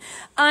addiction.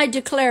 I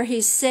declare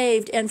he's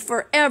saved and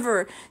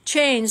forever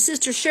changed.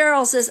 Sister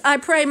Cheryl says, I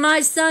pray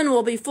my son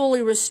will be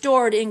fully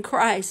restored in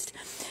Christ.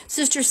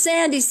 Sister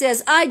Sandy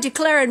says, I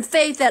declare in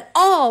faith that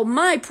all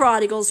my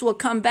prodigals will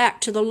come back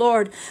to the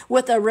Lord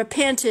with a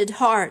repented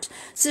heart.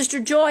 Sister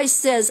Joyce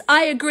says,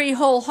 I agree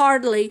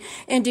wholeheartedly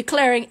in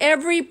declaring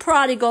every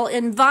prodigal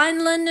in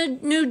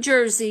Vineland, New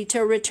Jersey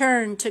to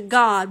return to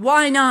God.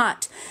 Why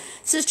not?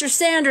 Sister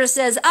Sandra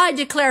says, I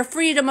declare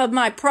freedom of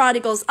my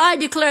prodigals. I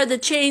declare the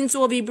chains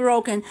will be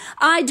broken.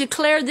 I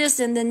declare this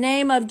in the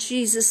name of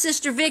Jesus.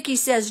 Sister Vicky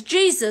says,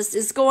 Jesus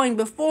is going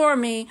before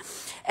me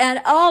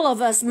and all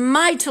of us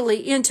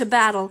mightily into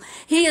battle.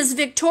 He is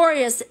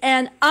victorious,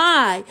 and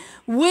I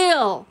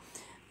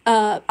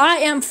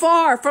am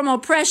far from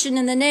oppression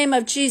in the name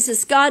of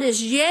Jesus. God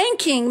is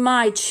yanking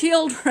my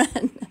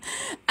children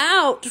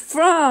out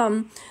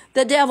from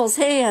the devil's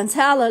hands.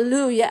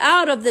 Hallelujah.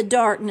 Out of the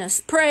darkness.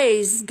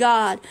 Praise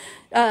God.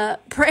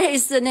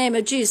 Praise the name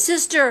of Jesus.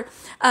 Sister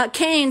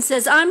Kane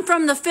says, I'm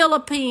from the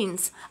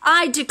Philippines.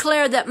 I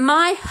declare that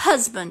my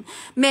husband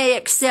may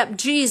accept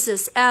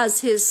Jesus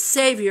as his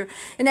Savior.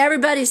 And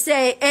everybody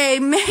say,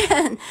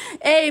 amen.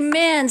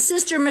 Amen.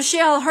 Sister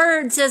Michelle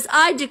Hurd says,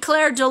 I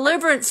declare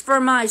deliverance for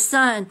my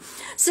son.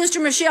 Sister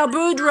Michelle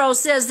Boudreau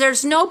says,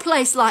 there's no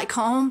place like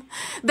home.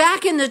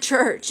 Back in the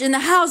church, in the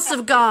house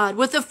of God,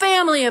 with the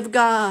family of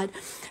God.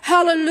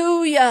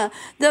 Hallelujah.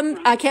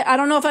 I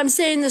don't know if I'm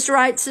saying this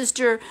right,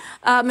 Sister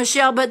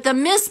Michelle, but the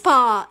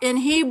Mizpah in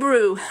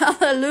Hebrew.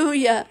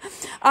 Hallelujah.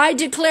 I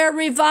declare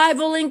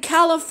revival in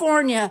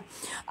California.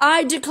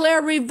 I declare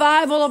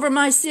revival over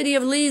my city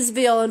of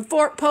Leesville and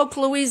Fort Polk,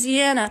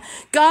 Louisiana.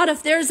 God,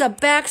 if there's a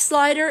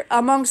backslider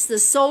amongst the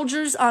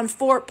soldiers on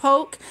Fort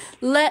Polk,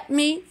 let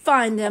me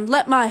find them.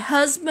 Let my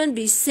husband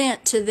be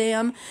sent to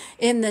them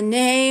in the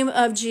name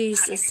of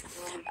Jesus.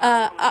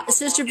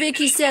 Sister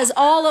Vicky says,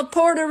 all of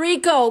Puerto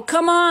Rico,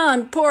 come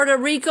on, Puerto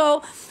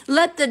Rico,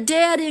 let the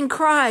dead in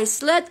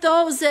Christ, let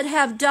those that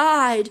have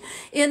died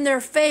in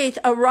their faith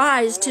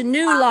arise to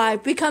new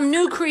life, become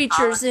new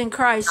creatures in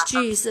Christ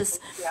Jesus.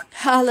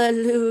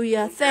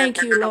 Hallelujah.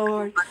 Thank you,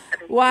 Lord.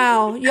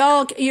 Wow.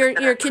 Y'all,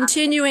 you're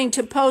continuing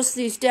to post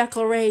these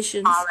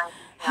declarations.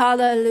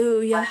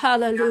 Hallelujah.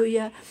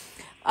 Hallelujah.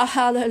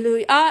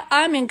 Hallelujah.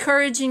 I'm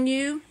encouraging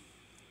you,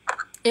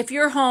 if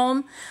you're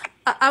home,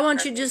 I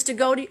want you just to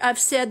go to, I've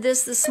said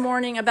this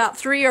morning about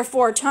 3 or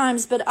 4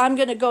 times, but I'm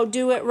going to go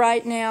do it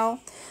right now.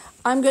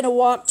 I'm going to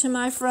walk to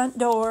my front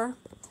door,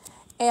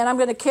 and I'm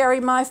going to carry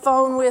my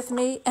phone with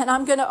me, and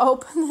I'm going to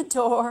open the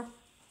door,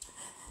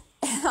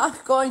 and I'm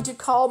going to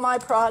call my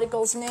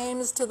prodigals'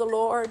 names to the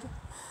Lord.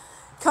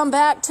 Come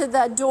back to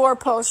the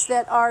doorposts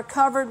that are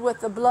covered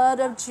with the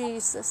blood of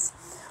Jesus.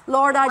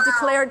 Lord, I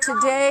declare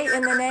today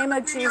in the name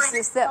of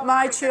Jesus that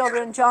my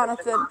children,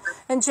 Jonathan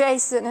and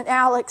Jason and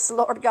Alex,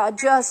 Lord God,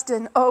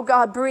 Justin, oh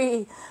God,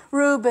 Bree,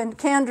 Reuben,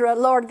 Kendra,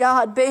 Lord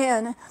God,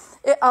 Ben,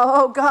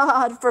 Oh,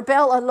 God, for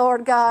Bella,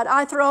 Lord God.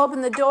 I throw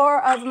open the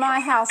door of my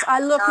house. I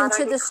look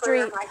into the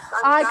street.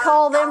 I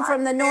call them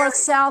from the north,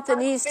 south,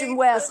 and east and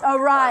west.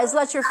 Arise.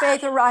 Let your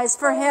faith arise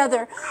for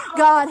Heather.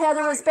 God,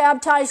 Heather was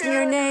baptized in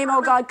your name,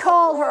 oh God.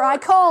 Call her. I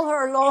call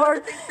her,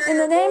 Lord. In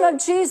the name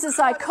of Jesus,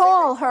 I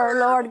call her,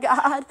 Lord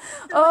God.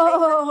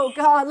 Oh,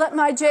 God, let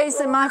my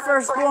Jason, my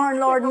firstborn,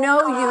 Lord,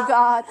 know you,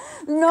 God.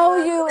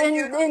 Know you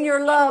in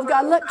your love,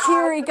 God. Let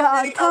Kiri,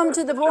 God, come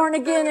to the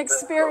born-again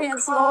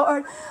experience,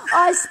 Lord.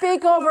 I speak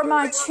over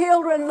my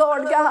children,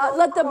 Lord God.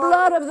 Let the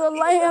blood of the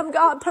Lamb,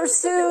 God,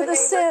 pursue the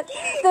scent.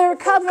 Their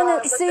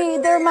covenant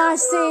seed, they're my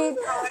seed.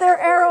 They're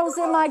arrows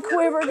in my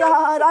quiver,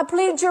 God. I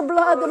plead your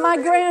blood that my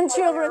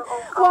grandchildren,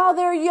 while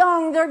they're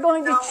young, they're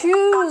going to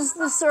choose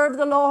to serve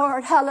the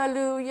Lord.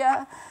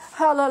 Hallelujah.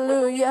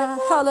 Hallelujah.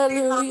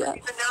 Hallelujah.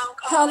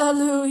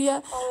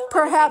 Hallelujah.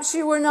 Perhaps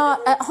you were not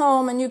at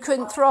home and you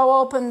couldn't throw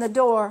open the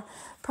door.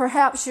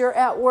 Perhaps you're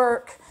at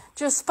work.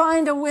 Just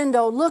find a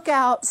window. Look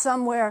out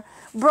somewhere.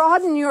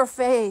 Broaden your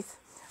faith.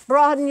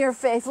 Broaden your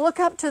faith. Look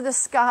up to the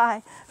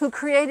sky, who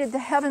created the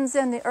heavens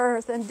and the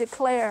earth, and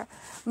declare,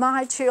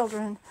 my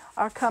children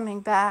are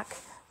coming back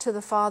to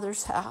the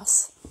Father's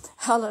house.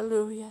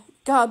 Hallelujah.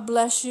 God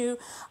bless you.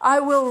 I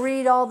will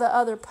read all the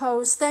other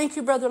posts. Thank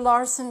you, Brother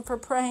Larson, for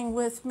praying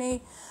with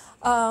me.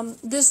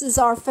 This is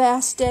our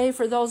fast day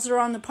for those that are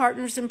on the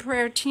Partners in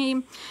Prayer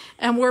team,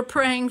 and we're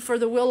praying for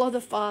the will of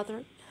the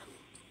Father.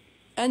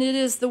 And it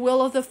is the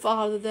will of the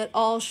Father that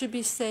all should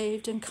be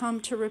saved and come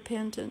to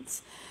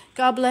repentance.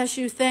 God bless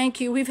you.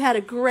 Thank you. We've had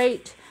a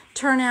great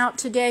turnout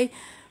today.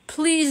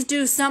 Please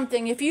do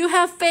something. If you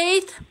have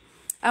faith,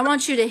 I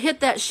want you to hit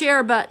that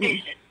share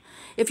button.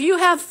 If you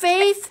have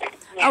faith,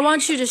 I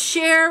want you to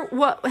share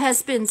what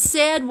has been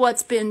said,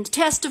 what's been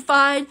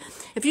testified.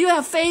 If you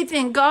have faith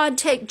in God,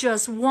 take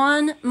just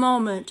one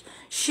moment.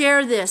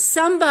 Share this.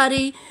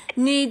 Somebody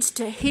needs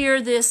to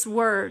hear this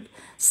word.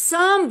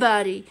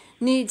 Somebody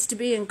needs to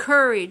be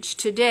encouraged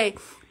today.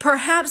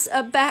 Perhaps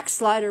a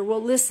backslider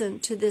will listen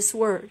to this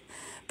word.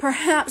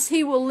 Perhaps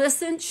he will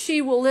listen,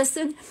 she will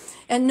listen,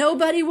 and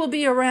nobody will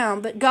be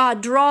around, but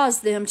God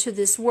draws them to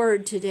this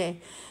word today.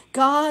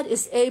 God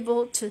is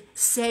able to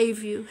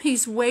save you.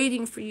 He's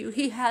waiting for you.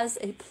 He has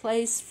a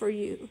place for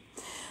you.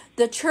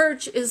 The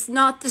church is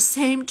not the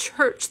same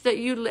church that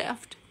you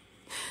left.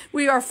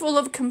 We are full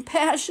of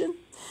compassion.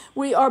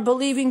 We are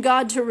believing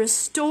God to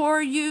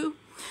restore you.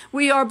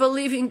 We are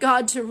believing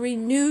God to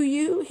renew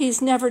you.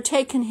 He's never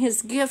taken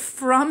his gift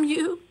from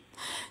you.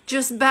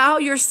 Just bow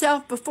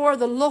yourself before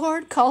the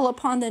Lord, call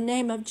upon the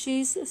name of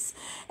Jesus,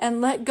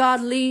 and let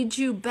God lead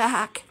you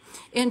back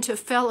into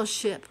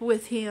fellowship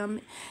with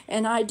him.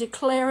 And I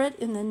declare it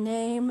in the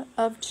name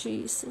of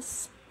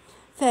Jesus.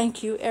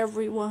 Thank you,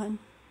 everyone.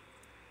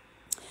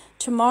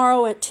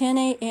 Tomorrow at 10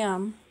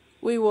 a.m.,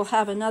 we will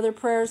have another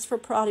Prayers for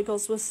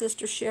Prodigals with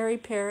Sister Sherry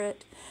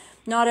Parrott.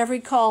 Not every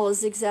call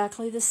is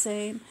exactly the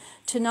same.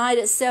 Tonight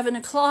at 7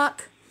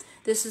 o'clock,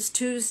 this is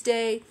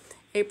Tuesday,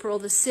 April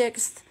the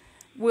 6th,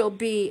 will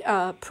be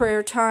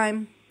prayer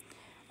time,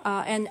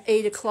 and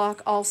 8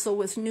 o'clock also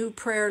with new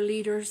prayer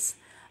leaders.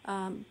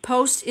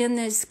 Post in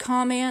these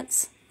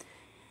comments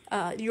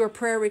your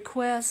prayer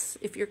requests.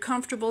 If you're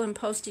comfortable in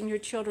posting your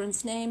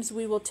children's names,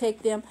 we will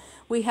take them.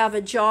 We have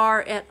a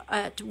jar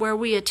at where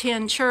we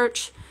attend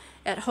church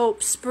at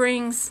Hope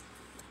Springs,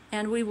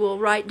 and we will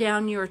write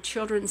down your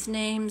children's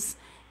names.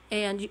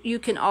 And you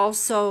can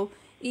also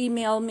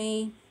email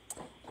me.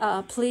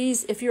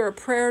 Please, if you're a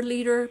prayer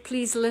leader,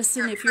 please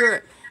listen.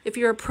 If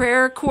you're a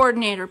prayer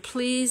coordinator,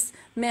 please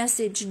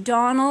message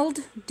Donald,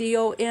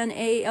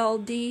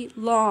 D-O-N-A-L-D,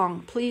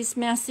 Long. Please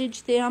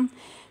message them.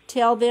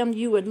 Tell them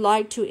you would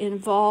like to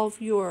involve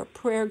your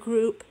prayer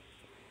group.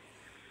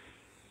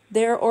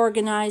 They're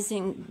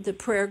organizing the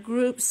prayer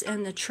groups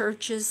and the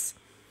churches.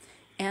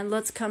 And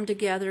let's come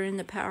together in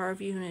the power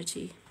of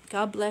unity.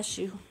 God bless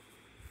you.